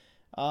that.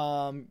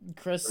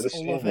 Chris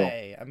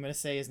Olave. I'm going to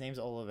say his name's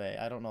Olave.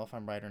 I don't know if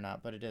I'm right or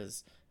not, but it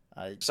is.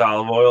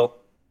 Olive oil.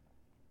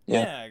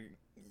 Yeah.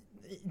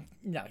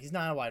 No, he's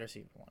not a wide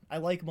receiver 1. I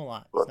like him a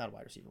lot. He's not a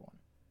wide receiver 1.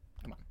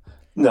 Come on.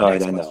 No, I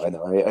know.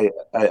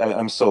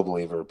 I'm still a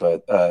believer,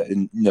 but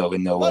no way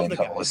in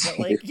hell is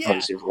he wide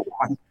receiver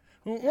 1.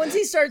 Once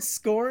he starts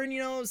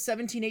scoring,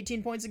 17,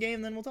 18 points a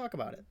game, then we'll talk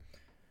about it.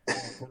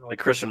 Like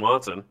Christian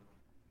Watson.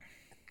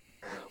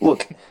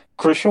 Look,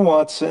 Christian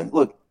Watson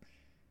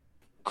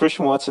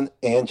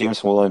and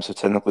James Williams have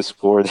technically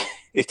scored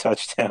a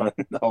touchdown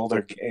in all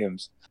their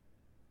games.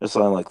 Or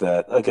something like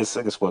that. I guess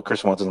what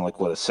Christian Watson like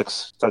a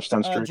 6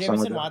 touchdown streak.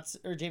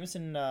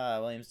 Jameson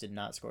Williams did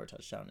not score a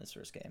touchdown in his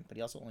first game, but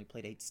he also only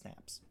played 8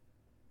 snaps.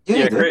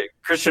 Yeah,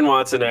 Christian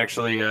Watson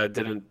actually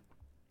didn't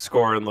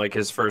score in like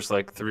his first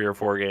 3 or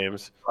 4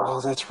 games.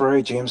 Oh, that's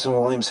right. Jameson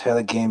Williams had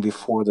a game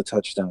before the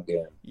touchdown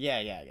game.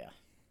 Yeah.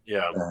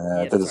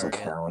 That doesn't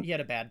count. He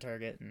had a bad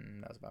target,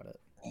 and that was about it.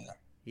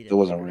 Yeah. It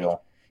wasn't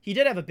real. He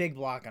did have a big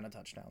block on a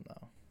touchdown,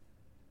 though.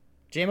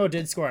 JMO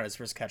did score on his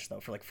first catch, though,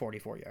 for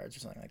 44 yards or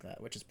something like that,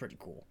 which is pretty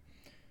cool.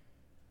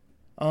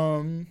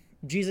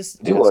 Jesus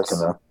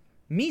asks,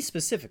 me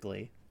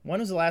specifically, when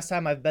was the last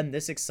time I've been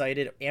this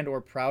excited and or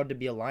proud to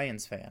be a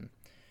Lions fan?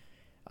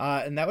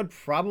 And that would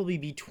probably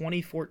be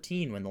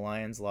 2014 when the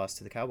Lions lost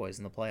to the Cowboys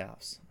in the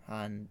playoffs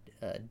on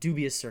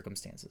dubious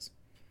circumstances.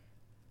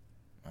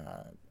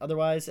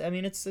 Otherwise, I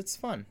mean, it's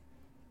fun.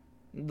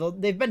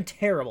 They've been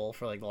terrible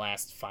for the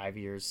last 5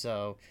 years,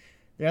 so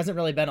there hasn't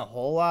really been a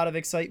whole lot of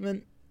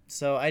excitement.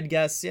 So I'd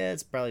guess,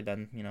 it's probably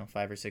been,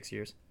 5 or 6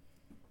 years.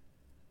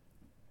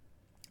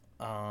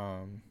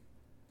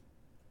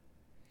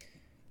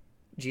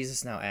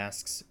 Jesus now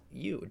asks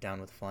you, Down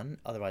with Fun,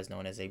 otherwise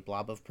known as a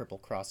blob of purple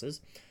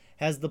crosses,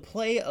 has the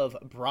play of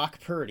Brock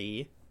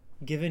Purdy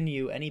given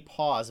you any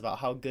pause about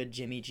how good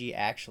Jimmy G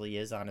actually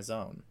is on his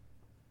own?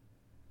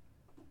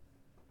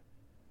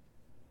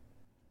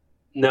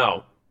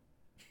 No.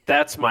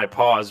 That's my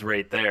pause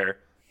right there.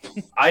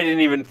 I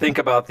didn't even think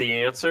about the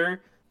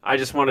answer. I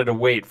just wanted to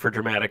wait for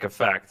dramatic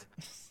effect.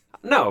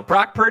 No,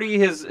 Brock Purdy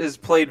has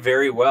played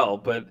very well,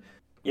 but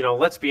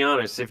let's be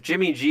honest. If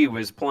Jimmy G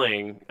was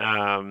playing,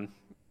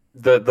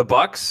 the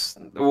Bucks,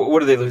 what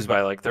do they lose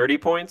by 30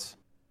 points?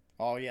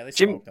 Oh yeah, they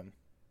smoked them.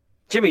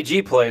 Jimmy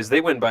G plays, they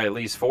win by at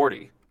least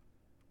 40.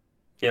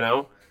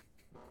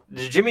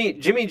 Jimmy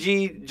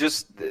G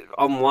just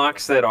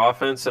unlocks that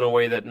offense in a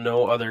way that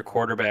no other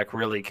quarterback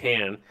really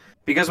can.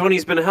 Because when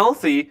he's been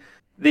healthy,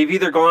 they've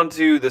either gone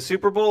to the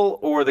Super Bowl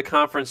or the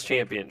conference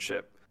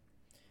championship.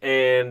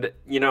 And,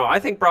 I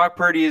think Brock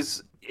Purdy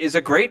is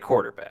a great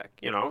quarterback.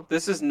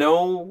 This is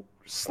no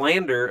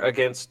slander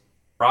against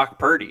Brock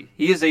Purdy.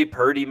 He is a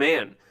Purdy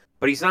man,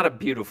 but he's not a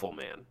beautiful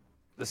man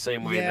the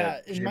same way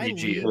that Jimmy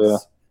G is.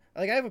 Leagues,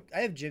 like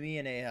I have Jimmy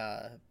in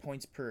a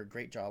points per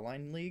great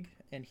jawline league,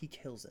 and he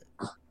kills it.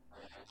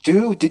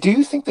 Do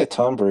you think that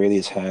Tom Brady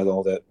has had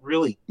all that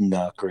really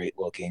not great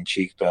looking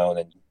cheekbone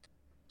and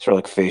sort of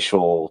like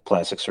facial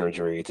plastic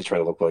surgery to try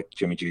to look like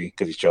Jimmy G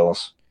because he's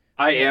jealous?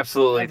 I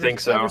absolutely think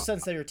so. Ever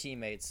since they were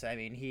teammates, I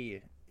mean,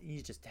 he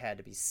just had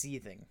to be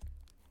seething.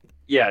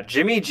 Yeah,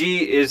 Jimmy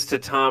G is to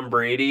Tom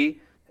Brady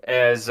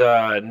as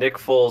Nick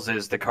Foles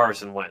is to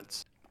Carson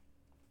Wentz.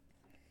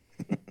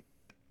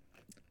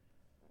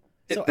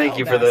 So thank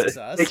you for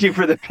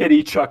the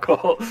pity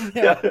chuckle.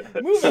 Yeah.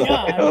 Moving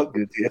on. Oh,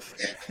 good deal.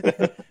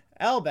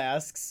 Al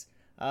asks,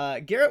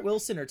 Garrett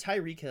Wilson or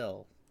Tyreek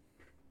Hill?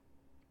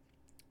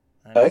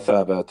 I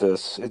thought about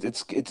this.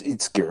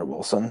 It's Garrett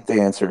Wilson.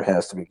 The answer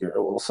has to be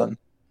Garrett Wilson.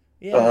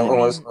 Yeah,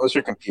 unless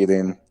you're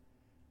competing.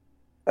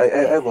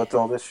 I looked at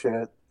all this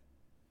shit.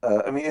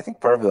 I think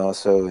part of it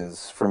also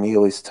is, for me at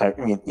least,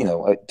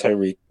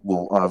 Tyreek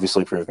will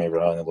obviously prove me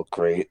wrong and look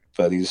great,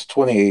 but he's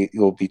 28,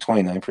 he'll be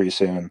 29 pretty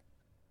soon.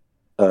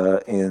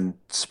 And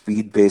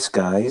speed-based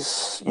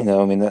guys,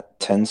 that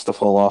tends to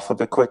fall off a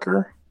bit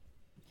quicker.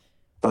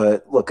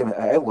 But look,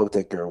 I looked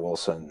at Garrett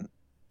Wilson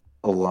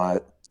a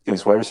lot. He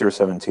was wide receiver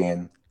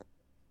 17,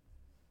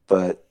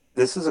 but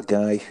this is a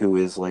guy who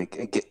is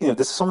like,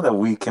 this is someone that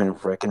we can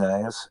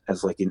recognize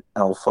as like an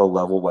alpha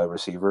level wide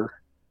receiver.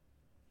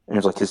 And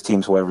there's like his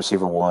team's wide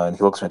receiver 1.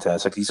 He looks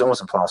fantastic. He's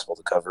almost impossible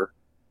to cover.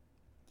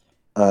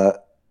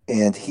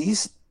 And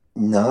he's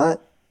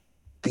not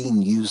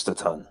being used a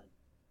ton.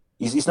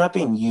 He's not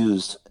being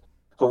used.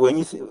 But when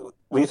you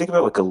think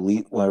about like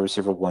elite wide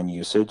receiver 1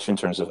 usage in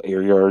terms of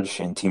air yards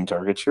and team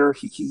target share,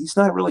 he's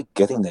not really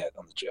getting that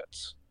on the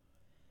Jets.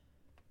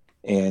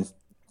 And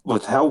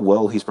with how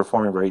well he's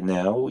performing right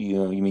now,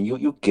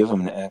 you give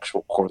him an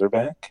actual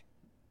quarterback.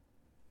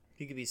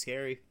 He could be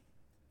scary.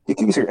 He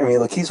could be scary. I mean,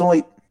 like, he's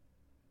only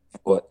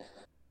what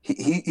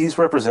he's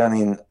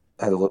representing.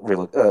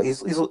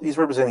 He's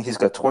representing. He's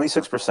got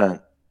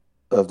 26%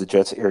 of the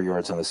Jets' air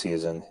yards on the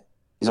season.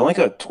 He's only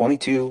got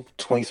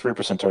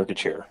 23% target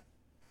share.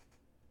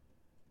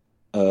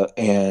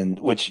 And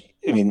which,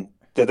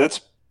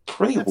 that's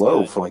pretty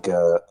low for like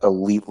a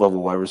elite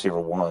level wide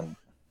receiver 1.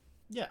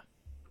 Yeah.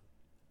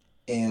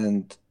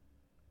 And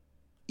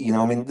I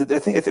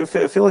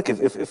feel like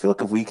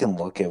if we can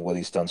look at what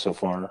he's done so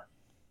far,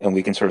 and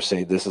we can sort of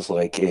say this is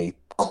like a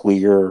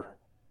clear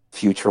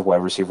future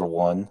wide receiver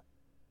 1,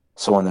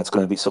 someone that's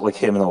going to be so like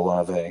him and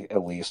Olave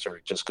at least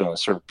are just going to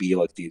sort of be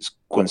like these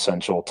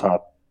quintessential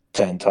top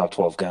 10, top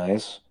 12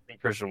 guys. And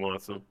Christian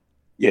Watson.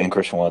 Yeah, and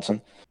Christian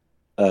Watson.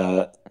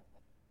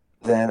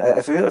 Then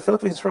I feel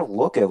like we can sort of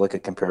look at like a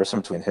comparison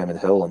between him and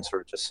Hill and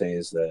sort of just say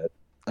is that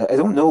I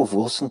don't know if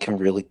Wilson can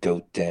really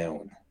go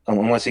down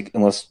unless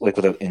like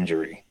without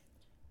injury.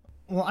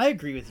 Well, I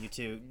agree with you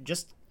too.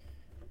 Just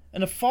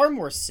in a far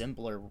more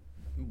simpler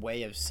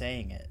way of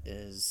saying it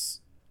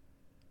is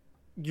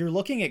you're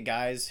looking at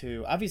guys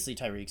who obviously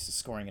Tyreek's is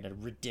scoring at a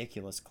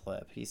ridiculous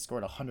clip. He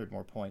scored 100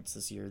 more points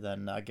this year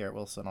than Garrett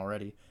Wilson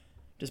already,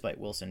 despite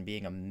Wilson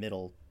being a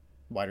middle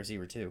wide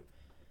receiver too.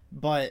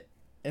 But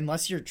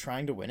unless you're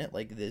trying to win it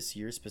like this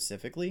year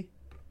specifically,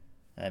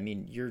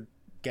 you're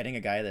getting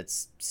a guy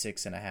that's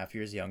 6.5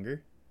 years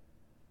younger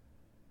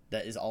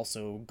that is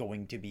also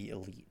going to be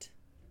elite.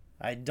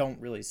 I don't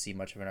really see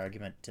much of an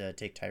argument to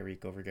take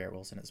Tyreek over Garrett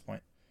Wilson at this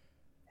point.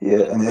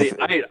 Yeah,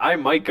 I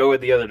might go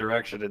in the other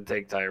direction and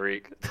take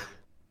Tyreek.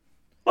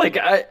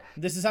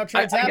 This is how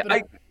trades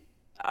happen.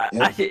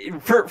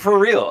 For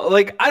real.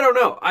 Like, I don't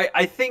know.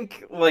 I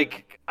think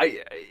like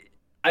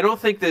I don't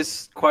think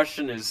this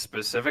question is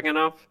specific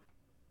enough.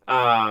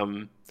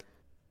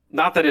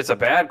 Not that it's a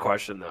bad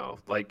question though.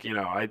 Like,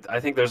 I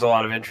think there's a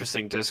lot of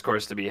interesting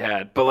discourse to be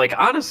had. But like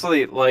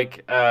honestly,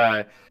 like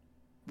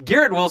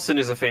Garrett Wilson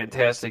is a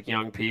fantastic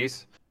young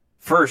piece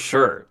for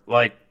sure.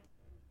 Like,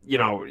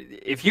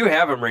 if you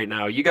have him right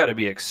now, you got to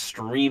be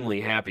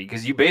extremely happy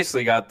because you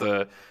basically got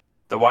the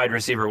wide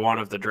receiver 1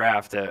 of the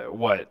draft at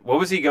what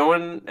was he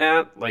going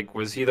at? Like,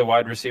 was he the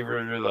wide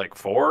receiver like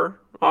 4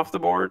 off the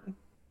board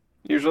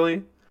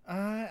usually?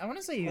 I want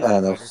to say he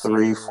was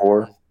 3,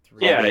 4.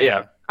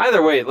 Yeah.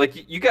 Either way,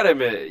 like you got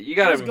him. You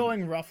got him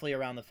going roughly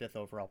around the 5th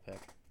overall pick.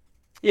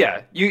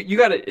 Yeah, you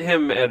got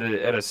him at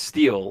a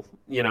steal,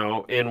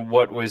 in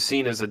what was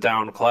seen as a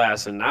down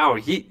class, and now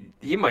he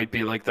might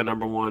be like the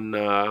number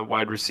 1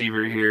 wide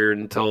receiver here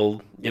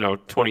until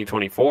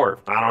 2024.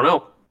 I don't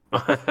know.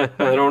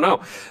 I don't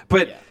know,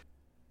 but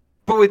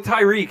with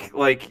Tyreek,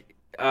 like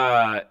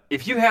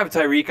if you have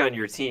Tyreek on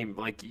your team,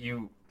 like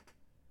you're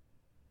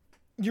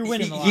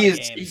winning a lot of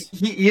games.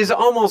 He is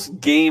almost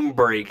game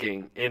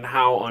breaking in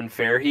how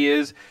unfair he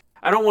is.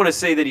 I don't want to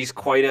say that he's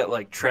quite at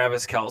like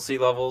Travis Kelce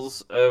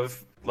levels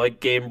of like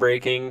game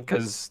breaking,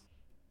 because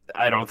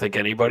I don't think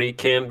anybody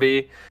can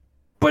be.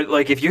 But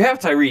like if you have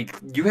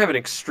Tyreek, you have an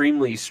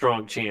extremely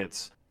strong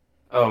chance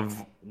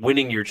of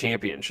winning your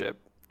championship.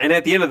 And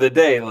at the end of the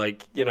day,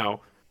 like, you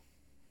know,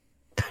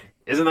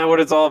 isn't that what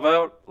it's all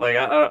about? Like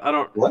I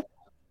don't. What?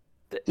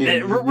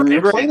 You're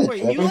Right. playing a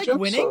Wait, you like championship?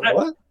 winning? So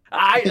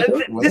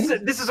what?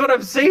 This is what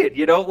I'm saying.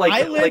 You know, like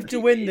I live like, to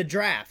win the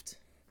draft.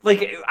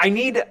 Like I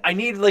need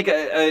like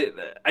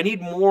I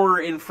need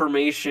more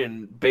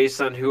information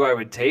based on who I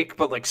would take,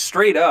 but like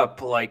straight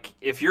up, like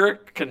if you're a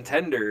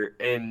contender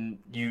and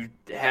you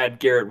had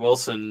Garrett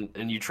Wilson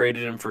and you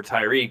traded him for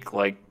Tyreek,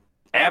 like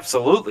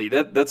absolutely,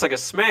 that's like a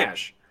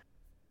smash.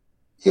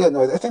 Yeah,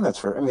 no, I think that's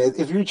fair. I mean,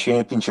 if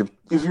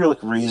you're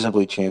like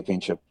reasonably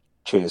championship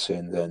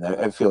chasing, then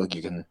I feel like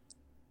you can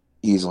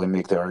easily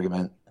make the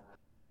argument.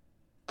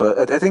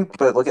 But I think,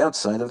 but like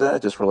outside of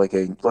that, just for like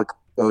I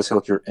would say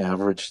like your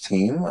average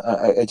team,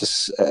 I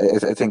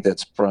think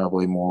that's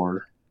probably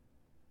more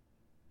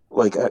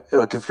like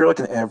if you're like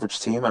an average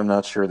team, I'm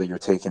not sure that you're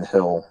taking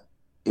Hill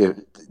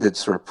that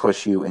sort of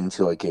push you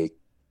into like a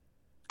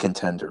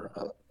contender,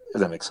 if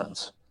that makes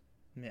sense.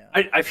 Yeah.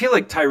 I feel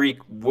like Tyreek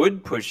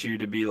would push you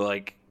to be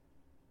like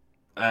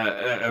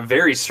a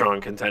very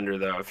strong contender,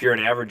 though. If you're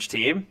an average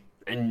team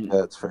and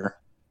That's fair.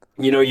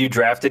 you know you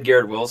drafted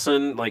Garrett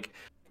Wilson, like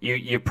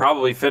you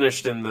probably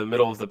finished in the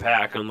middle of the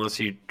pack unless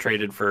you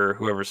traded for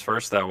whoever's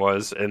first that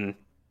was. And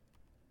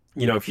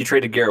you know if you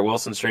traded Garrett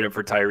Wilson straight up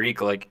for Tyreek,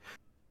 like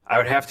I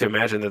would have to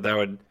imagine that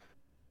would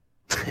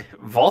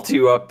vault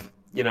you up,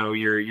 you know,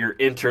 your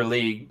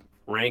interleague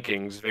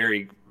rankings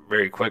very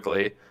very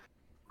quickly.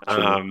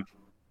 Sure.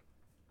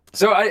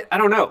 So I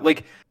don't know,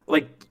 like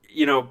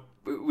you know,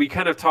 we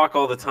kind of talk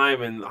all the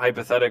time in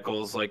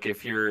hypotheticals, like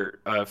if you're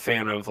a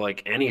fan of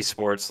like any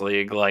sports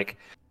league, like,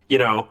 you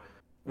know,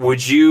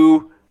 would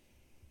you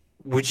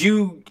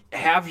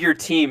have your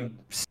team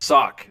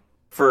suck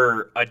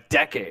for a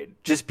decade,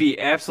 just be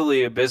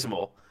absolutely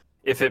abysmal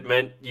if it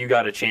meant you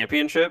got a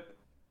championship?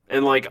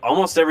 And like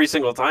almost every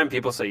single time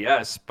people say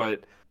yes,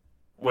 but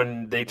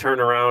when they turn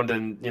around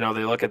and, you know,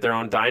 they look at their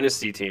own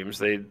dynasty teams,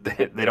 they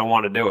don't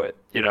want to do it.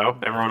 You know,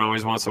 everyone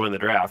always wants to win the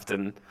draft.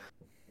 And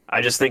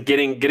I just think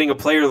getting a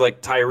player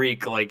like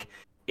Tyreek, like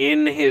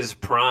in his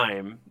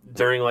prime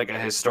during like a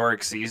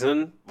historic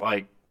season,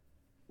 like,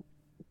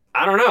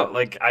 I don't know.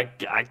 Like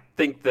I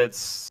think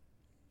that's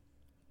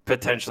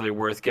potentially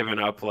worth giving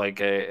up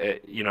like a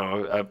you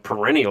know, a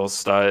perennial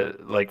stud,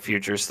 like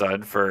future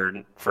stud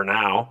for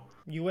now.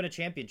 You win a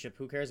championship.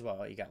 Who cares about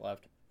what you got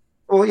left?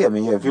 Well, yeah, I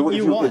mean, yeah, if You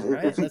you won,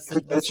 right? if That's it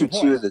the gets you to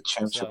point. the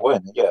championship So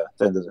win, yeah,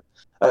 then does it.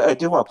 I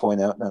do want to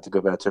point out, not to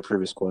go back to a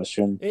previous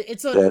question,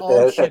 it's an that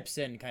all chips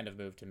in kind of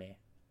move to me.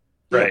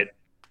 yeah, Right.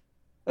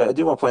 I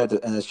do want to point out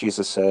that, and as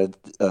Jesus said,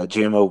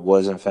 JMO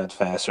was in fact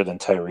faster than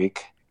Tyreek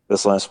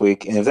this last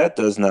week, and if that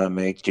does not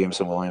make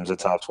Jameson Williams a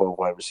top 12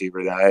 wide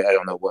receiver, then I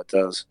don't know what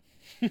does.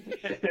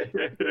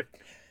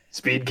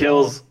 Speed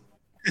kills.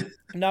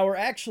 Now we're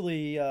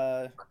actually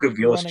Good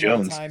Vilas running out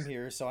of Jones. time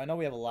here, so I know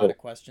we have a lot of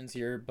questions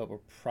here, but we're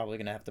probably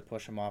gonna have to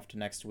push them off to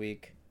next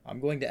week. I'm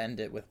going to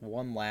end it with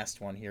one last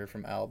one here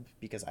from Alb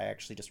because I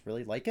actually just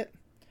really like it.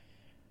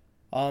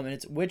 And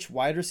it's which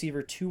wide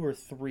receiver 2 or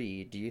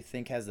 3 do you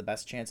think has the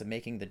best chance of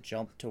making the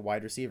jump to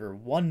wide receiver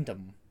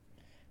 1-dom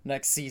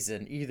next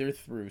season, either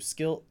through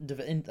skill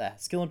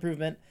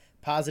improvement,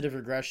 positive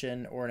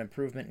regression, or an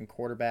improvement in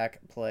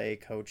quarterback play,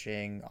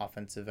 coaching,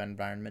 offensive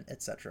environment,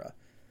 etc.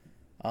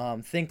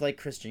 Think like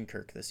Christian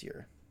Kirk this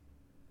year.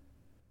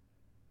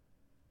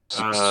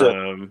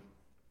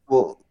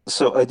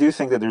 So I do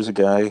think that there's a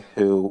guy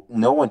who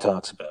no one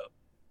talks about.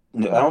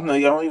 I don't know. I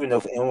don't even know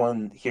if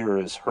anyone here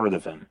has heard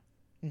of him.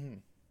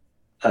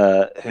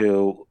 Mm-hmm.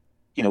 Who,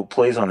 you know,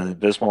 plays on an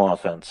abysmal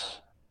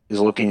offense. He's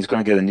going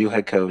to get a new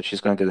head coach.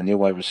 He's going to get a new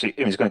wide receiver.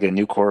 He's going to get a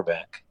new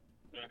quarterback.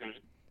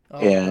 Oh,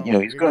 And, you know,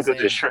 he's going to go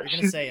to the You're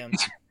gonna say him.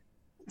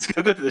 He's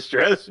going to go to the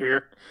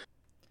stratosphere.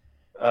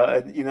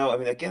 You know, I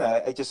mean, again,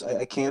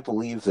 I can't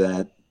believe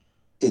that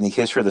in the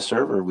history of the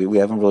server, we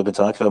haven't really been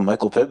talking about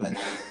Michael Pittman.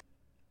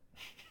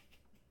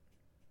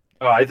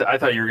 Oh, I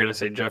thought you were gonna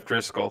say Jeff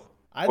Driskel.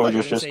 I Or thought you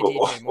were just gonna say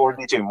DJ Moore. or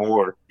DJ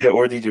Moore. Yeah,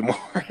 or DJ Moore.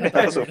 I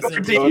thought you were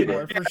gonna say DJ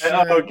Moore for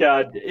sure. Oh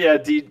God, yeah,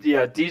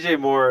 DJ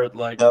Moore,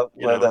 like, No,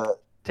 you but know,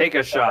 take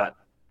a shot.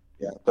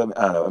 yeah, but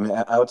I don't know. I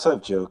mean, outside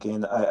of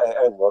joking,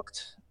 I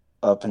looked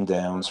up and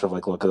down, sort of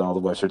like look at all the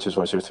Webster 2s,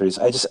 Webster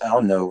 3s. I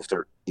don't know if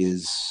there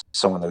is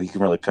someone that you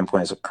can really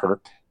pinpoint as a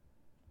Kirk.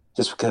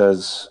 Just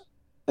because,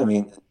 I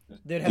mean,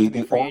 There'd have to be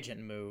a free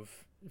agent move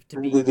to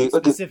be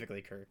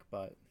specifically Kirk,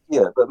 but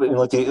yeah, but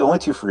like the only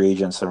two free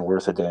agents that are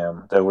worth a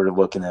damn that we're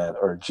looking at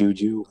are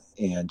Juju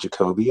and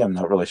Jacoby. I'm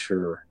not really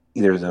sure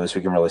either of those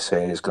we can really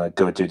say is going to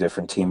go to a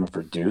different team and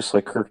produce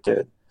like Kirk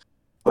did.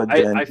 But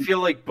then, I feel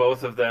like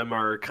both of them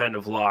are kind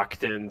of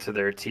locked into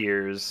their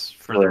tiers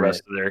for the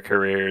rest of their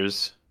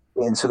careers.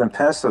 And so then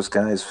past those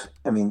guys,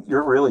 I mean,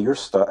 you're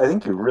stuck. I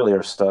think you really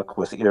are stuck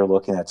with either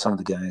looking at some of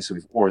the guys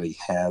we've already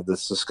had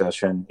this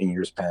discussion in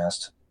years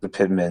past, the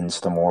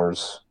Pittmans, the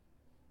Moores,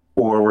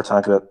 or we're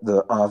talking about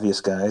the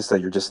obvious guys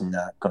that you're just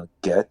not going to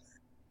get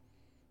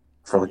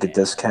for like a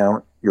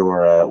discount.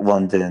 Your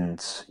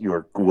Londons,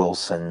 your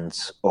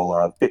Wilsons,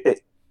 Olaf, the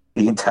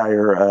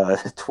entire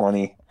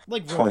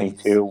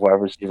 2022 wide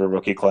receiver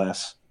rookie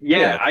class.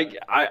 Yeah,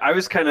 I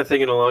was kind of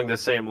thinking along the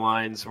same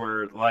lines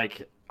where,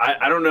 like,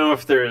 I don't know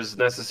if there's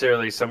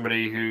necessarily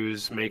somebody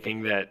who's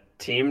making that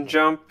team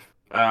jump,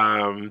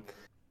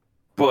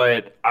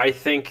 but I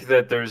think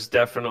that there's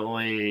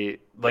definitely,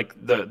 like,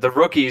 the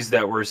rookies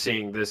that we're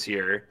seeing this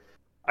year,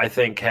 I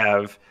think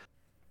have,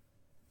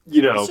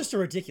 it's just a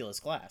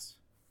ridiculous class.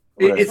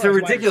 It's a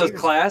ridiculous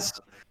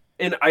class,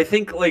 and I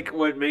think, like,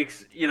 what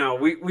makes,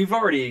 we've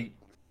already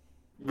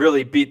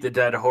really beat the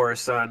dead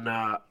horse on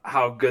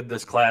how good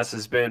this class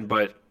has been,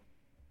 but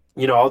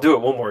I'll do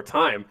it one more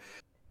time.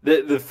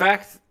 The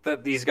fact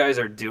that these guys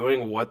are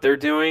doing what they're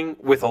doing,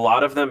 with a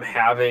lot of them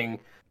having,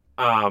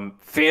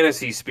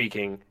 fantasy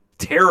speaking,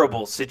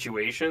 terrible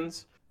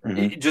situations,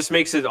 it just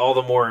makes it all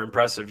the more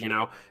impressive.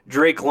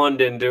 Drake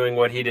London doing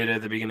what he did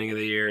at the beginning of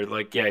the year,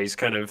 like, yeah, he's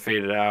kind of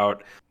faded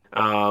out.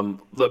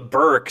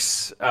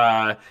 Burks,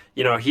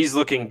 he's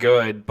looking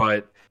good,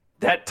 but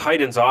that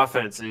Titans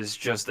offense is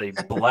just a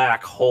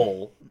black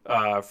hole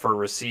for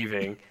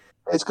receiving.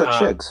 It's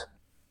got Shigs.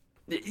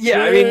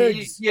 Yeah, I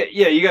mean,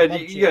 yeah, you got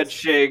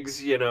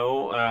Shigs,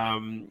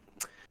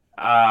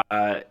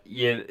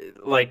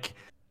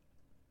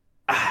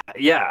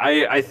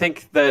 I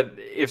think that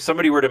if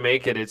somebody were to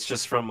make it, it's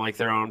just from, like,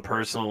 their own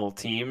personal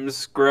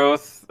team's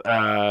growth.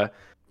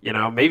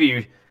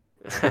 Maybe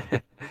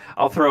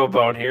I'll throw a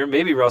bone here.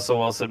 Maybe Russell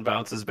Wilson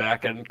bounces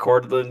back and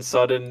Cortland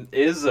Sutton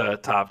is a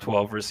top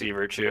 12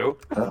 receiver too.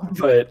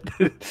 But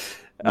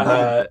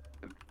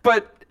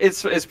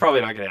it's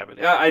probably not going to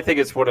happen. I think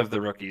it's one of the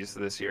rookies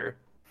this year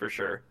for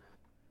sure.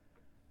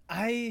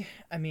 I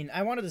mean,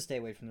 I wanted to stay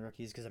away from the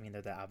rookies because, I mean,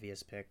 they're the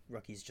obvious pick.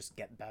 Rookies just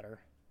get better.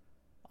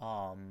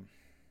 One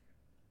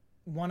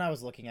I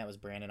was looking at was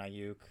Brandon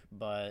Ayuk,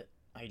 but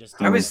there's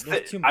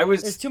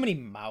too many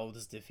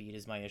mouths to feed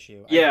is my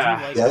issue.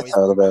 Yeah, I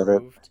thought about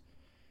it.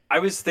 I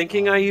was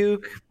thinking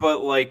Ayuk,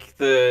 but, like,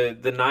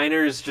 the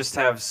Niners just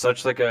have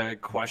such, like, a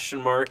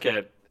question mark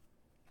at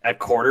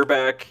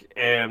quarterback,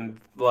 and,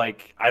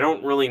 like, I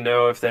don't really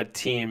know if that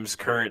team's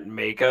current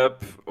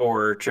makeup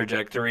or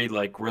trajectory,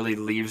 like, really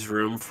leaves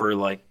room for,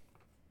 like,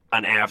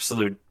 an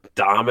absolute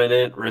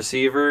dominant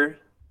receiver,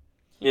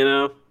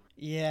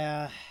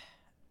 Yeah,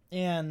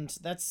 and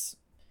that's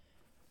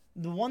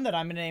the one that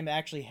I'm going to name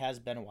actually has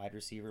been a wide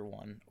receiver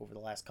one over the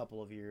last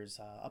couple of years,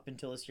 up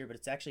until this year, but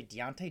it's actually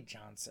Deontay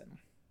Johnson.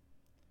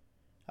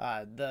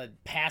 The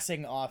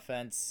passing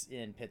offense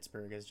in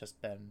Pittsburgh has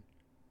just been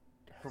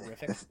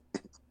horrific.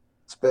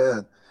 It's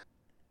bad.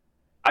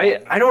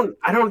 I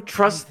don't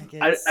trust.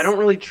 I don't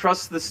really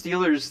trust the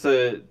Steelers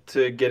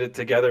to get it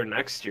together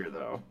next year,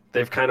 though.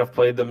 They've kind of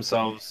played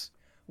themselves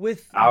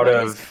with out what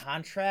of his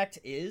contract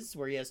is,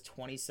 where he has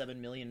 $27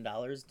 million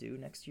due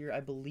next year, I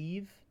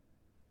believe.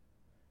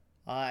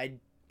 I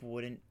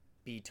wouldn't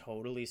be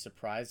totally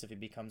surprised if he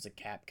becomes a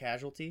cap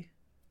casualty.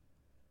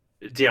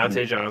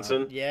 Deontay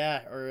Johnson?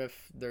 Yeah, or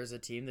if there's a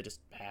team that just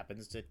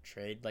happens to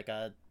trade, like,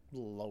 a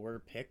lower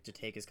pick to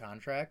take his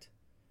contract.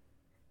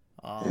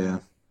 Yeah,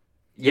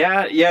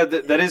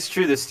 that is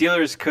true. The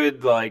Steelers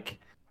could, like...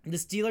 The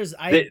Steelers,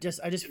 I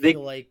just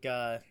feel like...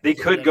 they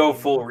could go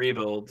full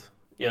rebuild,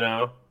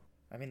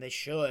 I mean, they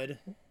should.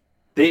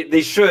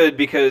 They should,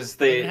 because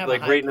they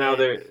like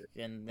their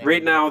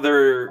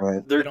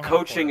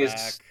coaching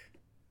is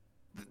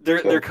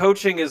their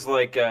coaching is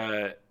like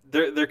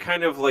they're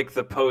kind of like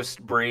the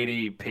post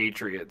Brady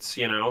Patriots,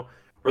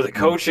 where the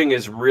coaching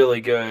is really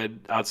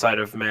good outside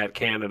of Matt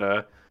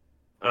Canada.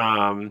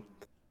 The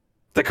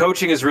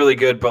coaching is really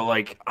good, but,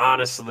 like,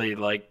 honestly,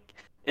 like,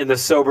 in the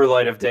sober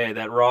light of day,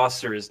 that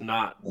roster is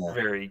not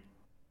very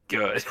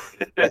good.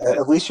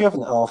 At least you have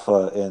an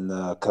alpha in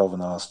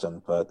Calvin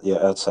Austin, but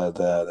outside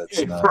that,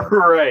 it's not.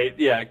 Right?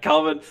 Yeah,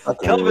 Calvin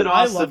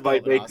Austin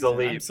might make the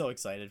leap. I'm so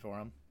excited for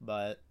him,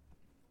 but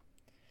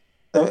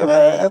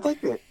I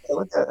like it. I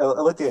like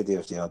the idea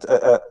of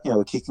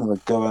Deontay. He can,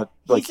 like, go out,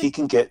 like, he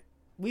can get.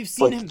 We've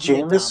seen him be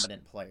a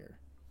dominant player.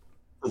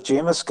 Like,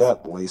 Jameis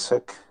got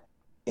LASIK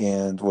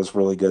and was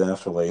really good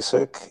after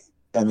LASIK.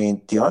 I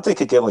mean, Deontay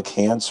could get, like,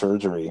 hand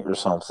surgery or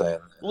something.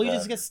 Well, you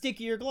just get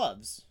stickier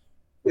gloves.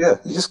 Yeah,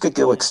 you just could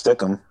get, like, stick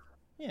them.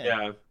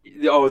 Yeah.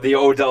 Oh, the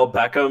Odell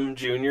Beckham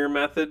Jr.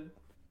 method?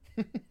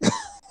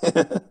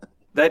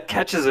 That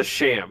catches a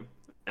sham.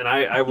 And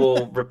I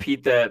will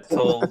repeat that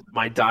till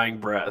my dying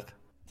breath.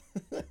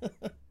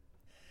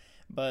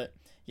 But,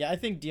 yeah, I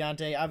think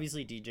Deontay,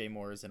 obviously DJ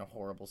Moore is in a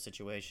horrible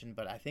situation,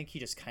 but I think he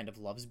just kind of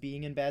loves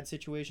being in bad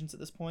situations at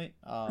this point.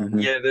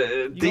 Yeah,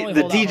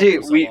 the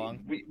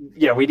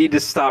DJ, we need to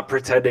stop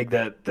pretending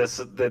that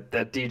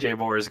that DJ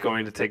Moore is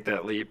going to take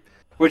that leap,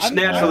 which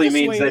naturally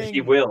means that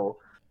he will.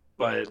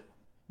 But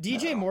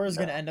DJ Moore is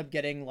going to end up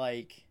getting,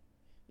 like,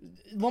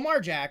 Lamar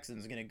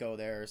Jackson's going to go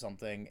there or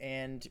something,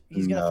 and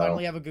he's going to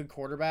finally have a good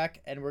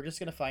quarterback, and we're just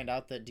going to find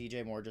out that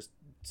DJ Moore just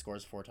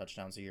scores 4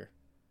 touchdowns a year.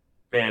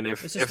 Man,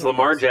 It's if just if what it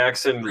Lamar is.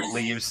 Jackson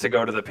leaves to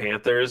go to the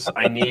Panthers,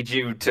 I need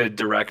you to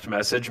direct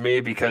message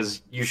me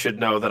because you should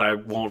know that I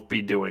won't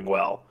be doing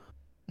well.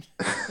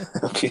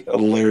 Okay,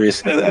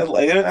 hilarious.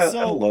 I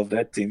So- love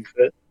that team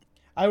fit.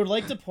 I would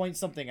like to point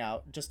something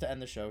out just to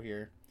end the show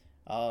here.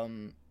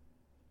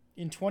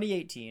 In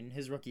 2018,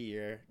 his rookie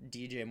year,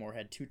 DJ Moore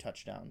had 2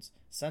 touchdowns.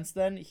 Since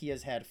then, he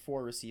has had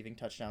 4 receiving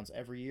touchdowns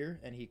every year,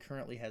 and he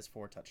currently has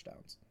 4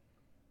 touchdowns.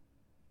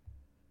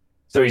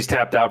 So he's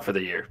tapped out for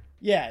the year.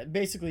 Yeah,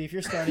 basically, if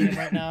you're starting him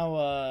right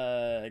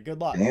now, good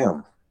luck.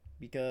 Damn.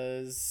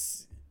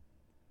 Because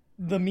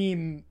the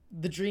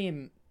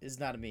dream is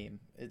not a meme.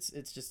 It's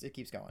just, it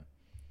keeps going.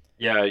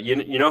 Yeah,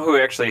 you know who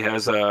actually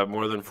has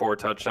more than 4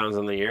 touchdowns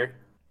in the year?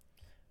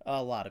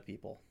 A lot of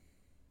people.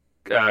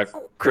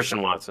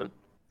 Christian Watson.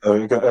 Oh,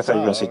 I thought you were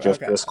going to say Jeff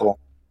okay. Driskel.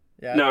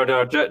 Yeah.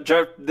 No,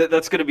 Jeff.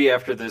 That's going to be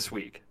after this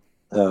week.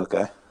 Oh,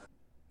 okay.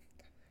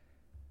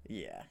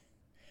 Yeah.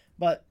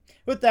 But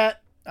with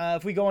that,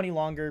 if we go any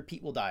longer,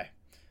 Pete will die.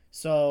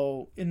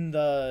 So in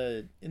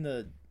the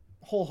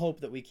whole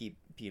hope that we keep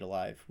Pete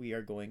alive, we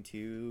are going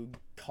to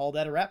call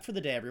that a wrap for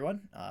the day,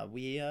 everyone.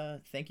 We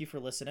thank you for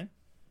listening.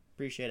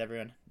 Appreciate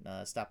everyone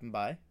stopping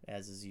by,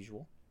 as is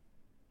usual.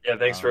 Yeah,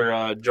 thanks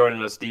for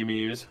joining us,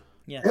 D-Muse.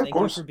 Yeah, of thank you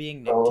course. for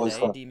being Nick Always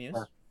today, fun. D-Muse.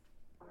 Yeah.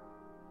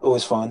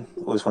 Always fun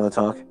to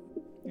talk.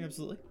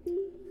 Absolutely.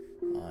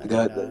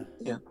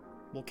 Yeah.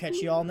 We'll catch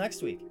you all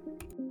next week.